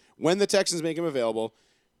available. When the Texans make him available,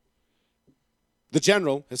 the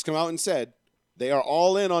general has come out and said they are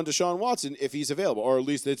all in on Deshaun Watson if he's available, or at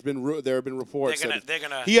least there have been reports. They're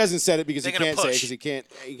gonna. He hasn't said it because he they're gonna can't say it push. because he can't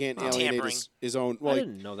alienate Tampering. his own. I Well,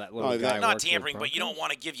 didn't know that little Oh, guy Not worked for the tampering, but you Broncos. don't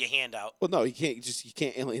want to give your hand out. no, he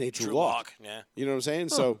can't alienate Drew Drew Lock. Lock. Yeah. You know what I'm saying?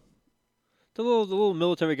 So The little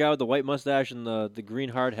military guy with the white mustache and the green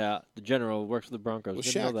hard hat, the general, works for the Broncos. was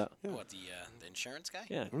Didn't Shaq. know that. Yeah. What, the insurance guy?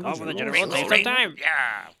 Yeah, Remember call for the General? general. Great Take some time.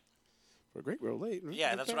 Yeah. We're great, real late. right?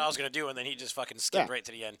 Yeah, that's Okay. what I was going to do, and then he just fucking skipped Yeah. right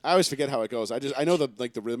to the end. I always forget how it goes. I know the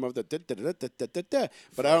rhythm of the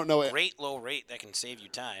but I don't know it. Great low rate that can save you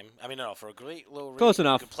time. I mean, no, for a great low rate. Close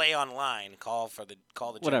enough. You can play online, call the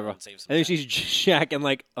general Whatever. and save some And then time. he sees Shaq and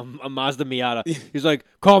like a Mazda Miata. He's like,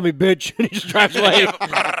 "Call me, bitch," and he just drives away.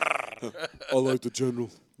 I like the general.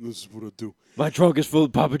 This is what I do. My trunk is full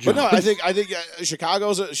of Papa But John's. no, I think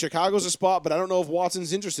Chicago's a spot, but I don't know if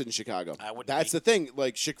Watson's interested in Chicago. I wouldn't That's be. the thing.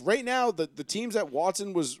 Like right now, the teams that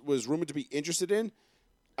Watson was rumored to be interested in,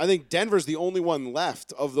 I think Denver's the only one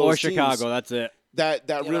left of those or teams Chicago. That's it. that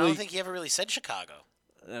Yeah, but I really. don't think he ever really said Chicago.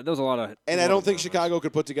 There was a lot of. And I don't think Chicago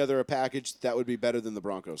could put together a package that would be better than the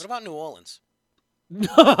Broncos. What about New Orleans?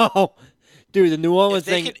 No, dude, the New Orleans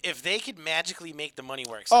thing. If they could magically make the money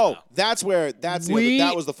work Oh, somehow. that's where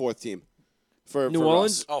that was the fourth team for New for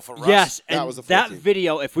Orleans? Russ. Oh, for Russ? Yes, That and was the fourth that team.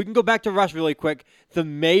 video. If we can go back to Russ really quick, the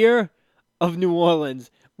mayor of New Orleans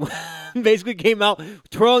basically came out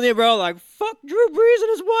twirling the umbrella like "fuck Drew Brees and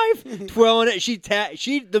his wife," twirling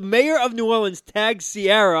it. The mayor of New Orleans tagged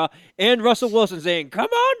Sierra and Russell Wilson saying, "Come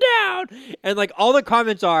on down," and like all the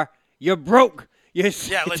comments are, "You're broke." Your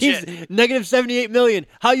legit. team's negative 78 million.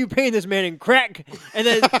 How you paying this man in crack? And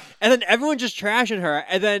then everyone just trashing her.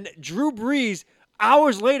 And then Drew Brees,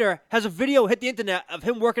 hours later, has a video hit the internet of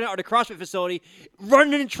him working out at a CrossFit facility,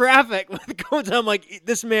 running in traffic. I'm like,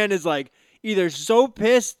 this man is like either so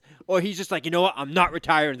pissed or he's just like, you know what? I'm not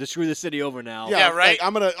retiring to screw the city over now. Yeah, right. Like,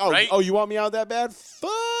 I'm gonna. Oh, Right? oh, you want me out that bad?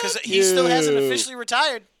 Fuck. Because he still hasn't you. officially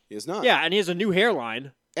retired. He is not. Yeah, and he has a new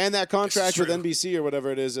hairline. And that contract with true. NBC or whatever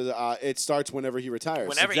it is, it starts whenever he retires.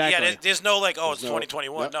 Whenever, Exactly. yeah, there's no like, oh, it's No-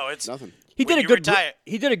 2021. Yep, No, it's nothing. He when did a you good. retire.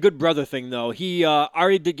 He did a good brother thing though. He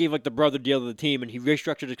already gave like the brother deal to the team, and he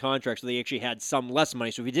restructured his contract so they actually had some less money.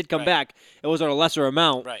 So if he did come Right. back, it was on a lesser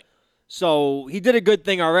amount. Right. So he did a good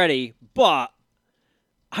thing already, but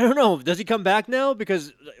I don't know. Does he come back now?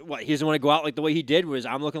 Because what he doesn't want to go out like the way he did. Was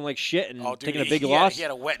I'm looking like shit and Oh, dude, taking a big he loss. He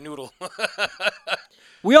had a wet noodle.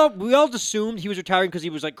 We all assumed he was retiring because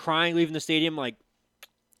he was like crying leaving the stadium. Like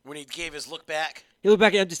when he gave his look back, he looked back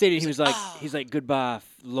at the empty stadium. He was like, "Ah." he's like goodbye,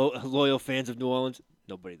 loyal fans of New Orleans.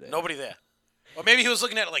 Nobody there. nobody there. Or maybe he was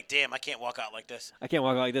looking at it like, damn, I can't walk out like this. I can't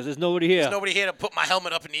walk out like this. There's nobody here. There's nobody here to put my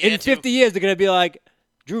helmet up in the air. In 50 years, they're gonna be like,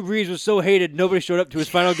 Drew Brees was so hated, nobody showed up to his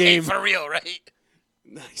final Hey, game. for real, right?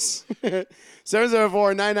 Nice.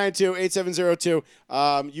 774-9928-702.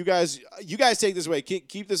 You guys take this away.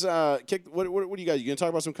 Keep this. What do you guys? You gonna talk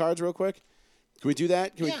about some cards real quick? Can we do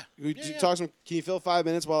that? Can we talk some? Can you fill 5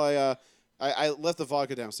 minutes while I left the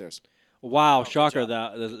vodka downstairs? Wow, shocker!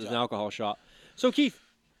 That there's an alcohol shot. So Keith,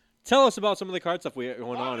 tell us about some of the card stuff we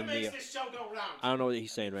going on in the. I don't know what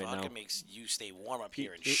he's saying right Vodka now. makes you stay warm up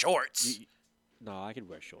here in shorts. No, I could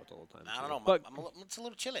wear shorts all the time. I too. don't know. But It's a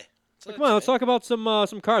little chilly. come on, let's talk about some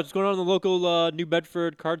cards. What's going on in the local New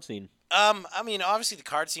Bedford card scene? I mean, obviously the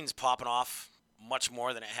card scene's popping off much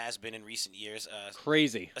more than it has been in recent years.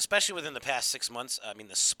 Crazy. Especially within the past 6 months. I mean,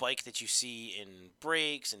 the spike that you see in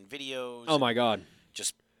breaks and videos. Oh my God.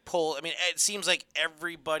 Just pull. I mean, it seems like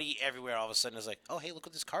everybody everywhere all of a sudden is like, oh, hey, look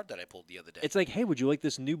at this card that I pulled the other day. It's like, hey, would you like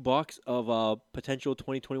this new box of potential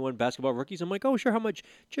 2021 basketball rookies? I'm like, oh, sure. How much?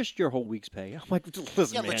 Just your whole week's pay. I'm like,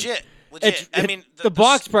 listen, yeah, man. legit. I mean, the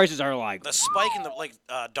box prices are like. The spike in the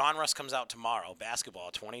Donruss comes out tomorrow. Basketball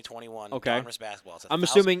 2021. Okay. Donruss basketball. It's I'm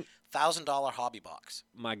assuming. $1,000 hobby box.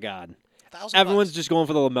 My God. $1,000. Everyone's just going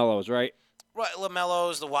for the Lamellos, right? Right,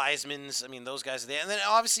 LaMelos, the Wisemans. I mean, those guys are there. And then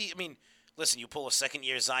obviously, I mean, listen, you pull a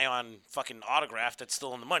second-year Zion fucking autograph, that's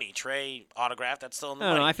still in the money. Trey autograph, that's still in the I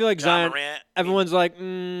don't money. know. I feel like Ja Zion. Morant, Everyone's like,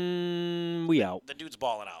 we out. the dude's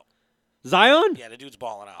balling out. Zion? Yeah, the dude's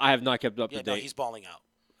balling out. I have not kept up yeah, to no, date. he's balling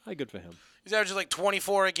out. Good for him. He's averaging like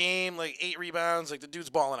 24 a game, like 8 rebounds. Like the dude's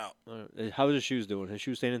balling out. How's his shoes doing? His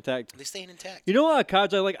shoes staying intact? They staying intact. You know what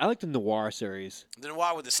cards I like? I like the Noir series. The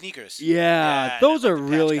Noir with the sneakers. Yeah, and those I are like the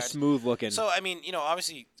patch really cards. smooth looking. So I mean,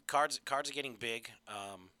 obviously cards are getting big.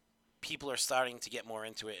 People are starting to get more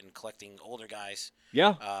into it and collecting older guys.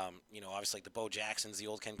 yeah. Obviously like the Bo Jacksons, the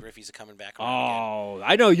old Ken Griffey's are coming back around again. Oh,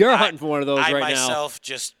 I know you're hunting for one of those I right now. myself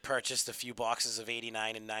just purchased a few boxes of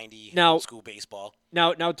 89 and 90 Now- old school baseball.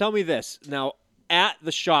 Now, tell me this. Now, at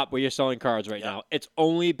the shop where you're selling cards right Yeah. now, it's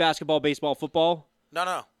only basketball, baseball, football.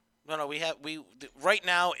 No. We right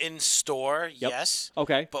now in store, Yep. yes.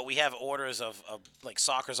 Okay. But we have orders of like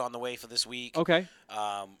soccer's on the way for this week. Okay.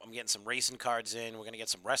 I'm getting some racing cards in. We're gonna get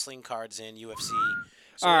some wrestling cards in, UFC.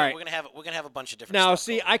 So All right. we're gonna have a bunch of different. Now, stuff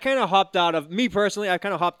see, going. I kind of hopped out of me personally. I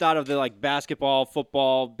kind of hopped out of the like basketball,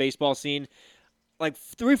 football, baseball scene. Like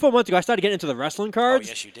 3-4 months ago, I started getting into the wrestling Oh cards.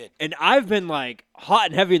 yes, you did. And I've been like hot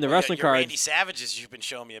and heavy in the wrestling your cards. Randy Savages you've been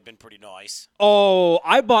showing me have been pretty nice. Oh,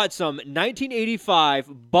 I bought some 1985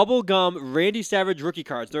 bubblegum Randy Savage rookie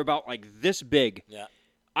cards. They're about like this big. Yeah.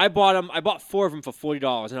 I bought them. I bought 4 of them for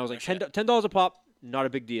 $40, and I was like shit. $10 a pop. Not a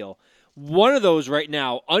big deal. One of those right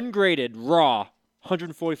now, ungraded, raw,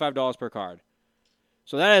 $145 per card.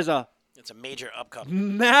 So that is a It's a major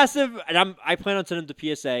upcoming. massive. And I plan on sending them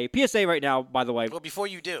to PSA. PSA right now, by the way. Well, before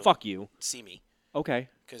you do, Fuck you. see me. Okay.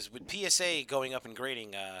 Because with PSA going up in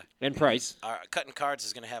grading, And price. our cutting cards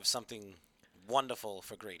is going to have something wonderful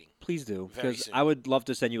for grading. Please do, Very because soon. I would love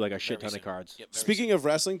to send you like a shit Very ton of soon. cards. Yep, very Speaking of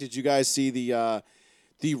wrestling, did you guys see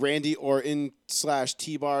the Randy Orton /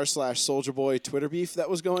 T-Bar / Soldier Boy Twitter beef that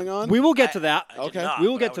was going on? We will get to that. I did Okay. not, We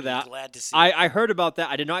will but get I to would be that. Glad to see. I heard about that.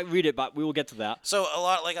 I did not read it, but we will get to that. So a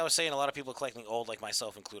lot, like I was saying, a lot of people are collecting old, like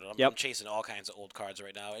myself included. I'm Yep. chasing all kinds of old cards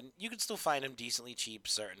right now, and you can still find them decently cheap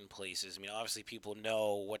certain places. I mean, obviously people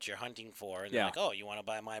know what you're hunting for, and they're Yeah. like, "Oh, you want to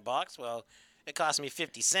buy my box? Well, it cost me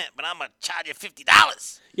 50 cents, but I'm gonna charge you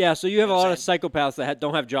 $50." Yeah, so you have know a what lot I'm of psychopaths that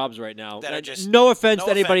don't have jobs right now. That are And just no offense No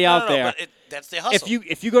to anybody offense. out No, there. but that's the hustle.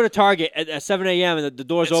 If you go to Target at 7 a.m. and the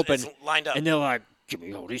door's it's, open, it's lined up. and they're like, "Give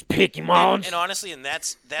me all these Pokemons." And honestly,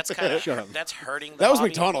 that's kind Shut up. of that's hurting. The that was hobby.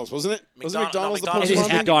 McDonald's, wasn't it? Wasn't McDonald's the McDonald's It is Pokemon has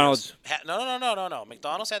thing? McDonald's. Happy Meals. No.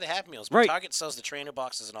 McDonald's had the Happy Meals, but Right. Target sells the trainer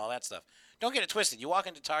boxes and all that stuff. Don't get it twisted. You walk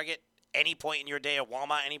into Target any point in your day or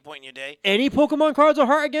Walmart any point in your day. Any Pokemon cards are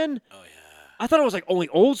hard again? Oh yeah. I thought it was like only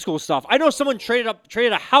old school stuff. I know someone traded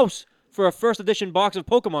a house for a first edition box of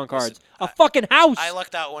Pokemon cards. A fucking house. I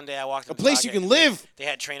lucked out one day. I walked A into place you Target, can live. They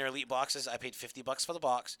had Trainer Elite boxes. I paid $50 for the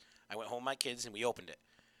box. I went home with my kids and we opened it.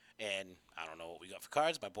 And I don't know what we got for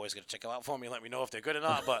cards. My boy's gonna check them out for me and let me know if they're good or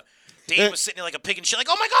not. But Dave was sitting there like a pig and shit, like,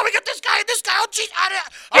 "Oh my god, we got this guy and this guy. Oh jeez, I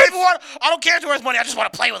don't care if it's worth money. I just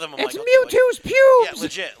want to play with him." I'm It's like, okay, like- Mewtwo's Yeah, pubes.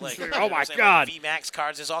 legit. Like, Oh my saying, God. Like VMAX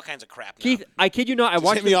cards. There's all kinds of crap. Now. Keith, I kid you not. I Just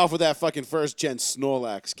watched hit me off with that fucking first gen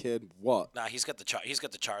Snorlax, kid. What? Nah, he's got the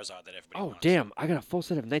Charizard that everybody Oh wants. damn! I got a full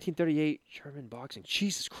set of 1938 German boxing.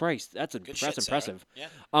 Jesus Christ, that's Good shit, impressive. Sarah.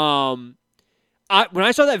 Yeah. When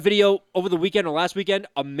I saw that video over the weekend or last weekend,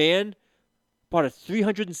 a man bought a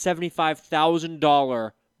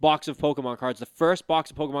 $375,000 box of Pokemon cards. The first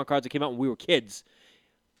box of Pokemon cards that came out when we were kids,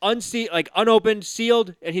 unopened,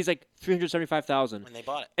 sealed, and he's like $375,000. When they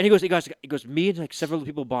bought it. And he goes, me and like several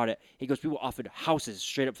people bought it. He goes, people offered houses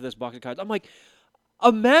straight up for this box of cards. I'm like,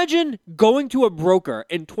 imagine going to a broker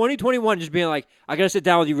in 2021 just being like, I got to sit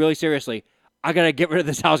down with you really seriously. I got to get rid of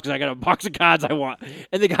this house because I got a box of cards I want.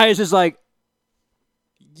 And the guy is just like,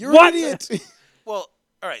 You're What? an idiot. Well,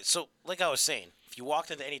 all right. So, like I was saying, if you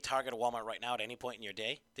walked into any Target or Walmart right now at any point in your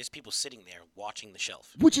day, there's people sitting there watching the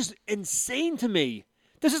shelf. which is insane to me.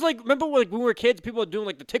 This is like, remember when we were kids, people were doing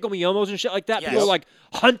like the Tickle Me Yomos and shit like that? Yes. People were like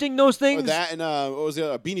hunting those Or things. that and what was the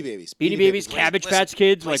other? Beanie Babies. Beanie Babies, Listen, Cabbage listen, Patch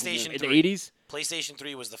Kids, like PlayStation in the 3. 80s. PlayStation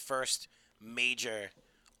 3 was the first major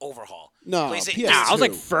overhaul. No, PlayStation, PS2. Nah, I was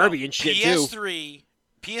like No, Furby and shit too. PS3,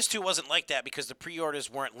 PS2 wasn't like that because the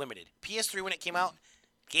pre-orders weren't limited. PS3 when it came out,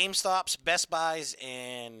 GameStops, Best Buys,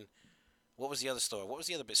 and what was the other store? What was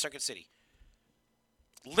the other bit? Circuit City.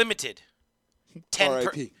 Limited.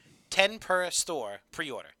 R.I.P. 10 per store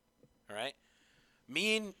pre-order. All right?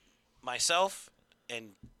 Me and myself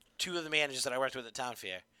and two of the managers that I worked with at Town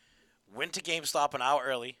Fair went to GameStop an hour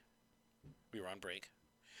early. We were on break.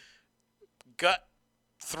 Got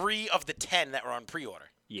 3 of the 10 that were on pre-order.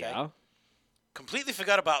 okay? Yeah. Completely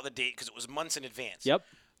forgot about the date because it was months in advance. Yep.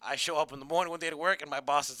 I show up in the morning one day to work, and my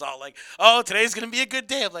boss is all like, "Oh, today's gonna be a good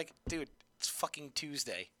day." I'm like, "Dude, it's fucking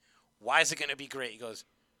Tuesday. Why is it going to be great? He goes,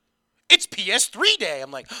 it's PS3 day.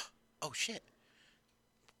 I'm like, oh, shit.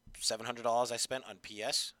 $700 I spent on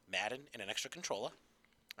PS, Madden, and an extra controller.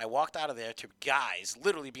 I walked out of there to guys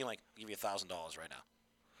literally being like, I'll give you $1,000 right now.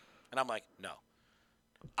 And I'm like, no.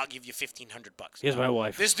 I'll give you $1,500. Here's my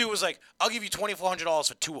wife. This dude was like, I'll give you $2,400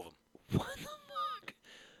 for 2 of them. What the fuck?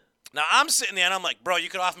 Now, I'm sitting there, and I'm like, bro, you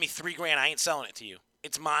could offer me $3,000. I ain't selling it to you.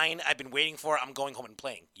 It's mine. I've been waiting for it. I'm going home and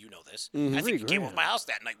playing. You know this. I think you came over $3,000. my house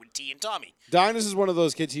that night with T and Tommy. Dinus is one of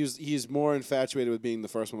those kids. He's more infatuated with being the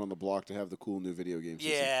first one on the block to have the cool new video game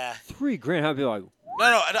system. Yeah. $3,000. I'd be like,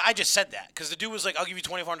 No, I just said that because the dude was like, I'll give you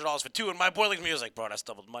 $2,400 for 2. And my boy looked at me and was like, bro, that's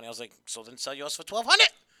double the money. I was like, so then sell yours for $1,200.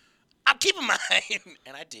 I'm keeping mine.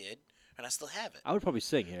 And I did. And I still have it. I would probably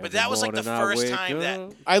sing here. But that was like the first time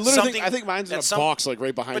that I literally something- I think mine's in a that some- box like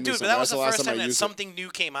right behind But me. dude, but somewhere. that was That's the last first time I that used it. something new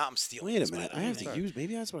came out. I'm stealing. Wait a this, minute. by I the have way. to Sorry. use.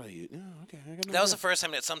 Maybe that's what I use. No, okay. I got no That was the idea. first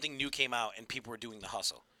time that something new came out and people were doing the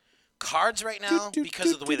hustle. Cards right now,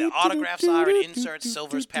 because of the way the autographs are and inserts,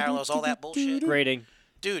 silvers, parallels, all that bullshit. grading.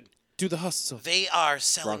 Dude, Do the hustle. they are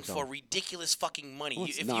selling Bronco. for ridiculous fucking money. No,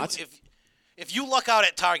 it's if not. if you luck out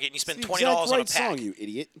at Target and you spend It's the $20 exact on a right pack, song, you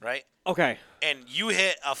idiot. right? Okay. And you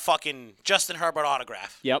hit a fucking Justin Herbert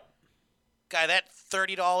autograph. Yep. Guy, that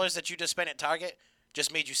 $30 that you just spent at Target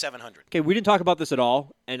just made you $700. Okay, we didn't talk about this at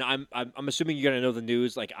all, and I'm assuming you're gonna know the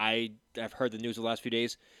news. Like I've heard the news the last few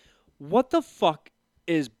days. What the fuck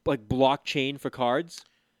is like blockchain for cards?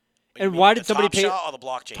 You And mean why the did somebody Top pay Shot or the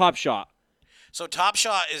blockchain? Top Shot? So Top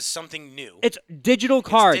Shot is something new. It's digital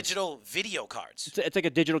cards. It's digital video cards. It's like a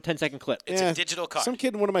digital 10-second clip. It's Yeah. a digital card. Some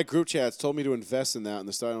kid in one of my group chats told me to invest in that in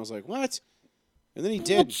the start, and I was like, what? And then he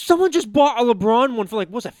Well, did. someone just bought a LeBron one for like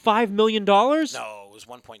what's it, $5 million? No, it was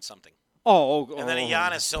 1 point something. Oh, And then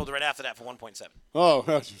Giannis sold right after that for 1.7.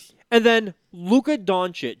 Oh, And then Luka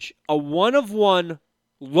Doncic, a 1-of-1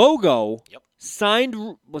 logo, Yep. signed.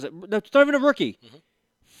 Was it? That's not even a rookie.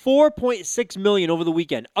 $4.6 million over the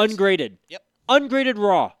weekend, ungraded. Yep. Ungraded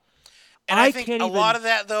raw. And I, I think can't a even- lot of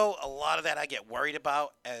that, though, I get worried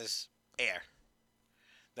about as air.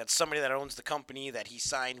 That's somebody that owns the company that he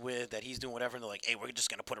signed with, that he's doing whatever, and they're like, hey, we're just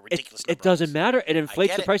going to put a ridiculous It number on doesn't this. matter. It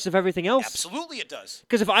inflates get the it. price of everything else. Absolutely it does.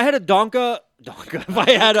 Because if I had a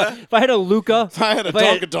if I had a Luka, if I had a if I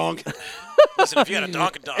had- donk. Listen, if you had a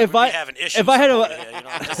Donkin' Donk, If we'd I- be having issues. if I had a- over here, you know,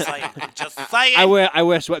 I'm just saying. Just saying. I wear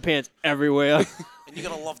sweatpants everywhere. And you're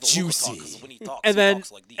going to love the Juicy. Luka talk, 'cause when he talks, And he then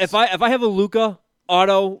talks like these. if I have a Luka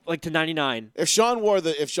auto like to 99. If Sean wore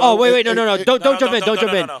the, if Sean. Oh wait, no, if- don't no, jump in, don't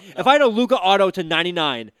jump in. no. If I had a Luka auto to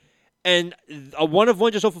 99, and a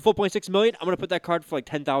 1-of-1 just sold for $4.6 million, I'm gonna put that card for like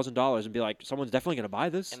 $10,000 and be like, someone's definitely gonna buy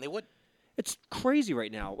this. And they would. It's crazy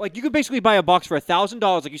right now. Like you could basically buy a box for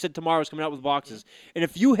 $1,000, like you said. Tomorrow's coming out with boxes, and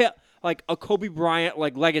if you hit like a Kobe Bryant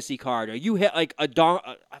like legacy card, or you hit like a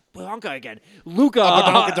Luka again, Luka,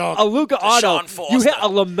 a Luka auto, Sean Foster. you hit a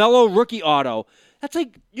LaMelo rookie auto. That's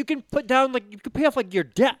like you can put down like you can pay off like your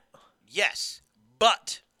debt. Yes,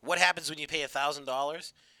 but what happens when you pay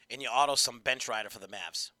 $1,000 and you auto some bench rider for the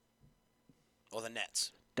Mavs or the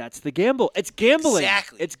Nets? That's the gamble. It's gambling.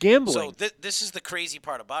 Exactly. It's gambling. So this is the crazy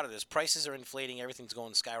part about it is prices are inflating. Everything's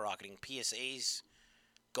going skyrocketing. PSAs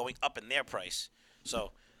going up in their price.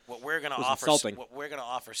 So what we're gonna was offer, insulting. what we're gonna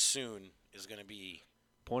offer soon is gonna be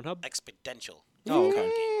Pornhub. exponential. Oh,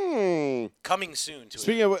 okay. Coming soon to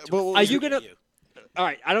Speaking a, of- to but- a Are you future gonna- near you. All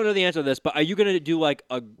right, I don't know the answer to this, but are you gonna do like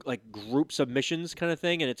a group submissions kind of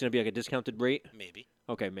thing, and it's gonna be like a discounted rate? Maybe.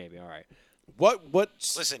 Okay, maybe. All right. What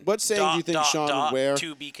Listen. what saying do you think Sean would wear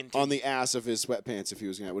to be continued. on the ass of his sweatpants if he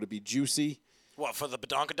was gonna? Would it be juicy? What for the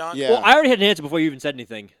badonkadonk? Yeah. Well, I already had an answer before you even said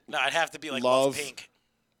anything. No, I'd have to be like Love. love pink.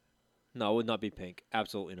 No, it would not be pink.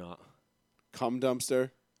 Absolutely not. Cum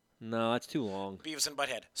dumpster. No, that's too long. Beavis and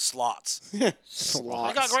Butthead. Slots.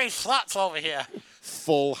 Slots. I got great slots over here.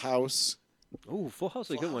 Full house. Ooh, Full House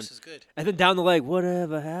is a Full good one. House is good. And then down the leg,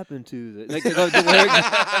 whatever happened to the like the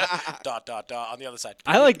lyrics. Dot dot dot on the other side.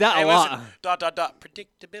 I like that Hey, a listen, lot. Dot dot dot.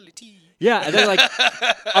 Predictability. Yeah, and then like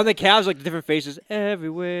on the calves, like the different faces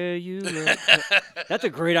everywhere you look. That's a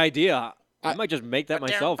great idea. I might just make that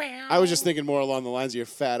myself. I was just thinking more along the lines of your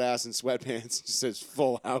fat ass in sweatpants. It just says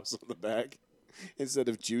Full House on the back instead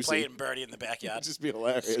of juicy. Playing birdie in the backyard. It'd just be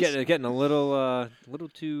hilarious. It's getting a little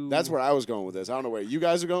too. That's where I was going with this. I don't know where you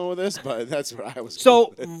guys are going with this, but that's where I was. So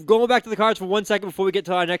going with it. going back to the cards for 1 second before we get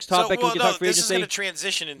to our next topic, so, well, we can no, talk free this is agency. going to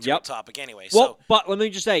transition into Yep. a topic anyway. Well, So but let me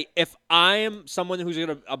just say, if I am someone who's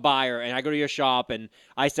a buyer and I go to your shop and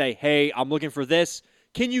I say, hey, I'm looking for this,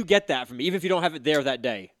 can you get that from me, even if you don't have it there that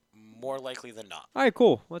day? more likely than not. All right,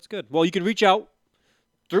 cool. That's good. Well, you can reach out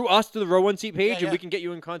through us to the Row One Seat page, Yeah, and we can get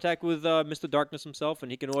you in contact with Mr. Darkness himself, and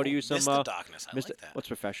he can order you some. Mr. Darkness, I Mr. like that. What's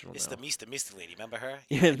professional It's now? the Mr. lady. Remember her?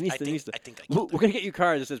 Yeah, Mr. I think, Mr. I think I We're killed her. gonna get you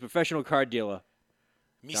cards that says professional card dealer.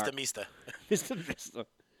 Mr. Mr.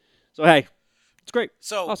 So hey, it's great.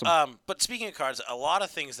 So, Awesome. but speaking of cards, a lot of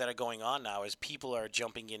things that are going on now is people are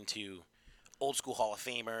jumping into old school Hall of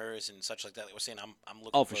Famers and such like that. Like we're saying, I'm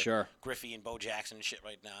looking Oh, for for sure. Griffey and Bo Jackson and shit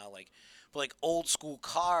right now. But like old school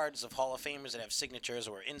cards of Hall of Famers that have signatures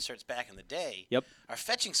or inserts back in the day Yep. are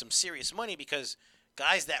fetching some serious money because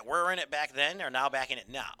guys that were in it back then are now back in it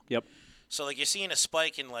now. Yep. So like you're seeing a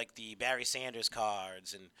spike in like the Barry Sanders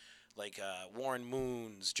cards and like Warren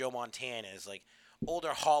Moons, Joe Montana's, like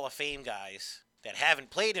older Hall of Fame guys that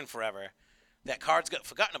haven't played in forever, that cards got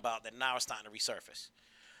forgotten about that now are starting to resurface.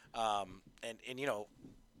 And you know,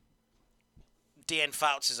 Dan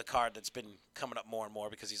Fouts is a card that's been coming up more and more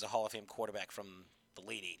because he's a Hall of Fame quarterback from the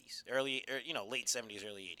late 80s, late 70s,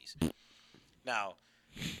 early 80s. Now,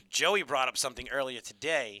 Joey brought up something earlier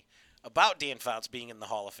today about Dan Fouts being in the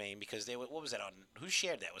Hall of Fame because what was that on? Who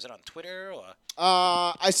shared that? Was it on Twitter or?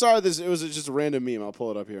 I saw this. It was just a random meme. I'll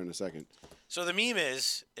pull it up here in a second. So the meme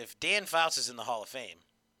is, if Dan Fouts is in the Hall of Fame,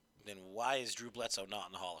 then why is Drew Bledsoe not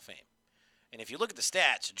in the Hall of Fame? And if you look at the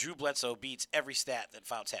stats, Drew Bledsoe beats every stat that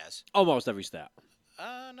Fouts has. Almost every stat.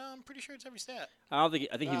 No, I'm pretty sure it's every stat. I don't think.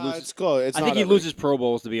 I think he loses. It's close. It's I not think he every- loses Pro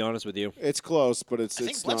Bowls. To be honest with you, It's close, but it's I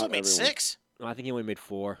think it's Bledsoe not made everyone. 6. no, I think he only made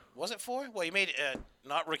 4. Was it 4? Well, he made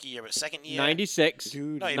not rookie year, but second year. 96, No,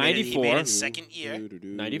 he made it 94, in second year.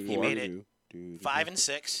 94. He made it 5 and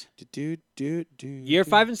 6. year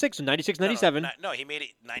 5 and 6, so 96, 97. No, he made it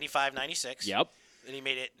 95, 96. Yep. Then he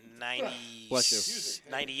made it 90, Bless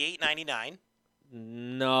 98, 99.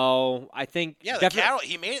 No, I think. Yeah,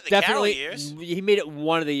 he made it the Carroll definitely. years. He made it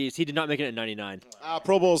one of these. He did not make it at 99.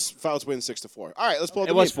 Pro Bowls, Fouts win 6-4. All right, let's pull up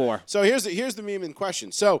It the was meme. 4. So here's the meme in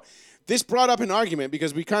question. So this brought up an argument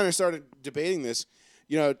because we kind of started debating this.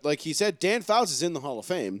 You know, like he said, Dan Fouts is in the Hall of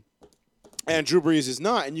Fame, and Drew Brees is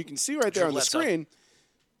not. And you can see right there Drew on the Bledsoe. screen.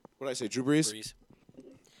 What did I say? Drew Brees? Breeze.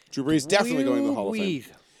 Drew Brees definitely going to the Hall of Fame. Breathe.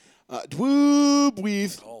 Drew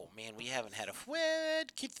Brees. Oh, man, we haven't had a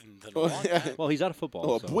wet kitten in a long time. Well, he's out of football.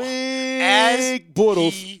 Oh, so. Blake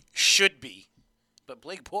Bortles. He should be. But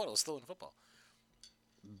Blake Bortles still in football.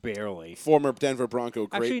 Barely. Former Denver Bronco,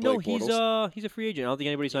 great Actually, no. Blake Bortles. He's a free agent. I don't think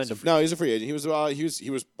anybody signed him. No, he's a free agent. He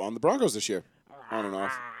was on the Broncos this year, on and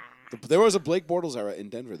off. There was a Blake Bortles era in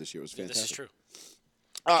Denver this year. It was fantastic. This is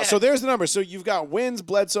true. So there's the numbers. So you've got wins,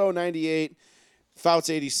 Bledsoe 98, Fouts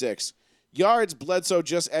 86. Yards, Bledsoe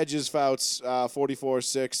just edges Fouts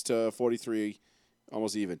 44-6 to 43,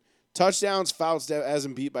 almost even. Touchdowns, Fouts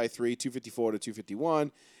hasn't beat by 3, 254 to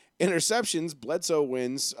 251. Interceptions, Bledsoe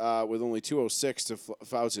wins with only 206 to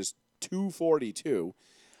Fouts is 242.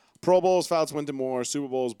 Pro Bowls, Fouts went to more. Super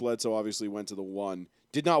Bowls, Bledsoe obviously went to the 1.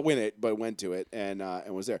 Did not win it, but went to it and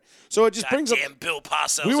was there. So it just brings up. Goddamn Bill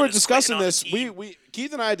Parcells. We were and his discussing quitting on this. the team. We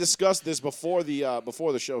Keith and I discussed this before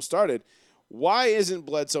the show started. Why isn't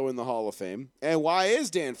Bledsoe in the Hall of Fame, and why is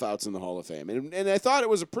Dan Fouts in the Hall of Fame? And I thought it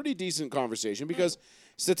was a pretty decent conversation because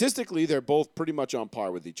statistically they're both pretty much on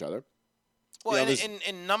par with each other. Well, Yeah, and there's-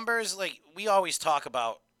 in numbers, like, we always talk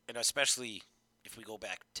about, and especially if we go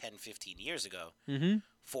back 10, 15 years ago,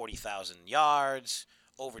 40,000 yards,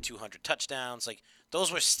 over 200 touchdowns. Like,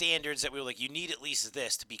 those were standards that we were like, you need at least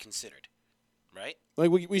this to be considered, right?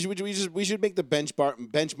 Like we should make the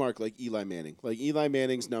benchmark like Eli Manning. Like Eli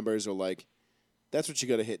Manning's numbers are like, that's what you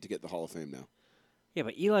got to hit to get the Hall of Fame now. Yeah,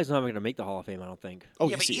 but Eli's not going to make the Hall of Fame, I don't think. Oh,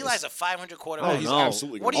 yeah, yes, but he Eli's is. a 500 Oh, quarterback. he's no.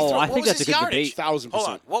 absolutely. What do gonna you Oh, throw? I What think was that's a his good yardage? debate. 1,000%. Hold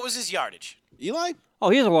on. What was his yardage? Eli? Oh,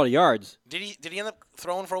 he has a lot of yards. Did he end up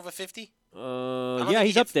throwing for over 50? Yeah, think he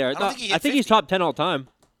he's hit- up there. I don't think he hit I think he's 50. top 10 all time.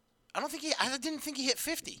 I didn't think he hit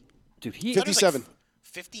 50. Dude, he. 57.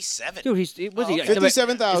 57. Dude, was he? Oh, okay.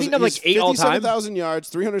 57,000. Is he number like 8 all time? 57,000 yards,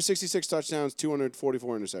 366 touchdowns,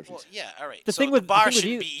 244 interceptions. Well, yeah, all right. The So thing with- bar the thing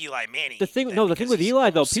with shouldn't Eli- be Eli Manning. The thing, then, no, the thing because with he's Eli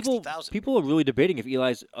though, almost people 60,000. are really debating if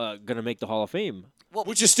Eli's gonna make the Hall of Fame. Well,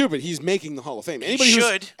 Which is stupid. He's making the Hall of Fame.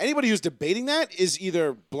 Anybody who's debating that is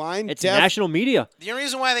either blind, It's deaf. national media. the only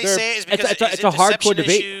reason why they They're- say it is because it's a his hardcore interception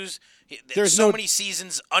debate. issues. There's There's so no- many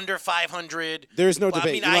seasons under 500. There's no Well,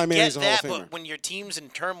 debate. I mean, Eli I Manning's get a Hall of that, Famer. but when your team's in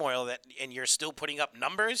turmoil and you're still putting up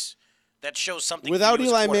numbers, that shows something. for Without you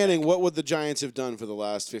as a Eli quarterback. Manning, what would the Giants have done for the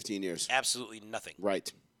last 15 years? Absolutely nothing.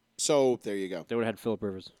 Right. So there you go. They would have had Philip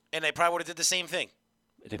Rivers. And they probably would have did the same thing.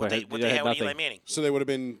 They What had they had with nothing. Eli Manning. So they would have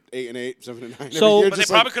been 8-8, 7-9. So- every year, But they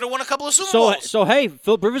just probably like, could have won a couple of Super So Bowls. so hey,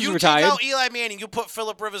 Philip Rivers is You retired. take out Eli Manning, you put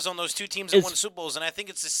Phillip Rivers on those two teams that Is- won Super Bowls, and I think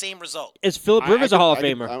it's the same result, Is Philip Rivers a Hall of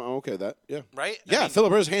Famer? I'm okay with that. Yeah. right? I Yeah, mean,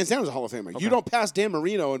 Philip Rivers hands down is a Hall of Famer. Okay. You don't pass Dan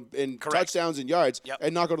Marino in Correct. touchdowns and yards Yep.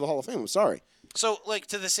 and not go to the Hall of Fame. I'm sorry. So, like,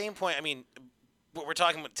 to the same point, I mean, what we're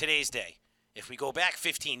talking about today's day. If we go back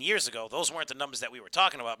 15 years ago, those weren't the numbers that we were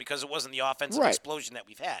talking about because it wasn't the offensive Right. explosion that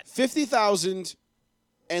we've had. 50,000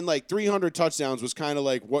 and like 300 touchdowns was kind of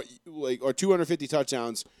like or 250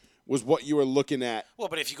 touchdowns was what you were looking at. Well,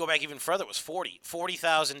 but if you go back even further, it was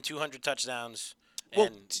 40,200 touchdowns. Well,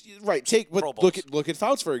 And, right. Pro Look at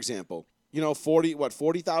Fouts for example.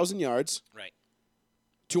 40,000 yards, right.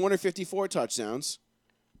 254 touchdowns,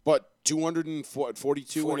 but 242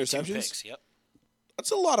 42 interceptions. picks, yep.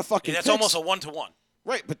 That's a lot of fucking. That's picks. almost a one-to-one.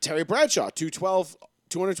 Right, but Terry Bradshaw, 212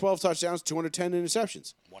 touchdowns, 210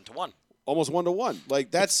 interceptions, One-to-one. almost 1-to-1. Like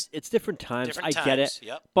that's It's different times. Different I get it. times,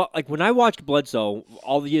 yep. But like when I watched Bledsoe,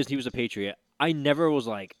 all the years he was a Patriot, I never was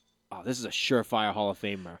like, "Oh, this is a surefire Hall of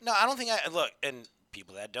Famer." No, I don't think I – look, and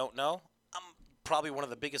people that don't know, I'm probably one of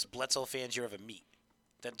the biggest Bledsoe fans you ever meet.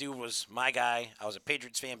 That dude was my guy. I was a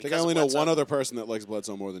Patriots fan I because think I only of know Bledsoe. one other person that likes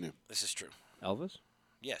Bledsoe more than you. This is true. Elvis.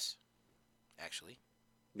 Yes. Actually,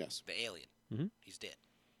 Yes. the alien. Mhm. He's dead.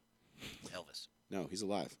 Elvis. No, he's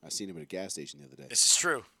alive. I seen him at a gas station the other day. This is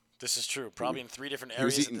true. This is true. Probably in three different He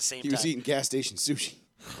was areas eating, at the same he time. was eating gas station sushi.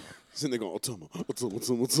 He's in there going,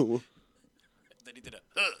 Otoma. Then he did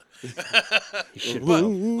a. He should But have.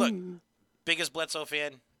 look, biggest Bledsoe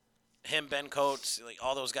fan. Him, Ben Coates, like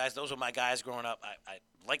all those guys. Those were my guys growing up. I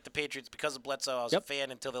liked the Patriots because of Bledsoe. I was Yep. a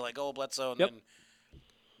fan until they let go of Bledsoe, and Yep. then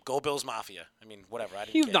go Bills Mafia. I mean, whatever. I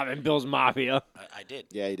didn't You've care. not been Bills Mafia. I did.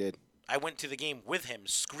 Yeah, he did. I went to the game with him,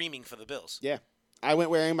 screaming for the Bills. Yeah. I went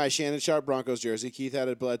wearing my Shannon Sharp Broncos jersey. Keith had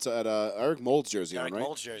a Bledsoe at Eric Mold's jersey Eric on, right?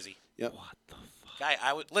 Mold's jersey. Yep. What the fuck? Guy,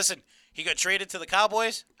 I would listen. He got traded to the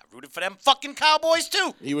Cowboys. I rooted for them fucking Cowboys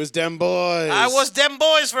too. He was dem boys. I was them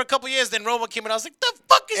boys for a couple years. Then Roma came and I was like, the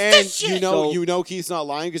fuck is And this shit? you know Keith's not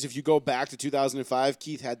lying because if you go back to 2005,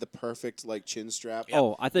 Keith had the perfect like chin strap.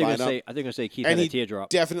 Oh, I think I lineup. say Keith And had he a teardrop.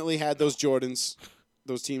 definitely had those Jordans,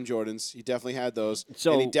 those team Jordans. He definitely had those.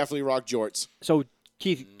 So- and he definitely rocked jorts. So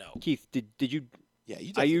Keith, No. Keith, did you Yeah, you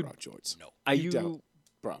definitely you- rocked jorts. No. are You you don't.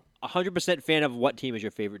 Bro. 100% fan of what team is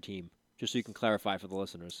your favorite team? Just so you can clarify for the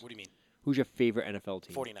listeners. What do you mean? Who's your favorite NFL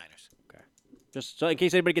team? 49ers. Okay. Just so in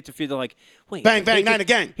case anybody gets to feel they're like, wait, Bang, he's a bang, Patriot- nine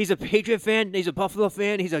again. He's a Patriot fan. He's a Buffalo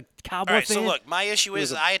fan. He's a Cowboy All right, fan. so look, my issue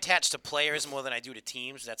is was a- I attach to players more than I do to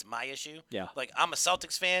teams. That's my issue. Yeah. Like, I'm a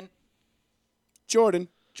Celtics fan. Jordan.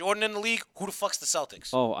 Jordan in the league. Who the fuck's the Celtics?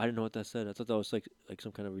 Oh, I didn't know what that said. I thought that was like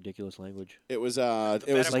some kind of ridiculous language. It was The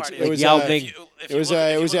it was better like- part it is- was Yao uh, Ming. it was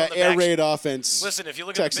a the air back- raid offense. Listen, if you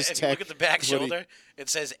look Texas at the, if you look Tech at the back footy. shoulder, it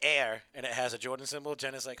says Air, and it has a Jordan symbol.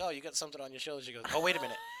 Jen is like, "Oh, you got something on your shoulder." She goes, "Oh, wait a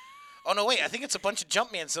minute. Oh no, wait. I think it's a bunch of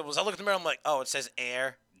Jumpman symbols." I look at the mirror. I'm like, "Oh, it says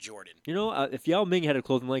Air Jordan." You know, if Yao Ming had a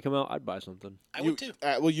clothing line come out, I'd buy something. I You- would too.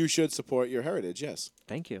 well, you should support your heritage. Yes,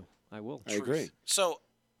 Thank you. I will. I agree. So,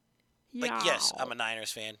 like, yes, Yow. I'm a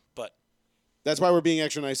Niners fan, but That's why we're being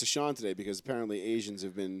extra nice to Sean today because apparently Asians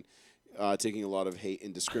have been taking a lot of hate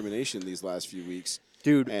and discrimination these last few weeks.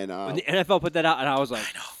 Dude, And when the NFL put that out, and I was like,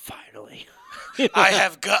 I know. finally. I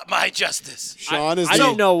have got my justice. Sean is I the.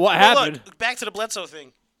 didn't know what But happened. Look, back to the Bledsoe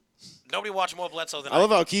thing. Nobody watched more Bledsoe than I love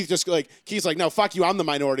how Keith just Keith's like, no, fuck you. I'm the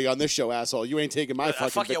minority on this show, asshole. You ain't taking my fucking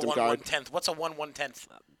fuck you, victim 1 card. 1/10. What's a 1 1/10?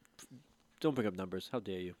 Don't bring up numbers. How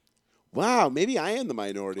dare you? Wow, maybe I am the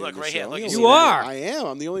minority. Look, on this right here, show. look, I'm you the see only that? one- You are. I am.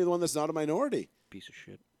 I'm the only one that's not a minority. Piece of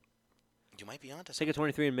shit. You might be onto Take something.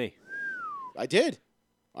 a 23andMe. I did.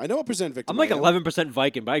 I know what percent victim. I'm like I am. 11%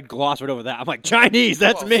 Viking, but I gloss right over that. I'm like, Chinese,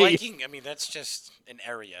 that's Well, me. Viking, I mean, that's just an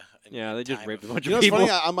area. Yeah, they just time raped a of- bunch You know of what's people.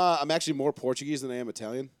 funny? I'm actually more Portuguese than I am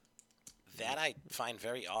Italian. That I find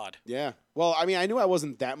very odd. Yeah. Well, I mean, I knew I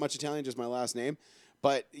wasn't that much Italian, just my last name.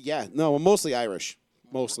 But yeah, no, I'm mostly Irish.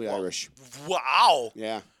 Mostly Irish. Wow.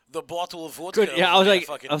 Yeah. The bottle of vodka. Good. Yeah, over I was there like,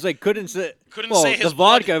 fucking- couldn't say. Couldn't well, say the his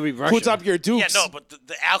vodka would be Russian. Put up your dukes. Yeah, no, but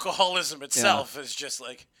the alcoholism itself is just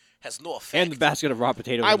like has no effect. and the basket of raw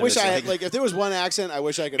potatoes. I in there, wish I so- had, like, if there was one accent, I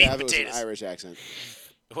wish I could Meat have it was an potatoes. Irish accent.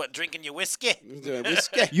 What, drinking your whiskey?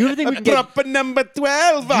 Whiskey. You ever think we can get? Proper number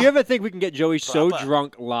 12. Do you ever think we can get Joey so Proper.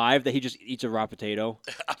 drunk live that he just eats a raw potato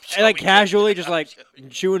I'm sure and like we could. casually, just like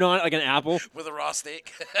chewing on it like an apple, with a raw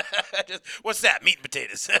steak. Just, what's that? Meat and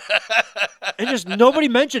potatoes. and just nobody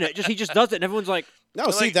mentioned it. Just he just does it, and everyone's like, No,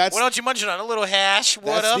 see, Like, that's why don't you munch it on a little hash?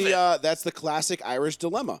 What of it? that's the classic Irish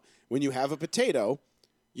dilemma. When you have a potato,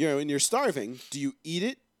 and you're starving, do you eat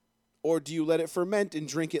it or do you let it ferment and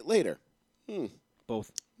drink it later?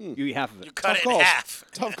 both. You eat half of You it. cut Tough it in calls. half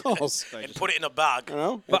Tough calls. and put it in a bag. You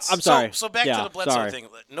know? But It's- I'm sorry. So back Yeah, to the Bledsoe sorry. thing.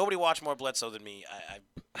 Nobody watched more Bledsoe than me. I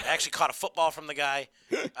actually caught a football from the guy.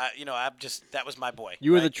 That was my boy.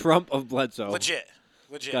 You were right? the Trump of Bledsoe. Legit.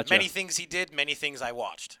 Gotcha. Many things he did, many things I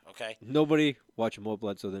watched. Okay, Nobody watched more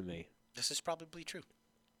Bledsoe than me. this is probably true.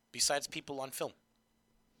 Besides people on film,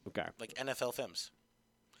 Okay. like NFL films,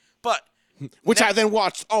 but Which I then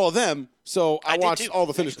watched all of them, so I did watched too, all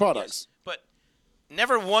the finished actually, products. yes. But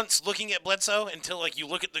never once looking at Bledsoe until you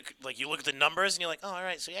look at the numbers and you're like, oh, all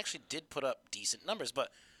right, so he actually did put up decent numbers.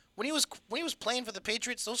 But when he was playing for the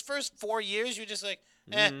Patriots, those first 4 years, you're just like,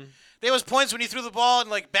 There was points when he threw the ball and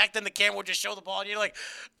like back then the camera would just show the ball and you're like,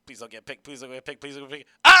 please don't get picked, please don't get picked, please don't get picked.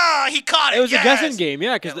 Ah, he caught it. It was yes! a guessing game,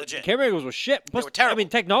 yeah, because the legit. camera angles were shit. Plus, were terrible. I mean,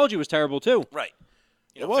 technology was terrible too. Right.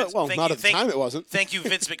 You know, Well, Vince- thank not you- at the thank- time it wasn't. Thank you,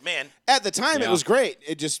 Vince McMahon. At the time, it Yeah. was great.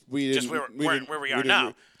 It just we didn't. Just where we didn't- we are didn't-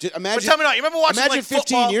 now. Just But imagine. tell me now, you remember watching Imagine like 15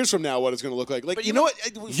 football? years from now what it's going to look like. Like But you you know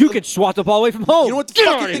know- what? You can swat the ball away from home. You know what the Get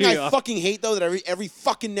fucking outta thing here. I fucking hate though that every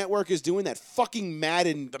fucking network is doing that fucking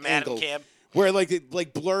Madden The Madden angle cam. where like it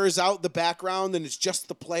like blurs out the background and it's just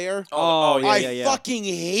the player. Oh, yeah, I yeah. fucking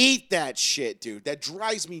hate that shit, dude. That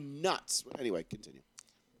drives me nuts. Anyway, continue.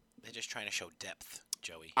 They're just trying to show depth,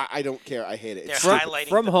 Joey. I don't care. I hate it. They're It's From, highlighting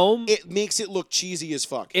from the- home, it makes it look cheesy as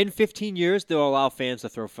fuck. in 15 years, they'll allow fans to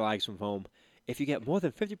throw flags from home. If you get more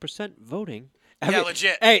than 50% voting,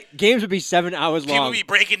 legit. Hey, games would be 7 hours People long. be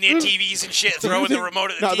breaking their TVs and shit, throwing the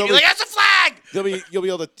remote at the No, TV. they'll be- Like, that's a flag!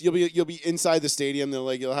 You'll be inside the stadium.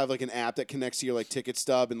 You'll have like an app that connects to your like ticket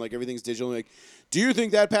stub and like everything's digital. Like, do you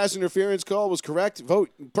think that pass interference call was correct?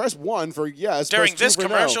 Press 1 for yes. During press 2 this for no.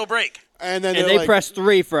 commercial break. And then and they're they like, press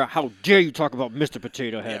 3 for how dare you talk about Mr.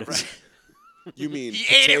 Potato Head. Yeah, right. You mean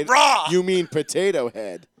He ate it raw. You mean potato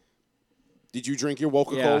head? Did you drink your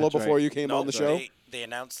Coca-Cola Yeah, that's before right. you came No, on the show? They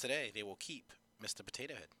announced today they will keep Mr.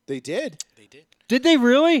 Potato Head. They did. They did. Did they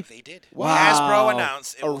really? They did. Wow. Hasbro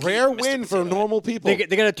announced it A will keep rare Mr. win for Potato Head. normal people. They're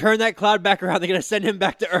going to turn that cloud back around. They're going to send him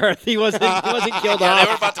back to Earth. He wasn't killed Yeah, off.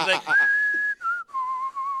 they were about to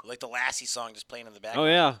like the Lassie song just playing in the background.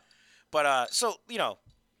 Oh, yeah. But so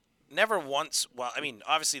never once. Well, I mean,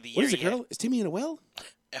 obviously the What year is it, he had- girl? Is Timmy in a well?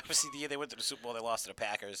 obviously the year they went to the Super Bowl, they lost to the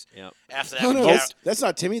Packers. Yep. After that, No, when no, Carroll- that's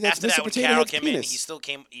not Timmy. That's after Mr. that, when Potato Carroll Head's came in,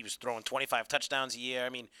 penis. he was throwing 25 touchdowns a year. I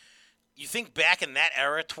mean, you think back in that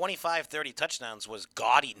era, 25, 30 touchdowns was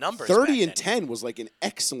gaudy numbers. 30 back and then. 10 was like an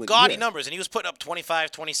excellent Gaudy year. numbers, and he was putting up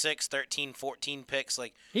 25, 26, 13, 14 picks.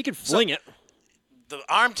 Like He could fling it. the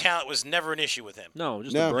arm talent was never an issue with him. No,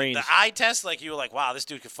 just No. the brains. The eye test, like you were like, wow, this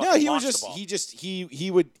dude could fucking No, he launch was the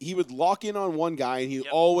ball. he would lock in on one guy and he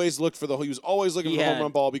always looked for he was always looking He for the home had-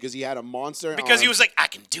 run ball because he had a monster because he arm. was like, I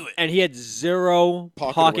can do it. And he had zero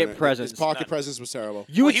Pocket pocket winner. presence. His pocket None. presence was terrible.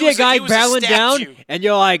 You would Well, he see was a a- guy he was a barreling down, statue. and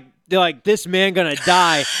they're like, this man gonna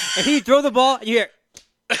die. And he'd throw the ball, and you hear,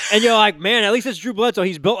 and you're like, man, at least it's Drew Bledsoe.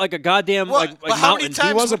 He's built like a goddamn Well, like but how many mountain. times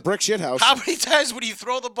He was a would- brick shit house. How many times would he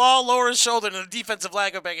throw the ball, lower his shoulder, and the defensive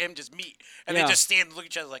line go back at him just meet, and Yeah. they just stand and look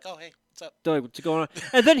at each other like, oh, hey, what's up? They're like, what's going on?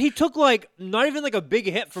 And then he took like not even like a big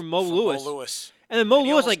hit from Mo Lewis, Mo Lewis. and then Mo And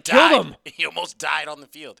he Lewis almost like died. killed him, He almost died on the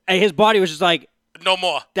field. and his body was just like, No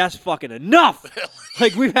more. that's fucking enough.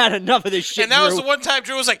 Like we've had enough of this shit. And that was Drew. the one time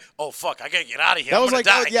Drew was like, "Oh fuck, I gotta get out of here. That I'm was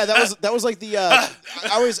gonna like die." that was like the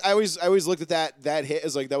I always looked at that hit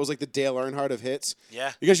as like that was like the Dale Earnhardt of hits.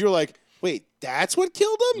 Yeah. Because you were like, wait, that's what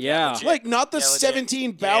killed him? Yeah. legit. Like not the Yeah, legit.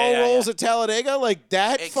 17 Yeah, barrel yeah, rolls yeah. at Talladega, like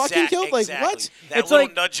that fucking killed? Like exactly. what? That It's little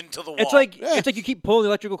like- nudge into the wall. It's like Yeah. it's like you keep pulling the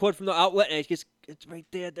electrical cord from the outlet, and it's right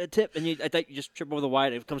there at the tip, and I think you just trip over the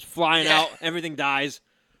wire, it comes flying Yeah. out, everything dies.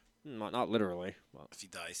 Not literally. Well, if he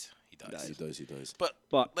dies, he dies. Nah, he does. But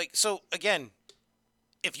like so again,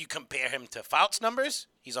 if you compare him to Fouts numbers,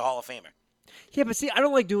 he's a Hall of Famer. yeah, but see, I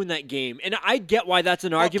don't like doing that game, and I get why that's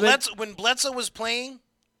an argument. When Bledsoe was playing,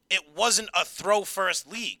 it wasn't a throw first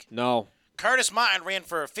league. No. Curtis Martin ran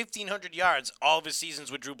for 1,500 yards all of his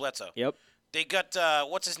seasons with Drew Bledsoe. Yep. They got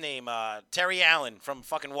what's his name? Terry Allen from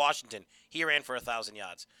fucking Washington. He ran for 1,000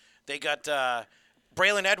 yards. They got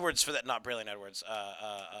Braylon Edwards for that. Not Braylon Edwards.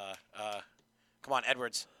 Come on,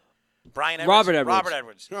 Edwards. Brian Edwards. Robert Edwards. Robert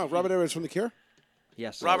Edwards. No, Robert Edwards from The Cure?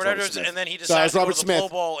 Yes. Robert Robert Edwards, Smith. and then he Sorry, decided it's to go Robert to the Smith. Pro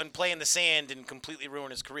Bowl and play in the sand and completely ruin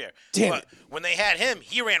his career. Damn but it. when they had him,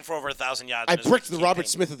 he ran for over 1,000 yards. I in his bricked the campaign. Robert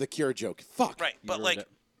Smith of The Cure joke. Fuck. Right, but ruined like it.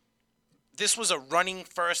 this was a running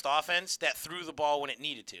first offense that threw the ball when it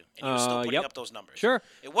needed to, and he was still putting Yep. up those numbers. Sure.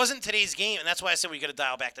 It wasn't today's game, and that's why I said we got to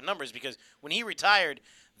dial back the numbers because when he retired,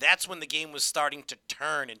 that's when the game was starting to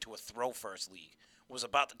turn into a throw first league. It was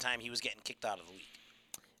about the time he was getting kicked out of the league.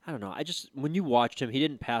 I don't know. When you watched him, he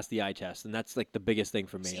didn't pass the eye test, and that's like the biggest thing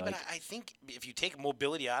for me. See, Like, but I think if you take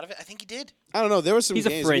mobility out of it, I think he did. I don't know. There was some He's a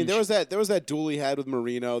games. I mean, fringe. there was that duel he had with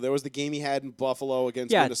Marino. There was the game he had in Buffalo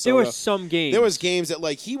against yeah, Minnesota. there were some games. There was games that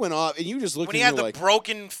like he went off, and you just looked When at he had him the like,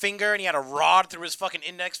 broken finger and he had a rod through his fucking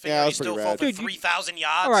index finger, Yeah, and that he was still pretty fell rad. for Dude, 3,000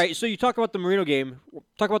 yards. All right, so you talk about the Marino game.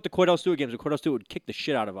 Talk about the Cordell Stewart games. The Cordell Stewart would kick the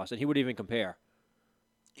shit out of us, and he wouldn't even compare.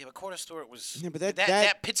 Yeah, but Cordell Stewart was. Yeah, but that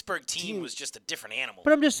that Pittsburgh team was just a different animal.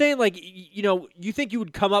 But I'm just saying, like, you think you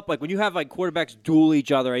would come up, like, when you have, like, quarterbacks duel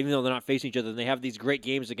each other, even though they're not facing each other, and they have these great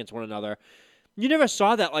games against one another. You never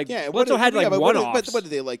saw that, like, yeah, Bledsoe had, like, but one-offs. what did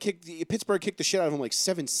they like? Pittsburgh kicked the shit out of him like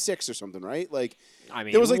 7-6 or something, right? Like I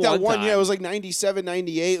mean, there was like that one. time. Yeah, it was like 97,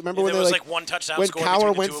 98. Remember Yeah, when there they was like like one touchdown when scored Cowher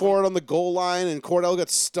between the went two of for them. it on the goal line and Cordell got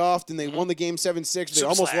stuffed and they won the game 7-6. They Super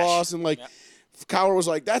almost slash. lost and like Yeah. Cowher was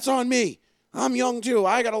like, "That's on me. I'm young too.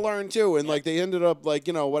 I got to learn too." And like they ended up like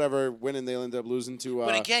whatever winning. They ended up losing to.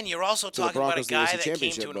 But again, you're also the talking about a Broncos in the guy AFC that came to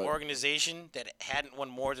Championship, an but- organization that hadn't won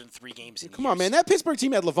more than 3 games in come on, years. man. That Pittsburgh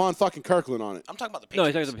team had LaVon fucking Kirkland on it. I'm talking about the No, Patriots.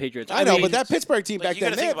 he's talking about the Patriots. I know, mean, but that Pittsburgh team Like, back you then,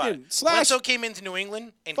 got to think about man, it. Slash Bledsoe came into New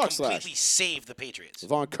England and Fuck Slash. completely saved the Patriots.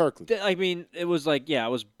 LaVon Kirkland. I mean, it was like, yeah, it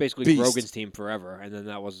was basically Beast. Grogan's team forever, and then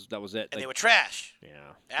that was it. And Like, they were trash. yeah.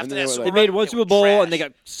 After they that were Super like- They made Bowl, one they Super were Bowl, trash. and they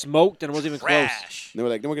got smoked, and it wasn't even close. trash. And they were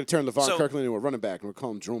like, then we're going to turn LaVon So- Kirkland into a running back, and we'll call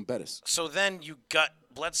him Jerome Bettis. So then you got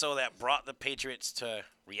Bledsoe that brought the Patriots to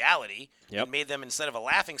reality Yep. and made them, instead of a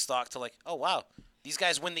laughing stock, to like, oh wow, these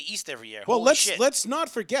guys win the East every year. Well, Holy shit. let's not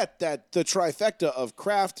forget that the trifecta of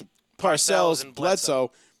Kraft, Parcells, Parcells, and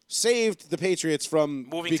Bledsoe saved the Patriots from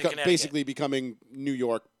Moving to Connecticut. basically becoming New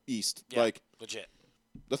York East, Yeah, like legit.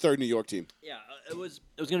 the third New York team. Yeah, it was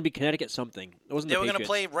going to be Connecticut something. It wasn't They the were going to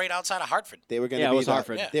Patriots. play right outside of Hartford. They were going Yeah, it to be was the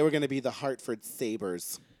Hartford. Yeah. They were going to be the Hartford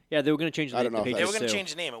Sabers. Yeah, they were going to change the I don't name know to if the They were Patriots going to too. change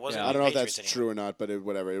the name. It wasn't Yeah. I the don't know if Patriots that's anymore. true or not, but it,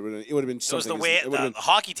 whatever. It would have been It was something. the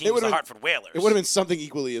hockey team it was the would've been- Hartford Whalers. It would have been something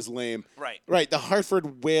equally as lame. Right. Right. The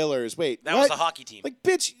Hartford Whalers. Wait. That what? was the hockey team. Like,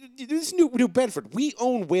 bitch, this is New Bedford. We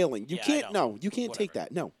own whaling. You Yeah, I can't. know. No, you can't take Whatever.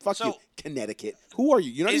 that. No, fuck So- you, Connecticut. Who are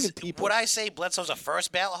you? You're not Is, even people. would I say Bledsoe's a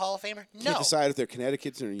first ballot Hall of Famer? Can't No. decide if they're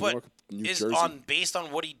Connecticut's or New But York, New is Jersey. based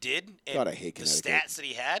on what he did and God, I hate the Connecticut. stats that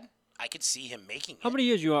he had, I could see him making How it. many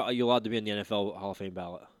years are you allowed to be in the NFL Hall of Fame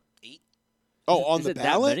ballot? 8? Oh, on Is the it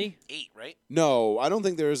ballot? that many? 8, right? No, I don't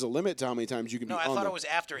think there is a limit to how many times you can No, be I on thought the. it was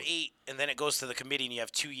after 8, and then it goes to the committee, and you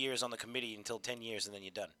have 2 years on the committee until 10 years, and then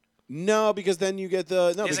you're done. No, because then you get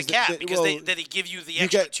the There's a because cap they, because well, they give you the you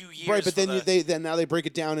extra get 2 years. right, but for then the, then now they break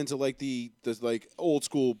it down into like the like old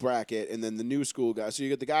school bracket and then the new school guys. So you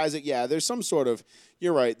get the guys that there's some sort of.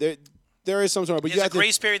 You're right. There is some sort of. But there's you a have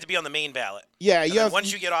grace period to be on the main ballot. Yeah, And you then have.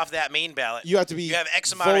 once you get off that main ballot, You have to be. you have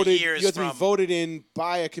X amount voted, of years You have to from be voted in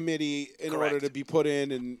by a committee in order Correct. to be put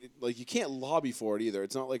in, and like you can't lobby for it either.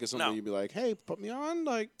 It's not like it's something No. you'd be like, "Hey, put me on."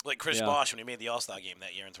 Like like Chris Yeah. Bosh when he made the All-Star game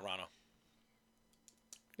that year in Toronto.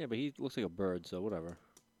 Yeah, but he looks like a bird, so whatever.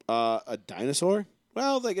 a dinosaur.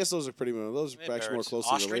 Well, I guess those are pretty. Those They're are actually more birds.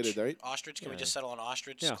 closely Ostrich? related, right? Ostrich? Can we Yeah. just settle on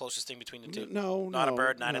ostrich? Yeah. Closest thing between the two. No, Not a no,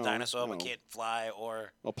 bird, not a no, dinosaur, no. but can't fly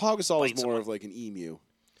or Well, Pogosol is Bite more someone. of like an emu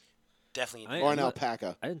definitely. I- or an I'm not-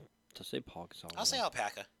 alpaca. I didn't to say Pog. I'll say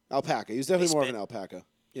alpaca. Alpaca. He's definitely more of spit. an alpaca.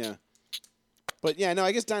 Yeah. But yeah, no,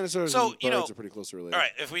 I guess dinosaurs So, and birds you know- are pretty closely related. All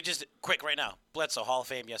right, if we just quick right now, Bledsoe Hall of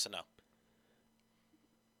Fame, yes or no?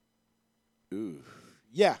 Ooh.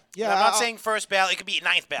 Yeah, yeah. And I'm not I'll- saying first ballot; it could be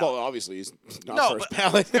ninth ballot. Well, obviously he's not no, first but,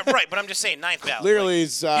 ballot. yeah, right? But I'm just saying ninth ballot. Clearly, Like,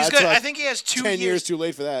 he's he's that's good. like I think he has 2 10 years years. too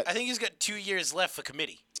late for that. I think he's got 2 years left for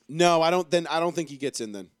committee. No, I don't. Then I don't think he gets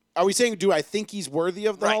in. Then are we saying? Do I think he's worthy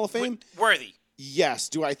of the Right, Hall of Fame? Worthy. Yes.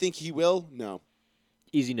 Do I think he will? No.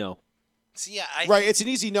 Easy no. See, yeah, Right. It's an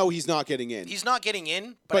easy no. He's not getting in. He's not getting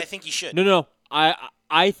in, but I But- think he should. No.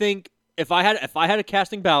 I think if I had a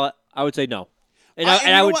casting ballot, I would say no. And I- I, and and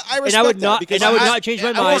you I know would what? I and I respect would that not because and I would I- not change my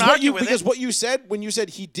I mind. won't argue with because it. what you said when you said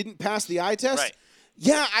he didn't pass the eye test. Right.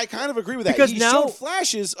 Yeah, I kind of agree with that. Because he now- showed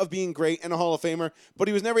flashes of being great and a Hall of Famer, but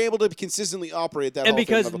he was never able to consistently operate at that. And Hall of Fame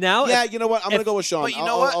because level. now yeah, if- you know what? I'm gonna if- go with Sean. But you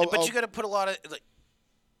know what? I'll- But you got to put a lot of. Like,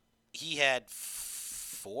 he had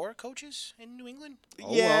 4 coaches in New England.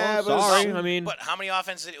 Oh, yeah, well, but it's- sorry. I mean, But how many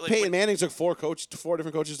offenses did like, Peyton Manning took 4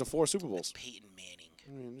 different coaches to 4 Super Bowls. Peyton Manning.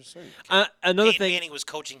 I mean, I'm just saying. another Peyton thing. Manning was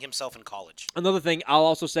coaching himself in college. Another thing, I'll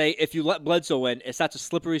also say, if you let Bledsoe in, it's such a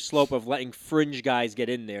slippery slope of letting fringe guys get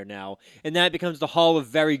in there now, and that becomes the Hall of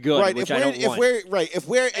Very Good, Right, which if I we're don't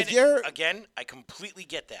want. And you're again, I completely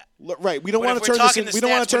get that. right, we don't But want if to we're turn this talking in, the we don't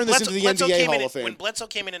want stats, to turn when this Bledsoe- into the Bledsoe NBA came Hall in of Fame. When Bledsoe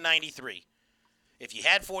came in '93, if you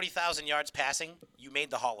had 40,000 yards passing, you made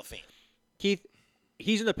the Hall of Fame. Keith,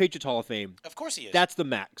 he's in the Patriots Hall of Fame. Of course he is. That's the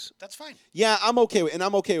max. That's fine. Yeah, I'm okay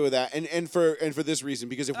with that, and for this reason,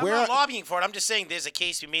 because if I'm we're not lobbying for it. I'm just saying there's a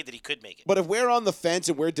case to be made that he could make it. but if we're on the fence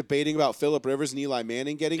and we're debating about Phillip Rivers and Eli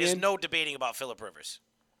Manning getting There's in, no debating about Phillip Rivers.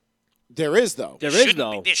 there is though. There Shouldn't is,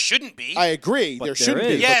 though. be. There shouldn't be. I agree. But there there shouldn't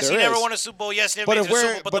is. be. Yes, but he there never is. won a Super Bowl. Yes, he never But made if it to a Super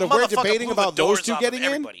we're Bowl. but the if we're motherfucker debating blew the about those doors two off of getting in,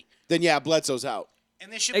 everybody. then yeah, Bledsoe's out.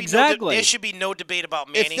 And there should be Exactly. there should be no debate about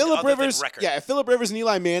If Manning Phillip other Rivers, than record. yeah, if Phillip Rivers and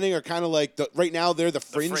Eli Manning are kind of like right now they're the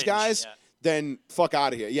fringe guys, yeah. then fuck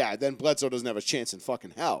out of here. Yeah, then Bledsoe doesn't have a chance in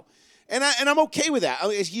fucking hell. And I'm okay with that. I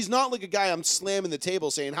mean, he's not like a guy I'm slamming the table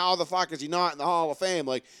saying how the fuck is he not in the Hall of Fame?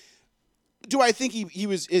 Like, do I think he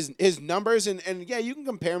was his numbers and yeah, you can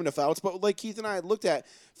compare him to Fouts, but like Keith and I looked at,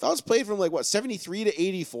 Fouts played from like what 73 to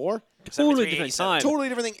 84, Totally different 87. time. totally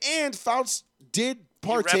different thing. And Fouts did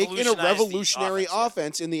partake in a revolutionized the revolutionary offense, yeah.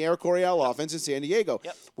 offense in the Air Coryell offense in San Diego,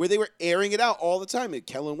 Yep. where they were airing it out all the time. And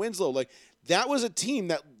Kellen Winslow, like that was a team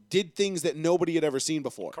that did things that nobody had ever seen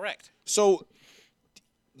before. Correct. So,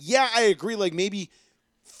 yeah, I agree. Like maybe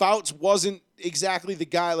Fouts wasn't exactly the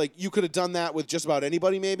guy. Like you could have done that with just about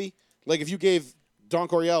anybody. Maybe like if you gave Don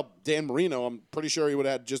Coryell Dan Marino, I'm pretty sure he would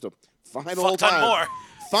have had just a fine old Fuck ton time. more.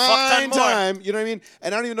 Fine Fuck ton more. time. You know what I mean?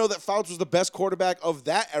 And I don't even know that Fouts was the best quarterback of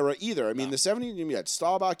that era either. I mean, the 70s, you had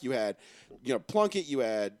Staubach, you had Plunkett, you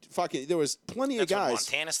had fucking. There was plenty That's of when guys.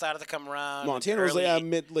 Montana started to come around. Montana was early,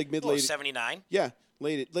 mid late. 79. Yeah,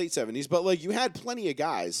 late 70s. But like you had plenty of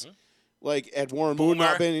guys. Like had Warren Moon Boomer.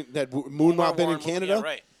 not been Moon not been in Warren Moon, Canada. Yeah,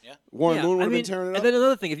 right. Yeah. Warren Yeah, Moon would I have mean, been tearing it and up. then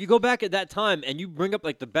another thing, if you go back at that time and you bring up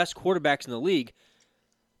like the best quarterbacks in the league,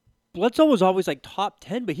 Bledsoe was always like top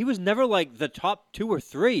 10, but he was never like the top 2 or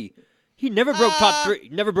 3. He never broke top 3.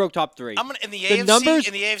 Never broke top 3. I'm gonna, in the The AFC. numbers-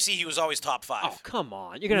 In the AFC, he was always top 5. Oh, come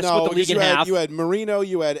on. You're going to No, split the league because in half. you had Marino,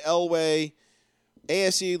 you had Elway,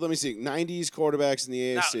 AFC. Let me see, 90s quarterbacks in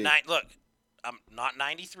the Now, AFC. look, I'm not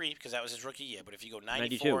 93 because that was his rookie year, but if you go 94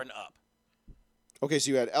 92. and up, Okay,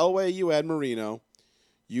 so you had Elway, you had Marino,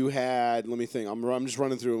 you had. Let me think. I'm just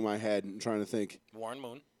running through in my head and trying to think. Warren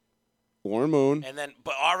Moon. Warren Moon. And then,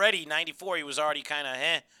 but already 94, he was already kind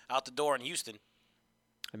of out the door in Houston.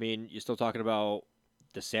 I mean, you're still talking about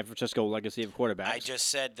the San Francisco legacy of quarterbacks. I just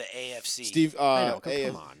said the AFC. Steve. I know, come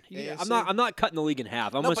AF on. AFC? I'm not cutting the league in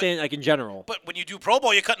half. I'm No, just but- saying like in general. But when you do Pro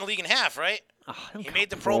Bowl, you're cutting the league in half, right? I don't he count made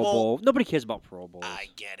the Pro Bowl. Nobody cares about Pro Bowls. I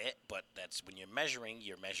get it, but that's when you're measuring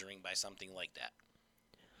by something like that.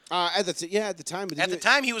 At the time. But At the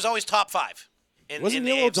time, he was always top 5. wasn't in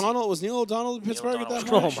the Neil AFC. O'Donnell? Was Neil O'Donnell in Pittsburgh at that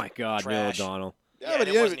O'Donnell point? Oh my God, Trash. Neil O'Donnell. Yeah, but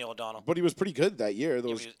it was Neil O'Donnell. But he was pretty good that year. He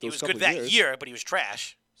Those was couple good that years. year, but he was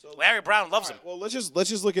trash. Larry Brown loves him. Well, let's just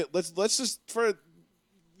look at let's just for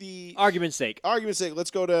the Argument's sake. argument's sake, let's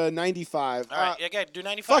go to 95. All right, okay, do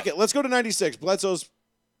 95. Fuck it, let's go to 96. Bledsoe's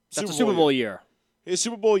That's a Super Bowl year. His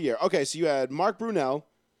Super Bowl year. Okay, so you had Mark Brunell,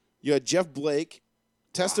 you had Jeff Blake,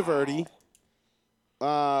 Testaverde.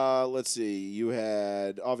 Let's see. You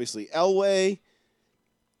had obviously Elway,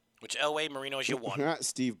 Which Elway Marino is your 1.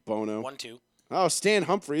 Steve Bono. 1-2. Oh, Stan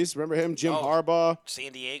Humphries. Remember him? Jim Oh. Harbaugh.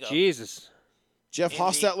 San Diego. Jesus. Jeff Indy.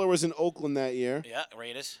 Hostetler was in Oakland that year. Yeah,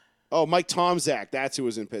 Raiders. Oh, Mike Tomczak. That's who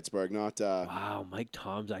was in Pittsburgh, not. Wow, Mike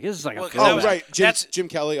Tomczak. This is like Well, a 'cause that Oh, was- right. that's- Jim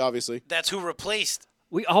Kelly, obviously. That's who replaced.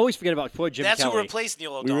 We always forget about poor Jim That's Kelly. who replaced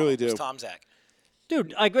Neil O'Donnell. really Was do. Tom Zach.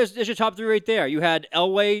 Dude, like there's your top 3 right there. You had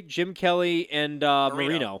Elway, Jim Kelly, and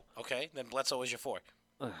Marino. Okay, then Bledsoe was your 4.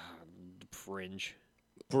 Fringe.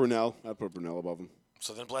 Brunell. I'd put Brunell above him.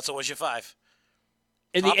 So then Bledsoe was your 5.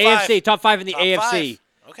 In Top the AFC, five. top 5 in the Top AFC.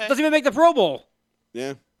 5. Okay. Doesn't even make the Pro Bowl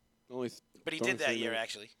Yeah. Only. But he don't did that say year,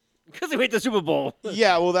 actually. because he made the Super Bowl.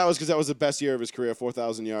 Yeah, well, that was because that was the best year of his career.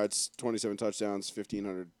 4,000 yards, 27 touchdowns, 15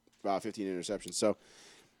 interceptions. So,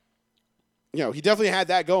 he definitely had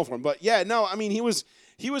that going for him. But yeah, no, I mean, he was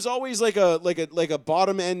always like a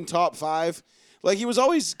bottom end top 5. Like he was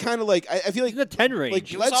always kind of like I feel like In the 10 range. Like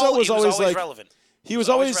He was, Bledsoe was always like relevant. he was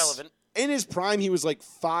always relevant. in his prime. He was like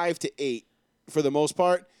 5 to 8 for the most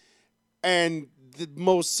part, and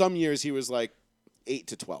some years he was like 8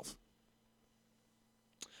 to 12.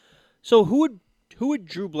 So who would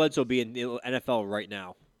Drew Bledsoe be in the NFL right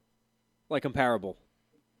now? Like comparable.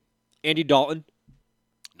 Andy Dalton?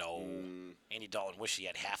 No. Andy Dalton wish he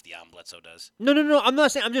had half the arm Bledsoe does. No. I'm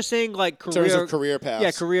not saying. I'm just saying like In career. terms of career pass.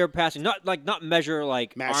 Yeah, career passing. Not measure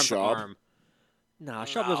like Matt arm Schaub. for arm. Nah,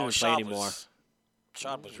 Schaub doesn't even play anymore.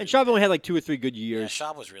 Schaub was really And Schaub only had like 2 or 3 good Yeah, years.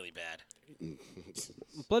 Schaub was really bad.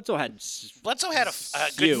 Bledsoe had. Bledsoe had a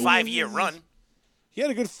Few. good 5-year run. He had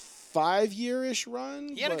a good 5-year-ish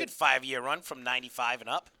run. He had a but- good 5-year run from 95 and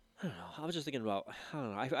up. I don't know. I was just thinking about. I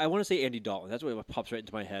don't know. I want to say Andy Dalton. That's what pops right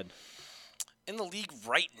into my head. In the league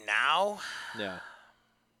right now, Yeah.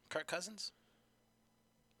 Kirk Cousins.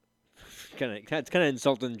 It's kind of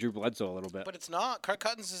insulting Drew Bledsoe a little bit. But it's not. Kirk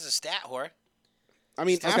Cousins is a stat whore. I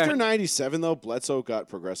mean, Okay. after 97, though, Bledsoe got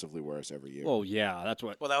progressively worse every year. Well, yeah, that's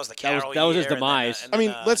what. Well, that was the That was- Carroll that was his year, and then, demise. and I then,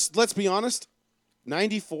 mean, let's be honest.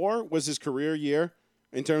 94 was his career year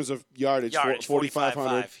in terms of yardage, 4,500,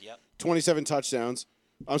 45-5. Yep. 27 touchdowns.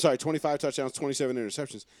 I'm sorry, 25 touchdowns, 27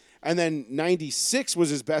 interceptions. And then 96 was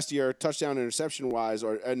his best year, touchdown interception wise,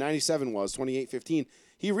 or 97 was 28-15.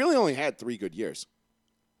 He really only had 3 good years.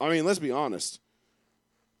 I mean, let's be honest.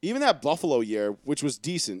 Even that Buffalo year, which was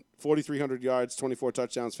decent, 4,300 yards, 24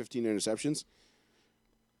 touchdowns, 15 interceptions.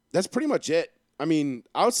 That's pretty much it. I mean,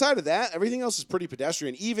 outside of that, everything else is pretty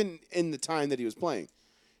pedestrian, even in the time that he was playing.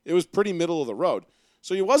 It was pretty middle of the road.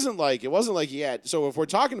 So it wasn't like he had. So if we're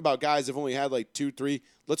talking about guys that've only had like 2, 3,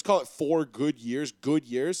 let's call it 4 good years,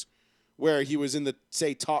 where he was in the,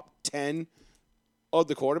 say, top 10 of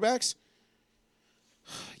the quarterbacks.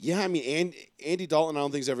 Yeah, I mean, Andy Dalton, I don't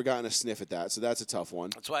think, has ever gotten a sniff at that, so that's a tough one.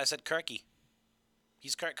 That's why I said Kirky.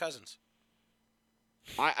 He's Kirk Cousins.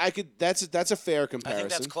 I could. That's a fair I comparison.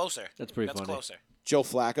 think that's closer. That's pretty That's funny. closer. Joe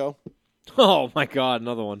Flacco. Oh my God,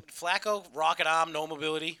 another one. Flacco, rocket arm, no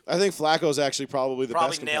mobility. I think Flacco's actually probably the Probably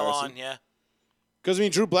best nail comparison. on, yeah. Because I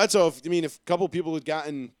mean, Drew Bledsoe. If a couple people had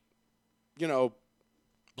gotten,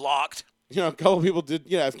 Blocked. a couple people did.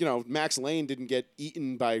 Yeah, if Max Lane didn't get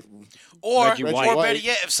eaten by. Or, Reggie White. or better White.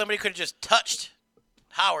 yet, if somebody could have just touched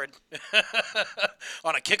Howard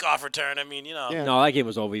on a kickoff return, I mean, Yeah. No, that game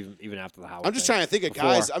was over even after the Howard. I'm just thing. trying to think of Before.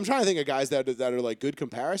 guys. I'm trying to think of guys that are like good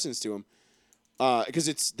comparisons to him.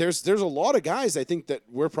 Because there's a lot of guys I think that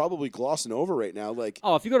we're probably glossing over right now. Like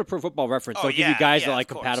Oh, if you go to Pro Football Reference, Oh, they'll give yeah, you guys yeah, that are like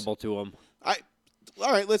of course. compatible to him. all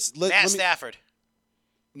right, let Matt me. Stafford.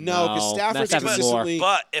 No, because No, Stafford's Matt Stafford's consistently.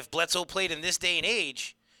 But if Bledsoe played in this day and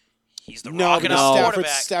age, he's the No, rocket because arm No. quarterback.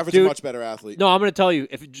 Stafford's a Dude. much better athlete. No, I'm going to tell you,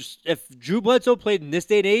 if Drew Bledsoe played in this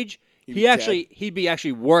day and age, He'd be he'd be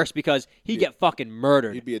actually worse because he'd get fucking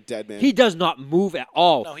murdered. He'd be a dead man. He does not move at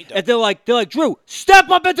all. No, he don't. If they're like, Drew, step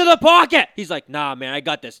up into the pocket. He's like, nah, man, I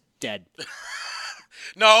got this. Dead.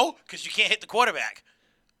 No, because you can't hit the quarterback.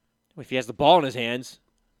 If he has the ball in his hands,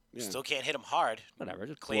 Yeah. Still can't hit him hard. whatever.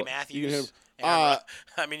 Just Clay pull it. Matthews. hit him. Aaron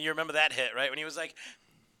I mean, you remember that hit, right? When he was like,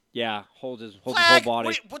 Yeah, hold his whole flag,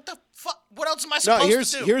 body. what the fuck? What else am I No,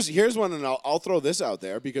 supposed to do? here's one, and I'll throw this out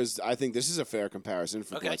there because I think this is a fair comparison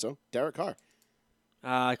for Okay. Bledsoe. Derek Carr.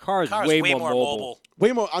 Carr is Carr's way more mobile.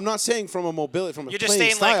 Way more. I'm not saying from a mobility, from a You're just playing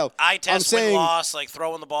saying style. like eye I'm test, win saying, loss, like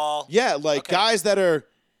throwing the ball. yeah, like Okay. guys that are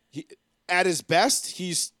at his best,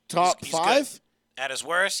 he's top He's 5. good. At his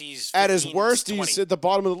worst, he's At his 15, worst, 20. he's at the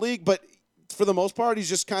bottom of the league. But for the most part, he's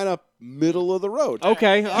just kind of middle of the road.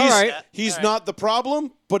 Okay, all He's, right. he's All right. not the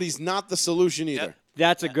problem, but he's not the solution either. Yep.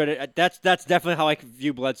 That's a good. That's definitely how I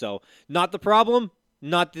view Bledsoe. Not the problem,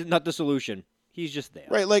 not the solution. He's just there.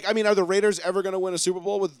 Right? Like, I mean, are the Raiders ever going to win a Super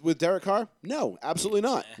Bowl with Derek Carr? No, absolutely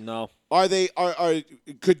not. No. Are they?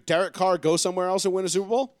 Could Derek Carr go somewhere else and win a Super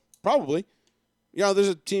Bowl? Probably. There's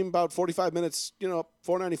a team about 45 minutes,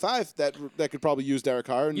 495 that could probably use Derek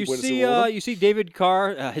Carr and You win a see, Super Bowl. you see, David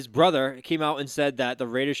Carr, his brother, came out and said that the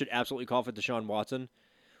Raiders should absolutely call for Deshaun Watson,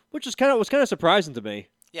 which was kind of surprising to me.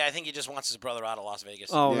 Yeah, I think he just wants his brother out of Las Vegas.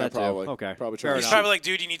 Oh, Yeah, that too. probably. Okay, Probably fair trying He's to enough. probably like,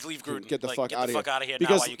 dude, you need to leave Gruden. Get the Like, fuck out of here. out of here because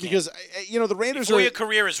now while you can. because the Raiders Before are. your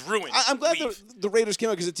career is ruined. I'm glad leave. the Raiders came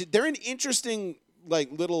out because they're an interesting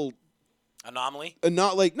little. Anomaly.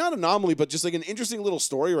 Not anomaly, but just like an interesting little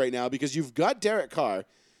story right now because you've got Derek Carr,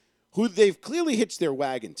 who they've clearly hitched their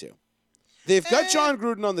wagon to. They've got John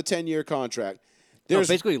Gruden on the 10-year contract. No, There's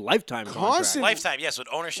basically lifetime constant- contract. Lifetime, yes, with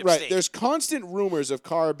ownership right. stake. There's constant rumors of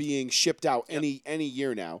Carr being shipped out any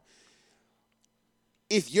year now.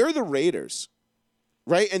 If you're the Raiders,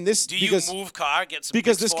 right, and this Do you because move Carr, get some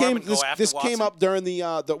because picks this for him came and go this, after this came Watson? up during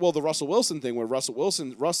the Russell Wilson thing where Russ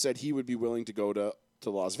said he would be willing to go to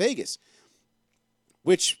Las Vegas,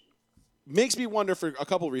 which makes me wonder for a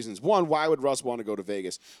couple of reasons. One, why would Russ want to go to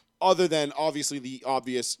Vegas, other than obviously the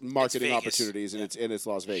obvious marketing Vegas. opportunities and it's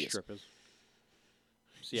Las Vegas. Strippers.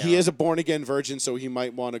 He is a born again virgin, so he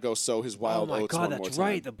might want to go sow his Oh wild my oats God, one more that's time.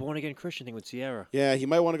 right. The born again Christian thing with Sierra. Yeah, he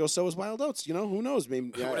might want to go sow his wild oats. Who knows?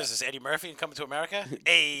 Maybe What is this, Eddie Murphy and Coming to America?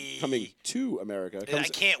 Hey. coming to America. I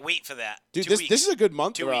can't wait for that. Dude, 2 this weeks. is a good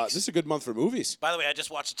month. 2 For, weeks. this is a good month for movies By the way, I just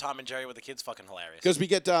watched Tom and Jerry with the kids. Fucking hilarious. because we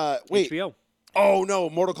get wait. HBO. Oh no,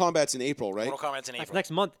 Mortal Kombat's in April, right? Mortal Kombat's in That's April. next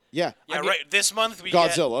month. Yeah. Yeah, I get- right. This month we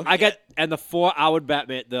Godzilla. I get and the 4-hour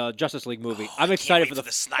Batman, the Justice League movie. I I'm can't excited wait for for the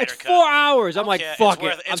the Snyder It's Cut. 4 hours. I'm Get. like, Okay, fuck it's it.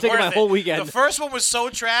 worth I'm it's taking my worth whole it. weekend. The first one was so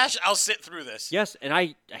trash. I'll sit through this. Yes, and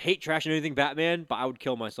I hate trashing anything Batman, but I would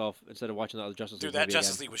kill myself instead of watching the other Justice Dude, League that movie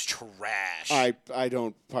Justice again. League was trash. I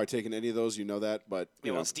don't partake in any of those. You know that, but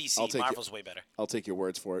Yeah, well, it's DC. I'll take Marvel's way better. I'll take your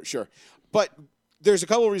words for it. Sure. But there's a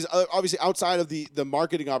couple of reasons. Obviously, outside of the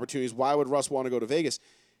marketing opportunities, why would Russ want to go to Vegas?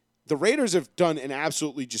 The Raiders have done an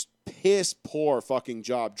absolutely just piss poor fucking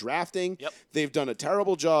job drafting. Yep. They've done a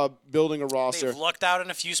terrible job building a roster. They've lucked out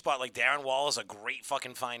in a few spots. Like Darren Wall is a great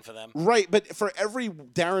fucking find for them. Right, but for every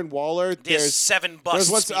Darren Waller, There's 7 there's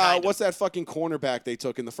busts behind what's him. that fucking cornerback they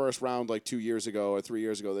took in the first round like 2 years ago or 3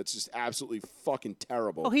 years ago? That's just absolutely fucking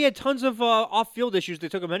terrible. Oh, he had tons of off-field issues. They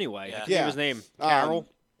took him anyway. Yeah. I forget Yeah. his name. Carroll.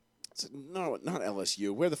 No, not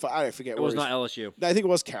LSU. Where the fuck? I forget. It was not LSU. I think it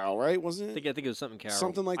was Carroll, right? Wasn't I it? think it was something Carroll.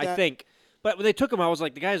 Something like I that? think. But when they took him, I was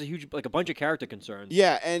like, the guy's a bunch of character concerns.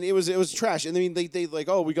 Yeah, and it was trash. And I mean, they like,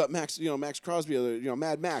 oh, we got Max, Max Crosby,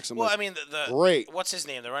 Mad Max. I'm Well, like, I mean, the great. What's his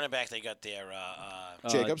name? The running back they got there.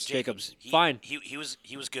 Jacobs. Jacobs. He, Fine. He was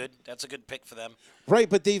good. That's a good pick for them. Right,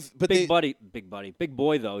 but Big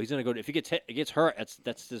boy though. He's gonna go. If he gets hurt,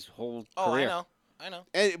 that's his whole Oh, career. I know.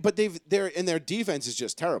 but their defense is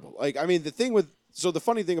just terrible. Like, I mean, the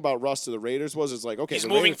funny thing about Russ to the Raiders was, it's like, okay, He's the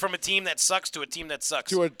moving Raiders, from a team that sucks to a team that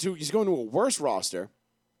sucks. he's going to a worse roster,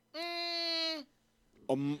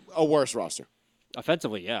 Mm, a worse roster.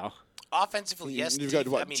 Offensively, yeah. offensively, yes. You've got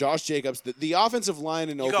what? I mean, Josh Jacobs. The offensive line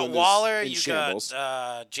in you Oakland got Waller. is in You shambles.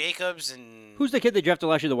 got Jacobs and Who's the kid they drafted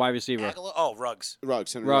last year, the wide receiver? Aguilar? Oh, Ruggs.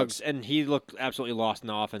 Henry Ruggs, and he looked absolutely lost in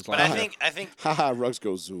the offense But last I year. think Haha, Ruggs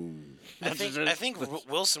goes zoom. I think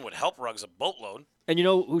Wilson would help Ruggs a boatload. And you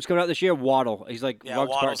know who's coming out this year? Waddle. He's like Yeah,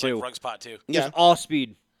 Ruggs part Waddle's two. like Ruggs part 2. Just Yeah. all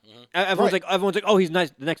speed. Everyone's Right. like, oh, he's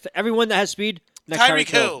nice. The next, everyone that has speed, next Tyreek Tyreek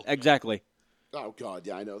Hill. Hill. Exactly. Oh God,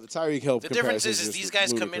 yeah, I know. The Tyreek Hill. The difference comparison is just these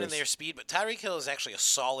guys come in ludicrous. their speed, but Tyreek Hill is actually a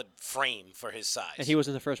solid frame for his size. And he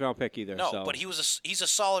wasn't the first round pick either. no, so. but he's a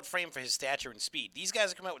solid frame for his stature and speed. These guys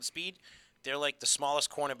that come out with speed, they're like the smallest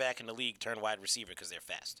cornerback in the league turned wide receiver because they're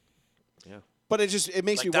fast. But it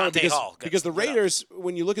makes Like me wonder Dante Hall got because the lit up. Raiders,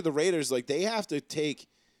 when you look at the Raiders, like they have to take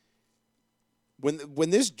when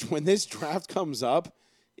this draft comes up,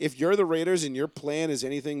 if you're the Raiders and your plan is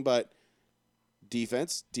anything but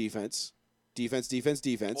defense,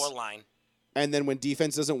 Or line. and then when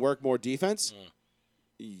defense doesn't work, more defense,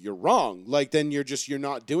 you're wrong. Like then you're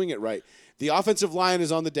not doing it right. The offensive line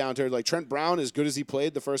is on the downturn. Like Trent Brown, as good as he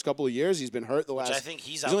played the first couple of years, he's been hurt the last. I think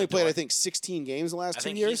he's out only the played, door. I think, 16 games the last I 2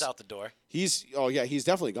 think years. he's out the door. He's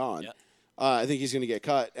definitely gone. Yeah. I think he's going to get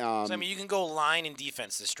cut. So, I mean, you can go line and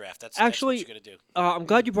defense this draft. That's Actually, that's what you're going to do. I'm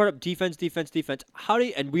glad you brought up defense. How do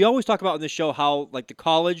you, and we always talk about in this show how like the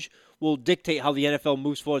college will dictate how the NFL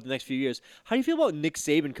moves forward the next few years. How do you feel about Nick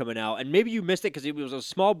Saban coming out? And maybe you missed it because it was a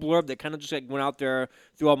small blurb that kind of just like went out there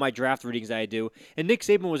through all my draft readings that I do. And Nick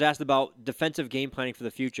Saban was asked about defensive game planning for the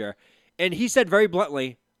future, and he said very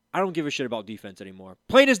bluntly, "I don't give a shit about defense anymore."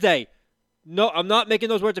 Plain as day. No, I'm not making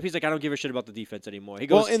those words up. He's like, I don't give a shit about the defense anymore. He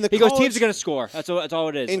goes, Well, in the teams college- are going to score. That's all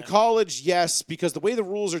it is. In college, yes, because the way the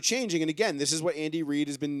rules are changing, and again, this is what Andy Reid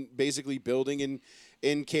has been basically building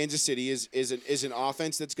in Kansas City is an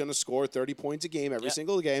offense that's going to score 30 points a game every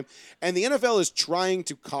single game, and the NFL is trying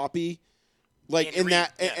to copy, like Andy in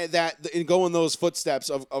Reid, that in going those footsteps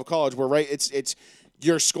of college, where it's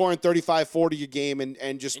you're scoring 35-40 a game,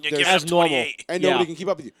 and just And you're there's- giving As up normal. 28. and nobody can keep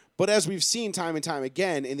up with you. But as we've seen time and time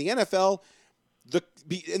again in the NFL,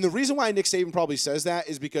 and the reason why Nick Saban probably says that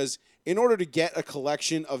is because in order to get a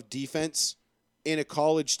collection of defense in a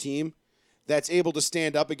college team that's able to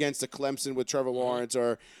stand up against a Clemson with Trevor Lawrence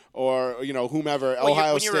or whomever, Well,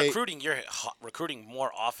 Ohio when you're State. recruiting, you're recruiting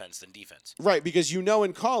more offense than defense. Right, because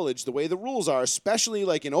in college, the way the rules are, especially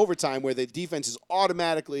like in overtime where the defense is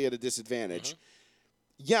automatically at a disadvantage.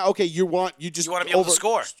 Yeah, okay, you want to be able to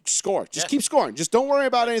score. Score. Just Yeah. keep scoring. Just don't worry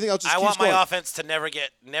about anything else. Just I keep want scoring. my offense to never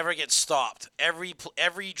get stopped.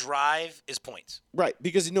 Every drive is points. Right,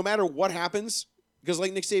 because no matter what happens, because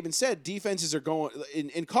like Nick Saban said, defenses are going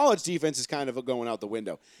in college. Defense is kind of going out the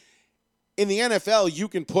window. In the NFL, you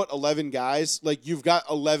can put 11 guys. Like you've got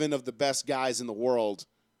 11 of the best guys in the world,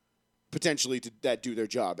 potentially that do their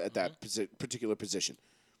job at that particular position.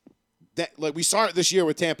 That like we saw it this year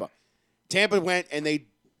with Tampa. Tampa went and they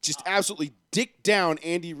just absolutely dicked down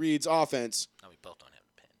Andy Reid's offense, No, we both don't have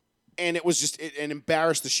a pen. and it was just it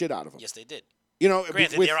embarrassed the shit out of them. Yes, they did. You know,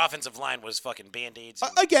 Granted, with- their offensive line was fucking band-aids.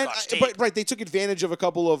 And again, Scotch tape. but right, they took advantage of a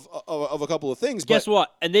couple of things. Guess but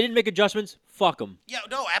what? And they didn't make adjustments. Fuck them. Yeah,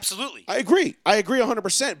 no, absolutely. I agree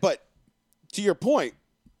 100%. But to your point,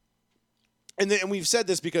 and we've said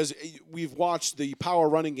this because we've watched the power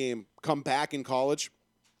running game come back in college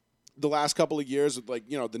the last couple of years with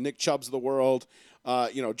the Nick Chubbs of the world.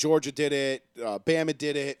 Georgia did it, Bama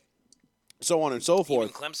did it, so on and so Even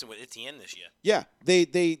forth. Clemson with Etienne this year. Yeah,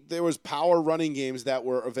 there was power running games that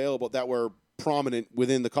were available that were prominent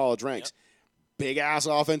within the college ranks. big ass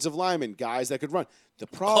offensive linemen, guys that could run. The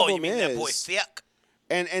Oh, problem you mean is, that boy Thick?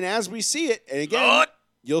 and as we see it, and again, Lord.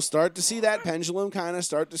 you'll start to see that pendulum kind of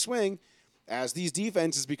start to swing as these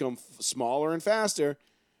defenses become smaller and faster.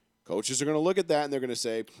 Coaches are going to look at that and they're going to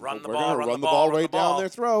say, Run the "We're ball, going to run run the the ball, ball run right the down ball." their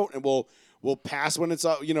throat, and we'll pass when it's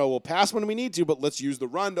we'll pass when we need to, but let's use the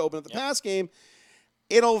run to open up the pass game."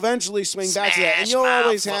 It'll eventually swing back to that, and Smash you'll mouth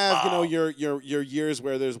always have football. your years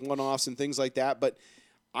where there's one-offs and things like that, but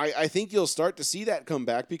I think you'll start to see that come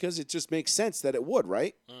back because it just makes sense that it would,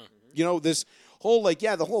 right? This whole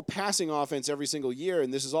the whole passing offense every single year,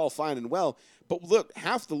 and this is all fine and well. But look,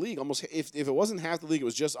 half the league, almost if it wasn't half the league, it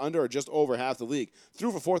was just under or just over half the league,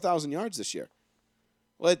 threw for 4,000 yards this year.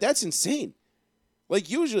 Like, that's insane. Like,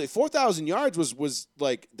 usually 4,000 yards was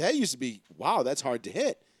like, that used to be, wow, that's hard to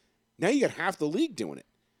hit. Now you got half the league doing it.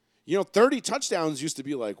 30 touchdowns used to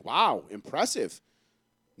be like, wow, impressive.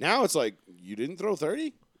 Now it's like, you didn't throw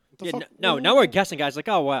 30? Yeah, no, now we're guessing guys like,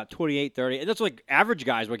 oh, wow, 28, 30. And that's like average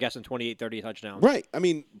guys were guessing 28, 30 touchdowns. Right. I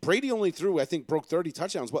mean, Brady only broke 30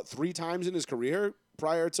 touchdowns, 3 times in his career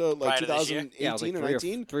prior to Prior to this year? 2018 Yeah, it was like or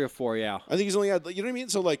 19? 3 or 4, yeah. I think he's only had, you know what I mean?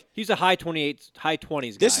 So, like, He's a high 28, high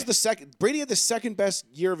 20s guy. this is the second, Brady had the second best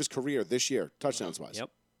year of his career this year, touchdowns-wise. Yep.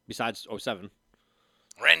 Besides 07.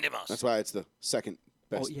 Randy Moss. That's why it's the second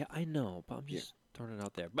best. Oh, yeah, I know, but I'm just throwing it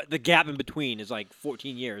out there. But the gap in between is like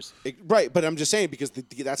 14 years. Right, but I'm just saying because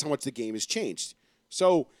that's how much the game has changed.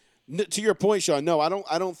 So, to your point, Sean, no, I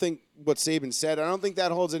don't think what Saban said. I don't think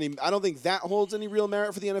that holds any real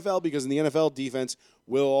merit for the NFL because in the NFL, defense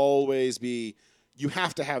will always be. You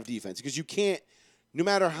have to have defense because you can't. No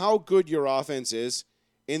matter how good your offense is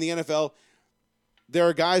in the NFL, there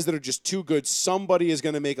are guys that are just too good. Somebody is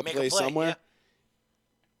going to make a play somewhere,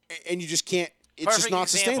 and you just can't. It's Perfect just not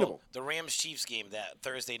example, sustainable. The Rams-Chiefs game that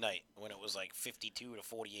Thursday night when it was like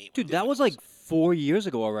 52-48. Dude, that was like 4 years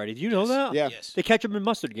ago already. Do you know that? Yeah. Yes. The ketchup and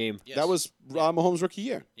mustard game. Yes. That was Mahomes' rookie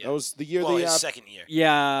year. Yeah. That was the year well, they. his second year.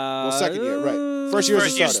 Yeah. Second year, right. First year as a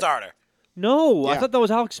First year starter. starter. No, I Yeah. thought that was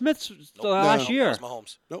Alex Smith's last No, year. That was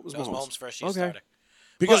Mahomes. Nope, it was That was Mahomes. Mahomes' first year Okay. starter.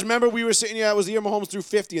 Because But- remember, we were saying, it was the year Mahomes threw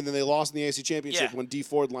 50, and then they lost in the AFC Championship Yeah. when D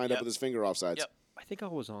Ford lined up Yep. with his finger offsides. Yep. I think I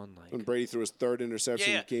was on like. When Brady threw his third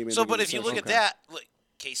interception, Yeah. came in. So, to but get if you the look at touchdown. that, like,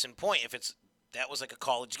 case in point, that was like a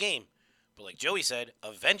college game. But like Joey said,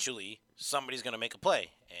 eventually somebody's going to make a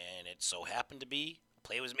play. And it so happened to be a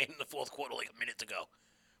play was made in the fourth quarter like a minute to go.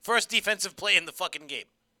 First defensive play in the fucking game.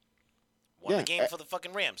 Won Yeah, the game for the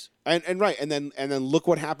fucking Rams. and then look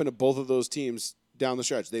what happened to both of those teams down the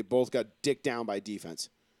stretch. They both got dicked down by defense.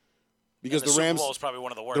 Because And the the Rams, Super Bowl was probably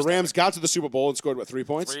one of the worst. the Rams ever. got to the Super Bowl and scored 3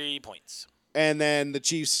 points, 3 points. and then the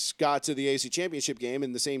Chiefs got to the AFC Championship game,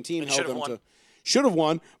 and the same team And held should've them won. to should have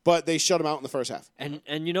won, but they shut them out in the first half. And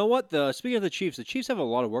you know what? Speaking of the Chiefs have a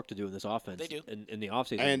lot of work to do in this offense. They do. in the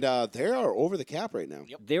offseason. And they are over the cap right now.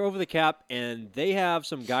 Yep. They're over the cap, and they have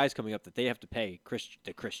some guys coming up that they have to pay. Chris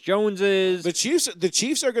Joneses, The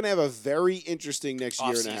Chiefs are going to have a very interesting next year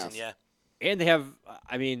and a Off-season, half. yeah. and they have.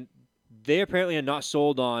 I mean, they apparently are not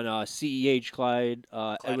sold on CEH Clyde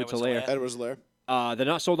Edwards-Helaire. Edwards-Helaire. They're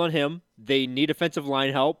not sold on him. They need offensive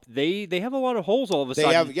line help. They have a lot of holes all of a They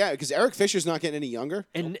sudden. have because Eric Fisher's not getting any younger,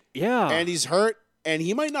 and yeah, and he's hurt, and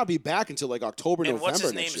he might not be back until like October, And November what's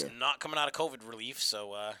his next name's year. not coming out of COVID relief,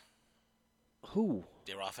 so who?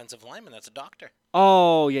 their offensive lineman, that's a doctor.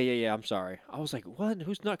 Oh yeah. I'm sorry. I was like, what?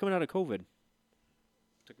 Who's not coming out of COVID?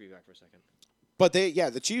 Took me back for a second. But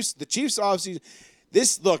the Chiefs offseason.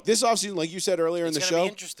 This offseason, like you said earlier in It's the gonna show, be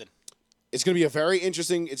interesting. it's going to be very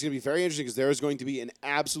interesting because there is going to be an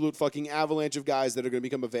absolute fucking avalanche of guys that are going to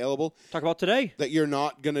become available Talk about today. that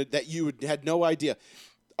you had no idea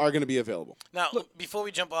are going to be available. Now, before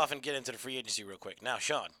we jump off and get into the free agency real quick, now,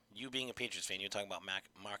 Sean, you being a Patriots fan, you're talking about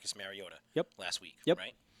Marcus Mariota Yep. last week, Yep.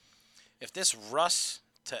 right? If this Russ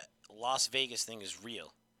to Las Vegas thing is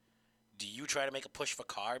real, do you try to make a push for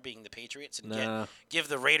Carr being the Patriots and Nah. give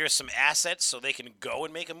the Raiders some assets so they can go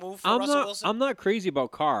and make a move for I'm Russell not. Wilson? I'm not crazy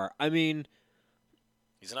about Carr. I mean,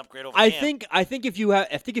 He's an upgrade over I Cam. think if you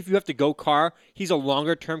have to go Carr, he's a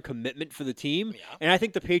longer term commitment for the team, Yeah. and I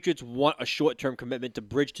think the Patriots want a short term commitment to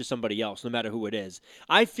bridge to somebody else, no matter who it is.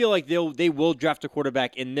 I feel like they will draft a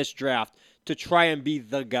quarterback in this draft to try and be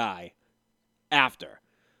the guy. After,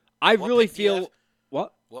 I What really pick do you feel have?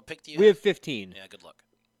 what What pick do you we have? have 15. Yeah, good luck.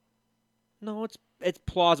 No, it's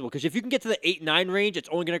plausible because if you can get to the 8-9 range, it's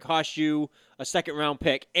only going to cost you a second round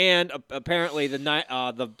pick, and apparently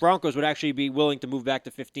the Broncos would actually be willing to move back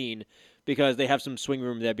to 15 because they have some swing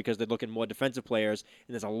room there because they're looking more defensive players,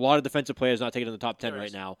 and there's a lot of defensive players not taken in the top 10 There right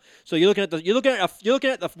is. now. So you're looking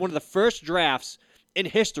at one of the first drafts in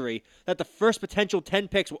history that the first potential 10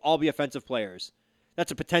 picks will all be offensive players.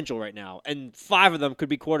 That's a potential right now. And 5 of them could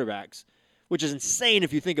be quarterbacks, which is insane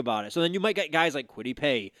if you think about it. So then you might get guys like Kwity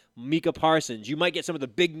Paye, Micah Parsons. You might get some of the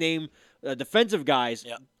big-name defensive guys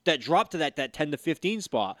that drop to that 10 to 15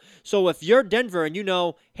 spot. So if you're Denver and you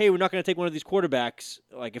know, hey, we're not going to take one of these quarterbacks,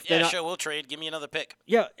 like if they're not, sure, we'll trade. Give me another pick.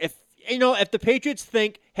 yeah, if the Patriots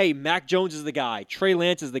think, hey, Mac Jones is the guy, Trey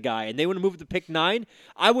Lance is the guy, and they want to move to pick 9,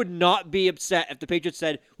 I would not be upset if the Patriots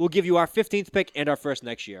said, we'll give you our 15th pick and our first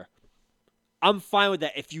next year. I'm fine with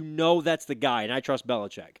that if you know that's the guy, and I trust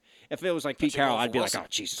Belichick. If it was like Pete Carroll, I'd be like, oh,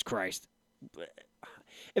 Jesus Christ.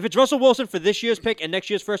 If it's Russell Wilson for this year's pick and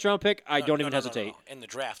next year's first-round pick, I don't even hesitate. No. In the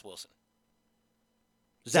draft, Wilson.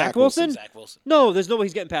 Zach Wilson? Zach Wilson. No, there's no way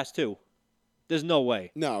he's getting past 2. There's no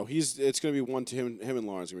way. No, it's going to be 1 to him and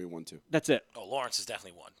Lawrence are going to be 1-2. That's it. Oh, Lawrence is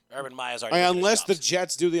definitely 1. Urban Meyer's already Unless the stops.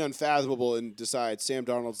 Jets do the unfathomable and decide Sam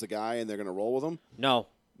Darnold's the guy and they're going to roll with him, No.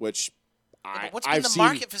 which But what's I've been the seen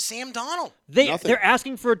market for Sam Donald? Nothing. They're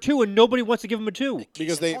asking for a 2, and nobody wants to give him a 2.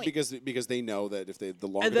 because in they point. because they know that if the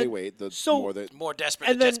longer And then- they wait, the so- more that More desperate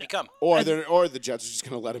And the Jets then- become. or the Jets are just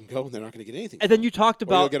going to let him go and they're not going to get anything. And then you talked or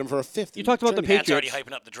you'll about get him for a 5th. You talked about the Pat's already Patriots.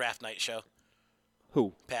 hyping up the draft night show.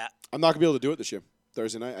 Who? Pat. I'm not going to be able to do it this year.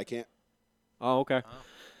 Thursday night, I can't. Oh, okay.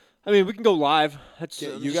 I mean, we can go live. That's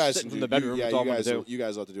Yeah, I'm you just guys sitting can from do- the bedroom. You, yeah, That's all you I'm guys, gonna do. you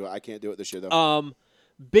guys will have to do it. I can't do it this year though.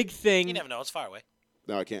 Big thing. You never know. It's far away.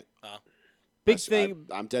 No, I can't. Big thing.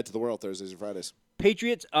 I'm dead to the world Thursdays and Fridays.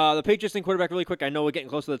 Patriots. The Patriots thing quarterback really quick. I know we're getting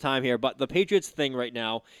close to the time here, but the Patriots thing right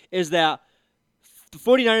now is that the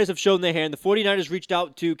 49ers have shown their hand. The 49ers reached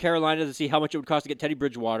out to Carolina to see how much it would cost to get Teddy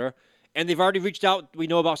Bridgewater. And they've already reached out. We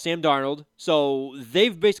know about Sam Darnold. So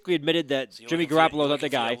they've basically admitted that So Jimmy looking for- Garoppolo's not the looking for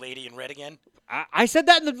guy. a lady in red again. I said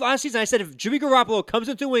that in the last season. I said if Jimmy Garoppolo comes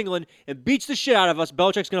into New England and beats the shit out of us,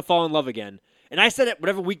 Belichick's going to fall in love again. And I said it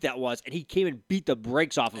whatever week that was, and he came and beat the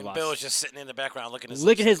brakes off of And us. Bill was just sitting in the background licking his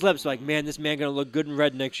Licking lips. his lips like, man, this man going to look good in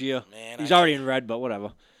red next year. Man, He's I- already in red, but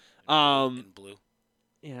whatever. in blue.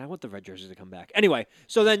 Yeah, I want the red jerseys to come back. Anyway,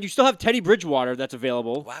 so then you still have Teddy Bridgewater that's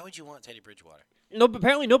available. Why would you want Teddy Bridgewater? No,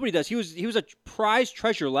 apparently nobody does. He was a prize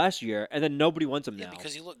treasure last year, and then nobody wants him Yeah, now.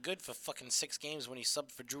 because he looked good for fucking 6 games when he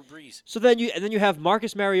subbed for Drew Brees. So then you have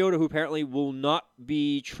Marcus Mariota, who apparently will not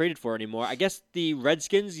be traded for anymore. I guess the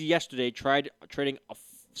Redskins yesterday tried trading a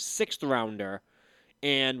 6th rounder,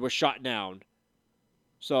 and were shot down.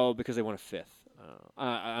 So because they want a 5th,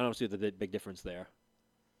 I don't see the big difference there.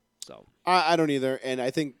 So I don't either, and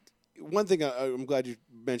I think one thing I'm glad you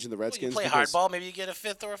mentioned the Well, you Redskins. play because- hardball, maybe you get a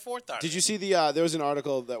 5th or a 4th rounder. Did you see the? There was an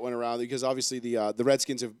article that went around because obviously the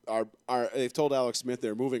Redskins they've told Alex Smith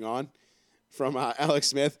they're moving on from Alex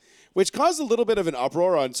Smith, which caused a little bit of an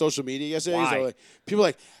uproar on social media yesterday. Why? So, like, people were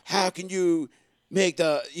like, how can you make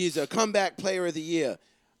he's a comeback player of the year,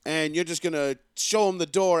 and you're just gonna show him the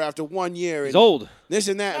door after 1 year? he's and old. This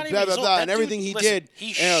and that, Not and even blah blah he's old. blah, That and dude- everything he listen, did.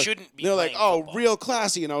 he and shouldn't be They're like, playing oh, football." real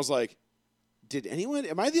classy, and I was like. Did anyone?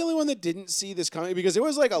 Am I the only one that didn't see this coming? Because there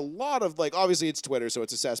was like a lot of like. Obviously, it's Twitter, so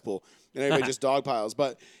it's a cesspool, and everybody just dogpiles.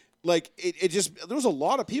 But like, it just there was a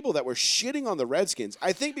lot of people that were shitting on the Redskins.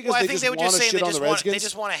 I think because Well, I they think just they were want just to saying shit they on the just want they Redskins.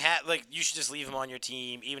 just want to have like you should just leave him on your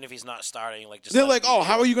team even if he's not starting. Like just They're let like, him oh, be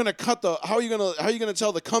how are you gonna cut the? How are you gonna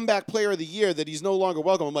tell the comeback player of the year that he's no longer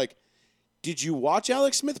welcome? I'm like, did you watch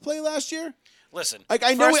Alex Smith play last year? Listen, Like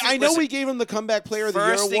I know, first- I know listen, we gave him the comeback player of the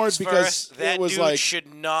year first award things because first, that it was dude like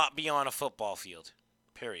should not be on a football field.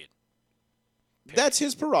 Period. that's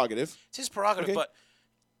his prerogative. It's his prerogative, Okay. but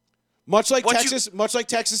Much like What you- Texas, much like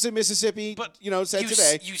Texas and Mississippi, But said you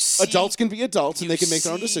today, s- you see- adults can be adults and you they can make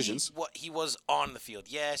their own see decisions. What he was on the field.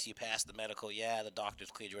 Yes, you passed the medical. Yeah, the doctors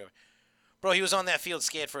cleared you. Whatever. Bro, he was on that field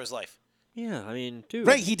scared for his life. Yeah, I mean, dude.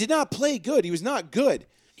 Right? He did not play good. He was not good.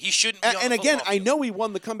 He shouldn't be on And the again, football I field. know he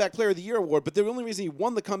won the Comeback Player of the Year award, but the only reason he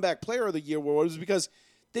won the Comeback Player of the Year award was because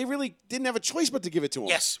they really didn't have a choice but to give it to him.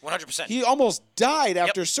 Yes, 100%. He almost died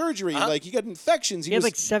after surgery. Uh-huh. Like he got infections. He had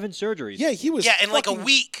like 7 surgeries. yeah, he was. Yeah, in like a fucking-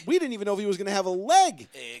 week. We didn't even know if he was going to have a leg.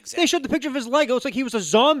 Exactly. They showed the picture of his leg. It looks like he was a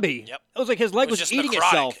zombie. Yep. It was like his leg It was, just eating necrotic.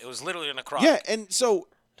 itself. It was literally a necrotic. Yeah, and so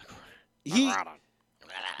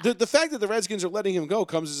the fact that the Redskins are letting him go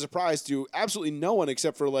comes as a surprise to absolutely no one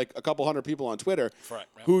except for like a couple hundred people on Twitter Right.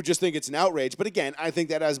 who just think it's an outrage. But again, I think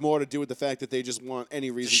that has more to do with the fact that they just want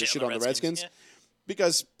any reason to shit on the Redskins Yeah.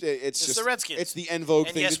 because it's just the Redskins. It's the en vogue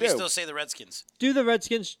And thing yes, to we do. still say the Redskins. Do the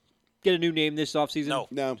Redskins get a new name this offseason? No.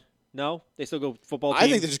 No, No? They still go football team? I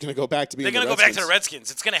think they're just going to go back to being. They're going to go back to the Redskins.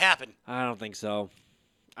 It's going to happen. I don't think so.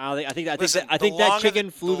 I think Listen, that the longer chicken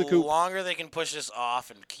flew the coop. The longer they can push this off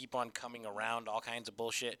and keep on coming around all kinds of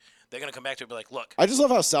bullshit, they're going to come back to it and be like, look, I just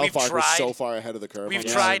love how South We've Park was tried- so far ahead of the curve. we've on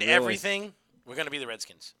this. tried really. everything. We're going to be the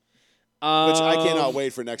Redskins. I cannot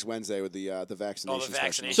wait for next Wednesday with the vaccination. Oh, the special.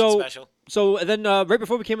 vaccination So- special. So then, right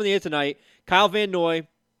before we came on the air tonight, Kyle Van Noy,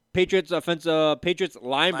 Patriots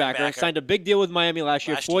linebacker, signed a big deal with Miami last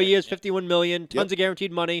year. 4 years, yeah. $51 million, tons Yep. of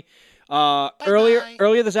guaranteed money. Bye-bye.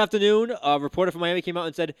 Earlier this afternoon, a reporter from Miami came out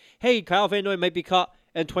and said, "Hey, Kyle Van Noy might be cut."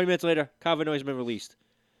 And 20 minutes later, Kyle Van Noy has been released.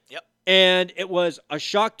 Yep. And it was a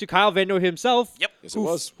shock to Kyle Van Noy himself. Yep. Yes, it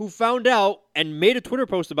was. Who found out and made a Twitter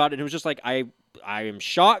post about it. And it was just like, I am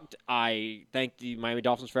shocked. I thank the Miami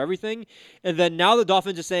Dolphins for everything. And then now the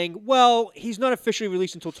Dolphins are saying, well, he's not officially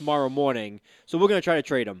released until tomorrow morning, so we're going to try to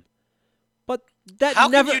trade him. But that How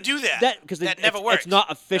never, can you do that? Because that never works. It's not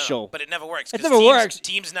No, official. but it never works. It 'cause never teams, works.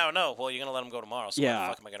 Teams now know. Well, you're gonna let him go tomorrow. So Yeah. why the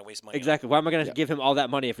fuck am I gonna waste money? on Exactly. Why am I going to give him all that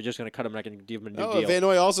money if we're just going to cut him and I can give him a new Oh, deal? Van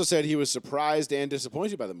Noy also said he was surprised and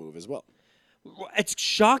disappointed by the move as well. It's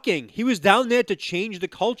shocking. He was down there to change the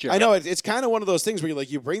culture. I know it's kind of one of those things where you're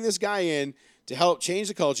like, you bring this guy in to help change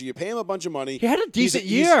the culture. You pay him a bunch of money. He had a decent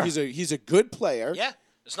He's- year. He's a good player. Yeah.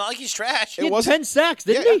 It's not like he's trash. He had wasn't- 10 sacks,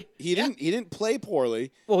 didn't Yeah, he? He didn't play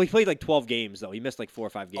poorly. Well, he played like 12 games, though. He missed like 4 or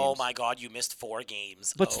 5 games. Oh my God, you missed 4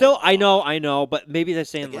 games. But Oh, still, my I know. But maybe they're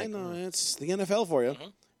saying Again, like, it's the NFL for you. Mm-hmm.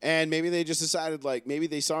 And maybe they just decided, like, maybe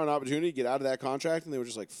they saw an opportunity to get out of that contract, and they were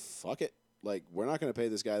just like, fuck it. Like, we're not going to pay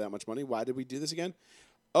this guy that much money. Why did we do this again?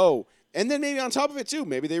 Oh, and then maybe on top of it, too,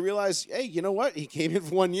 maybe they realized, hey, you know what? He came in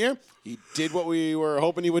for 1 year. He did what we were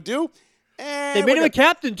hoping he would do. And they made him we're a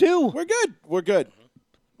captain too. good. We're good. We're good.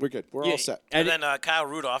 We're good. We're Yeah, all set. And then Kyle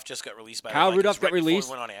Rudolph just got released by Kyle the Vikings Rudolph got right before released.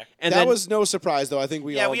 we went on air. And that then was no surprise, though. I think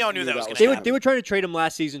we Yeah, all we all knew that was gonna they happen. were trying to trade him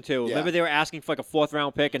last season too. Yeah. Remember they were asking for like a 4th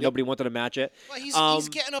round pick and nobody wanted to match it. Well, he's Um,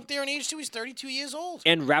 getting up there in age too. He's 32 years old.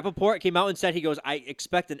 And Rappaport came out and said, he goes, I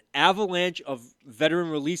expect an avalanche of veteran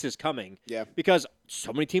releases coming. Yeah. Because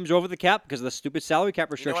so many teams are over the cap because of the stupid salary cap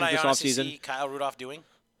You know restrictions what I this honestly offseason. see Kyle Rudolph doing?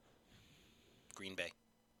 Green Bay.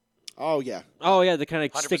 Oh, yeah. Oh, yeah, they kind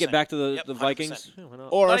of stick it 100%. back to the, Yep, the Vikings. 100%. Yeah, why not?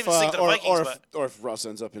 Or Not if, even stick to the Vikings, or if Russ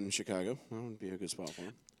ends up in Chicago, that would be a good spot for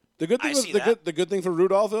him. The good thing, I with, see the that. good, the good thing for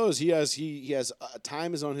Rudolph though is he has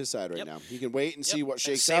time is on his side right Yep. now. He can wait and see Yep. what And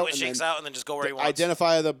shakes see out, what shakes out, and then just go where he wants.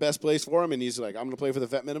 identify the best place for him. And he's like, I'm going to play for the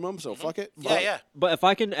vet minimum, so fuck it. Yeah, yeah. But if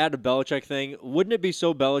I can add a Belichick thing, wouldn't it be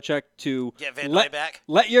so Belichick to Get Van Noy back.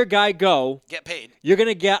 let your guy go? Get paid You're going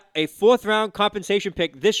to get a 4th round compensation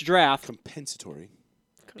pick this draft, Compensatory.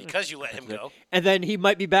 because you let him go. and then he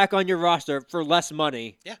might be back on your roster for less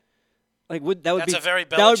money. Yeah. Like that would That's be a very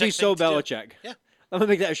that would be Belichick so thing to do. Belichick. Yeah. I'm gonna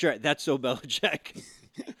make that a shirt. That's so Belichick.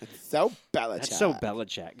 So Belichick. That's so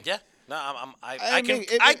Belichick. Yeah. No, I I mean,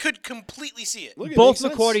 could completely see it. Look, it Both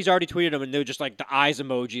makes sense. McCourty's already tweeted him, and they're just like the eyes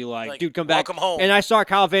emoji, like, Like, dude, come back. welcome home. And I saw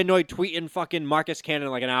Kyle Van Noy tweeting fucking Marcus Cannon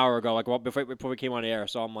like an hour ago, like before we came on air.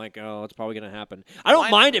 So I'm like, oh, it's probably gonna happen. I don't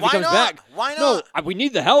Why- mind if he why comes not? back. Why No, not? we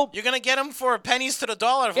need the help. You're gonna get him for pennies to the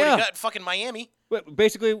dollar for what Yeah. you got in fucking Miami.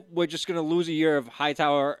 Basically, we're just gonna lose a year of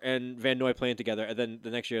Hightower and Van Noy playing together, and then the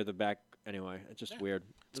next year they're back anyway. It's just weird.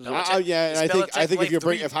 Belichick- Yeah, and it's I think Belichick if life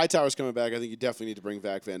 3. if Hightower's coming back, I think you definitely need to bring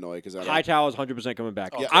back Van Noy because Hightower's 100% coming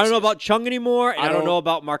back. Oh, of I don't course know he about Chung anymore, and I I don't don't- know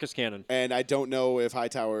about Marcus Cannon. and I don't know if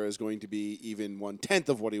Hightower is going to be even 1/10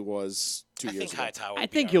 of what he was 2 I years think ago. Hightower. I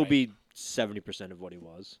would think all he'll right. be 70% of what he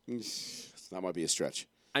was. That might be a stretch.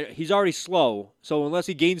 He's already slow, so unless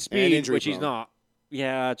he gains speed, injury which he's prone. not.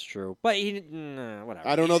 Yeah, that's true. But whatever.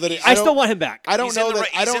 I don't know that. I still want him back. I don't He's know in the that.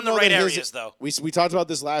 right- I he's don't in the know right that his- areas, though. We talked about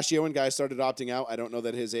this last year when guys started opting out. I don't know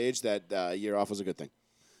that his age, that year off, was a good thing.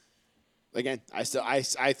 Again, I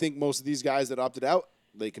think most of these guys that opted out,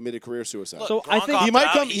 they committed career suicide. Look, So Gronk I think- opted He might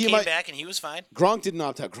out, come- He he came might- back and he was fine. Gronk didn't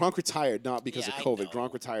opt out. Gronk retired not because Yeah, of I COVID. know.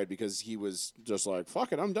 Gronk retired because he was just like,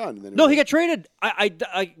 "Fuck it, I'm done." And then No, was he like, got traded. It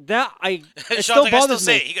Sean's still like, I still bothers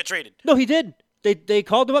say me. it. He got traded. No, he did. They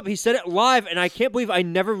called him up. He said it live, and I can't believe I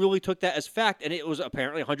never really took that as fact, and it was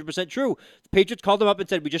apparently 100% true. The Patriots called him up and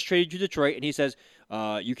said, we just traded you to Detroit, and he says,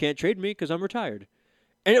 you can't trade me because I'm retired.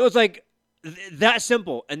 And it was like that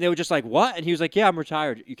simple, and they were just like, what? And he was like, yeah, I'm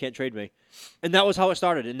retired. You can't trade me. And that was how it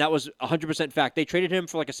started, and that was 100% fact. They traded him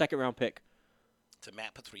for like a second-round pick To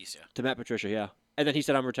Matt Patricia. to Matt Patricia, yeah. And then he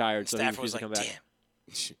said, I'm retired, so he Stafford was refused like, to come back.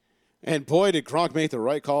 damn. And boy, did Gronk make the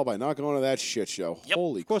right call by not going to that shit show. Yep.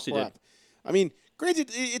 Holy Of course he crap. did. I mean, granted,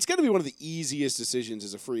 it's got to be one of the easiest decisions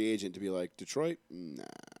as a free agent to be like, Detroit? Nah.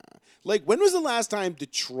 Like, when was the last time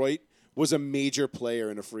Detroit was a major player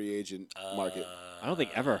in a free agent market? I don't think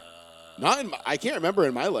ever. Not in I can't remember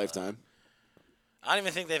in my lifetime. I don't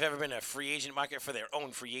even think they've ever been a free agent market for their own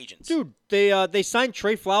free agents. Dude, they signed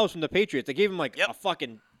Trey Flowers from the Patriots. They gave him like Yep. a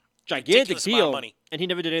fucking gigantic Ridiculous amount of deal, money. and he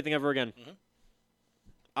never did anything ever again.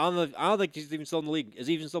 I don't think he's even still in the league. Is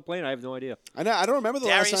he even still playing? I have no idea. I don't remember the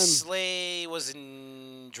Darius last time. Slay was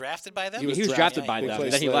in drafted by them? He was drafted by Big them, Play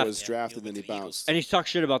then he Slay left. was drafted, went then he to the Eagles. bounced. And he's talked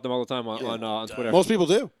shit about them all the time on, Yeah. on Twitter. Most people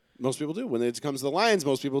do. Most people do. When it comes to the Lions,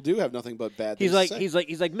 most people do have nothing but bad things to say.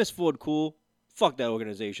 He's like Miss Ford cool. Fuck that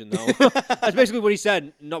organization though. That's basically what he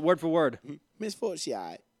said, not word for word. Miss Ford,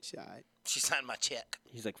 shy. She signed my check.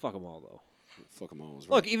 He's like, fuck them all though. Fuck them all.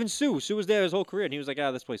 Look, even Sue was there his whole career, and he was like,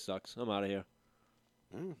 this place sucks. I'm out of here.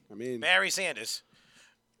 I mean, Barry Sanders.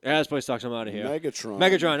 This place sucks. I'm out of here. Megatron.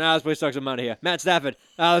 This place sucks. I'm out of here. Matt Stafford.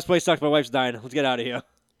 This place sucks. My wife's dying. Let's get out of here.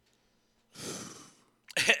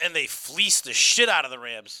 And they fleeced the shit out of the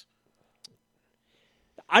Rams.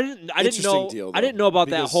 I didn't Interesting know. deal, I though, didn't know about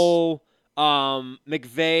that because- whole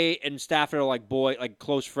McVay and Stafford are like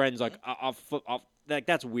close friends. Like like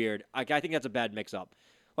that's weird. I think that's a bad mix up.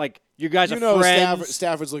 Like you guys are friends.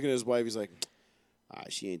 Stafford's looking at his wife. He's like,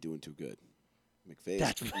 she ain't doing too good.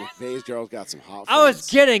 That's- McVay's girl's got some hot. I was friends.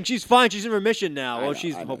 kidding. She's fine. She's in remission now. I Well, know,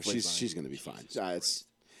 she's I know. hopefully fine. She's gonna be fine.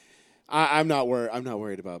 I'm not worried. I'm not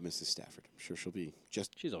worried about Mrs. Stafford. I'm sure she'll be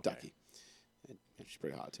just She's okay. ducky. And she's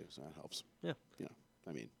pretty hot too, so that helps. Yeah. You know,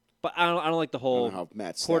 I mean, But I don't like the I don't whole know how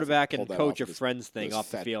Matt Stafford quarterback and pulled that coach off of with his- friends thing his off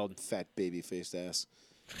the fat, field. Fat baby faced ass.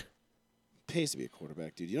 Pays to be a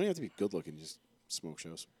quarterback, dude. You don't have to be good looking. Just smoke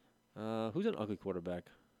shows. Who's an ugly quarterback?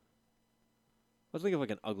 Let's think of like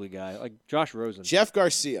an ugly guy, like Josh Rosen. Jeff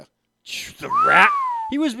Garcia The rat.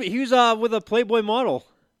 He was with a Playboy model.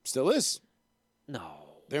 still is. No.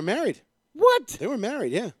 They're married. What? They were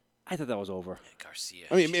married. Yeah. I thought that was over. Garcia.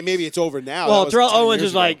 I mean, maybe it's over now. Well, That was Terrell 10 Owens years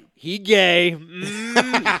is ago. like, he gay.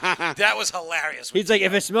 That was hilarious. He's like,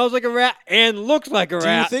 if it smells like a rat and looks like a Do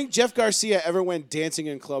rat. you think Jeff Garcia ever went dancing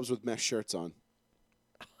in clubs with mesh shirts on?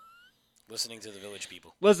 Listening to the Village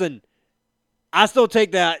people. Listen, I still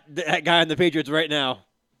take that guy on the Patriots right now.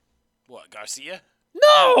 What, Garcia?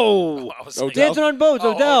 No! I was Odell? like, Dancing on boats,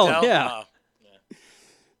 Odell. Yeah. Oh.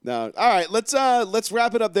 No. All right, let's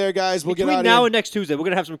wrap it up there, guys. We'll get Between out now of and next Tuesday, we're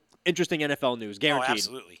going to have some interesting NFL news, Oh, guaranteed.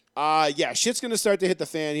 absolutely. here. Shit's gonna start to hit the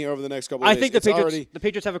fan here over the next couple of I days. think the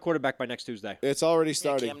Patriots have a quarterback by next Tuesday. It's already Yeah,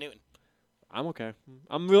 starting. Cam Newton. I'm okay.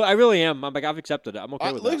 I really am. I'm like, I've accepted it. I'm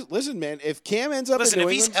okay with that. Listen, man, if Cam ends up Listen, in if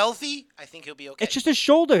New he's England, healthy, I think he'll be okay. It's just his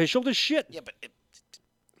shoulder. His shoulder's shit. Yeah, but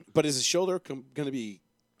but is his shoulder going to be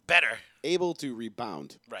better. able to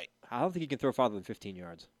rebound? Right. I don't think he can throw farther than 15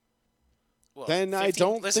 yards. Well, Then I 15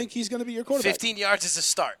 don't listen, think he's going to be your quarterback. 15 yards is a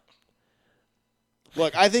start.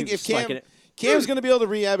 Look, I think He if was slacking it. Cam's going to be able to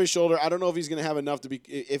rehab his shoulder, I don't know if he's going to have enough to be.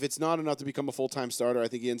 If it's not enough to become a full-time starter, I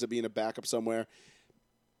think he ends up being a backup somewhere.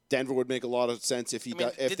 Denver would make a lot of sense if he I mean,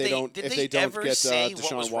 if did they don't did if they they don't ever get say what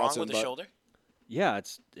Deshaun was wrong Watson. with the But shoulder? Yeah,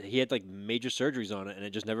 he had like major surgeries on it, and it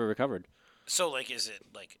just never recovered. So, like, is it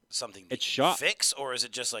like something It's they shot. fix, or is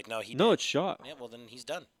it just like no? He No, did? it's shot. Yeah, well then he's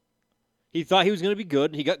done. He thought he was going to be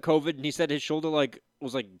good. He got COVID, and he said his shoulder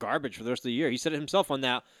was like garbage for the rest of the year. He said it himself on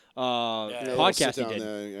that Yeah, we'll podcast sit he down did.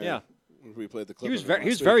 there, Yeah. We played the clip. He was of it very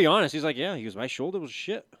last week. very honest. He's like, my shoulder was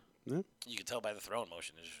shit. You could tell by the throwing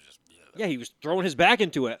motion. It was just Yeah, he was throwing his back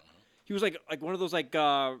into it. He was like one of those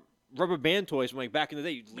rubber band toys from like back in the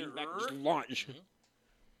day. You'd lean back and just launch.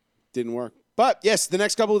 Didn't work. But yes, the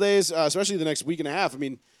next couple of days, especially the next week and a half. I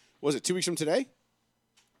mean, was it 2 weeks from today?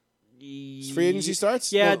 Free agency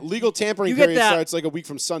starts? Yeah. No, legal tampering you get period that- starts like a week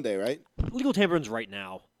from Sunday, right? Legal tampering's right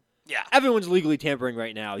now. yeah. Everyone's legally tampering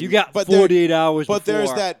right now. You got But 48 hours But before.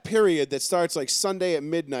 there's that period that starts like Sunday at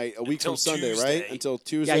midnight, a week Until from Sunday, Tuesday. right? Until Yeah,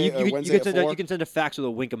 Tuesday you or Wednesday at 4. you can send a fax with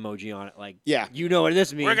a wink emoji on it. Like, Yeah. you know what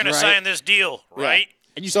this means, We're gonna right? sign this deal, right?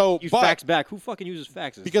 And you So, you but- fax back. Who fucking uses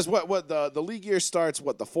faxes? Because what the league year starts,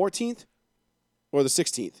 the 14th or the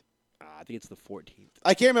 16th? I think it's the 14th.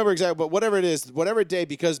 I can't remember exactly, but whatever it is, whatever day,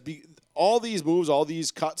 because all these moves, all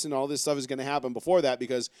these cuts, and all this stuff is going to happen before that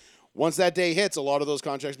because once that day hits, a lot of those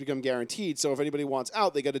contracts become guaranteed. So if anybody wants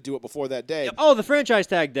out, they got to do it before that day. Oh, the franchise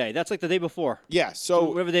tag day. That's like the day before. Yeah, So so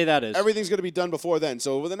whatever day that is. everything's going to be done before then.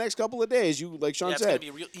 So over the next couple of days, like Sean Yeah, it's gonna said,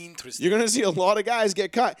 be real interesting. you're going to see a lot of guys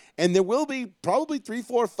get cut. And there will be probably 3,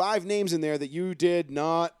 4, 5 names in there that you did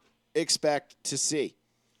not expect to see.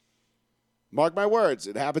 Mark my words.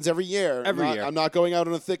 It happens every year. Every year. I'm not going out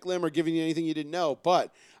on a thick limb or giving you anything you didn't know.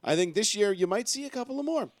 But I think this year you might see a couple of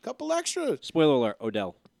more. A couple extra. Spoiler alert,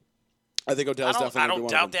 Odell. I think Odell's definitely I going to be don't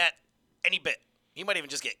one doubt of them. that any bit. He might even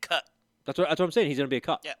just get cut. That's what I'm saying. He's going to be a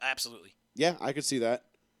cut. Yeah, absolutely. Yeah, I could see that.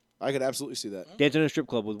 I could absolutely see that. Dancing in a strip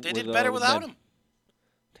club with They with, did better with without men. him.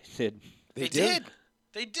 They did. They did.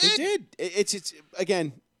 They did. They did. It's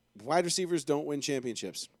again, wide receivers don't win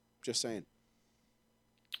championships. Just saying.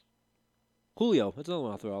 Julio. That's another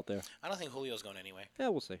one I'll throw out there. I don't think Julio's going anywhere. Yeah,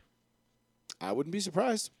 we'll see. I wouldn't be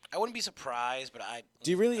surprised. I wouldn't be surprised, but I.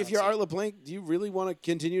 Do you really, I if don't you're see Art it. LeBlanc, do you really want to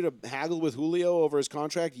continue to haggle with Julio over his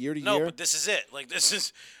contract year to No, year? but this is it. Like this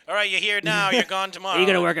is all right. You're here now. You're gone tomorrow. Are you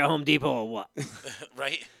gonna work at Home Depot or what?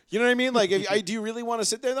 right? You know what I mean? Like, do you really want to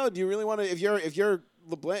sit there though? Do you really want to? If you're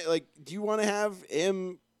LeBlanc, like, do you want to have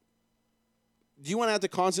him? Do you want to have to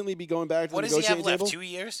constantly be going back to What the does he have negotiating left? table? 2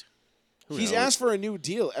 years? He's asked for a new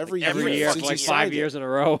deal every Every year since for he like signed 5 it. years in a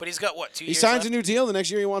row. But he's got what? 2 He years signs left? a new deal. The next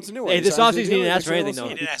year he wants a new one. Hey, He this signs a new offseason he deal, didn't the ask next for year anything wants though.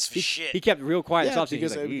 He didn't ask for shit. He kept real quiet Yeah, this offseason.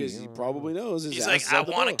 because, He's like, because he probably knows his He's ass like, is I out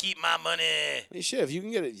the want to door. keep my money. Hey, shit, if you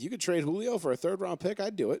can get it, you could trade Julio for a 3rd-round pick.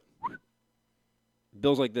 I'd do it.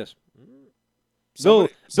 Bill's like this.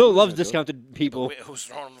 Somebody- Bill somebody's loves gonna do it. discounted people. Wait, who's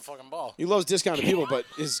throwing him the fucking ball? He loves discounted people, but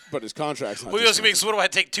his contract's not. Julio's gonna be. discounted. So what do I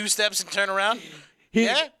take 2 steps and turn around? He-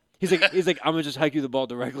 Yeah? He's like, I'm gonna just hike you the ball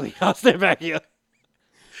directly. I'll stay back here.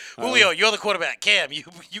 Julio, you're the quarterback. Cam, you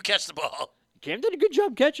catch the ball. Cam did a good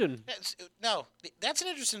job catching. No, that's an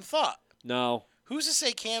interesting thought. No, Who's to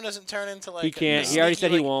say Cam doesn't turn into like He can't. a He already sneaky,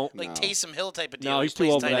 said he like- won't. like No. Taysom Hill type of deal? No, He he's too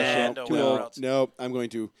plays old for tight that end shit. or Too whatever old. else. No, I'm going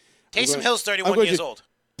to. Taysom going- Hill's I'm 31 going years to- old.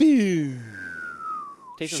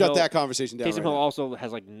 Taysom Shut Hill, that conversation down. Taysom right Hill now. also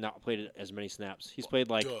has like not played as many snaps. He's played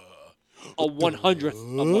like a 100th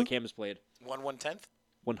of what Cam has played. 1/10.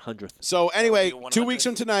 100th. So anyway, That'll be 2 100. weeks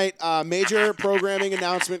from tonight, major programming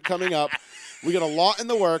announcement coming up. We got a lot in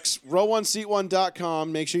the works.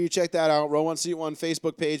 Row1seat1.com. Make sure you check that out. Row1seat1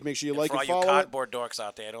 Facebook page. Make sure you like For all and you follow it. cardboard dorks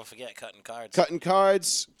out there, don't forget cutting cards. Cutting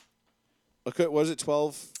cards. Okay, what is it?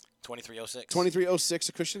 2306.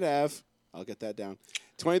 2306 Acushnet Ave. I'll get that down.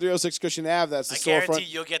 2306 Acushnet Ave. That's the I guarantee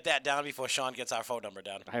storefront. you'll get that down before Sean gets our phone number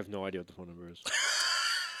down. I have no idea what the phone number is.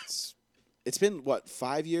 It's been what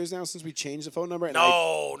 5 years now since we changed the phone number. And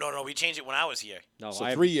No. We changed it when I was here. No, so I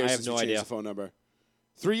have, 3 years I have since no we changed idea. the phone number.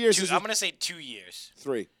 3 years since I'm gonna say 2 years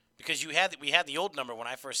 3. because we had the old number when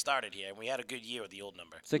I first started here, and we had a good year with the old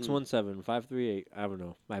number. 617-538. I don't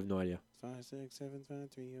know. I have no idea. 5, 6, 7,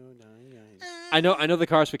 5, 3, 0, 9, 9. I know the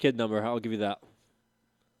Cars for Kid number. I'll give you that.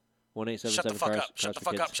 1877 Shut the fuck cars, up! Shut cars the for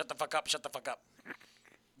fuck kids. up! Shut the fuck up! Shut the fuck up!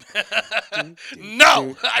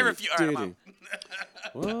 No, I refuse. All right, I'm out.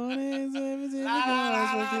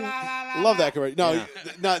 Love that correct. No,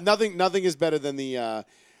 Yeah. nothing is better than the.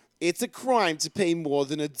 It's a crime to pay more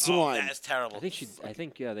than a Oh, dime. that is terrible. I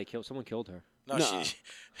think they killed. Someone killed her. No, Nuh-uh.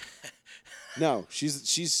 No,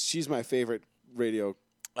 she's my favorite radio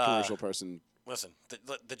commercial person. Listen,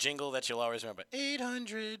 the jingle that you'll always remember: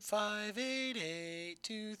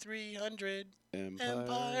 800-588-2300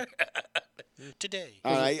 Empire. Today. The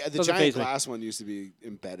Doesn't giant faze me. glass one used to be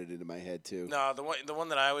embedded into my head too. No, the one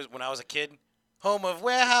that I was when I was a kid. Home of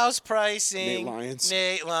warehouse pricing. Nate Lyons.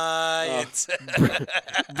 Nate Lyons.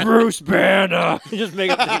 Bruce Banner. You just make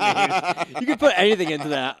up the names. You could put anything into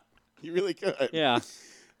that. You really could. Yeah.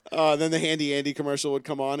 Then the Handy Andy commercial would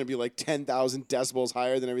come on and be like 10,000 decibels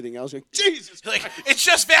higher than everything else. You're like, Jesus. Like, it's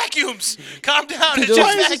just vacuums. Calm down. It's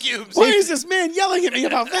Why just is, vacuums. why is this man yelling at me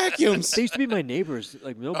about vacuums? They used to be my neighbors.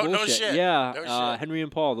 Like, no Oh, no bullshit. shit. Yeah. No shit. Henry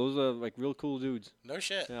and Paul. Those are, like, real cool dudes. No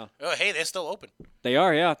shit. Yeah. Oh, hey, they're still open. They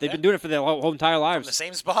are, yeah. They've been doing it for their whole entire In the lives.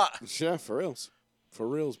 same spot. Yeah, for reals. For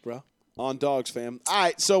reals, bro. On dogs, fam. All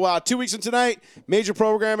right, so 2 weeks from tonight, major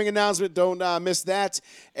programming announcement. Don't miss that.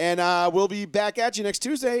 And we'll be back at you next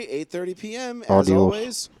Tuesday, 8:30 p.m. As Adios.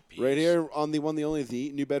 always, right here on the one, the only,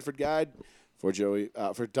 the New Bedford Guide for Joey,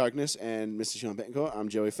 for Darkness and Mr. Sean Betancourt. I'm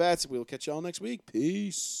Joey Fats. We'll catch y'all next week.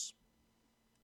 Peace.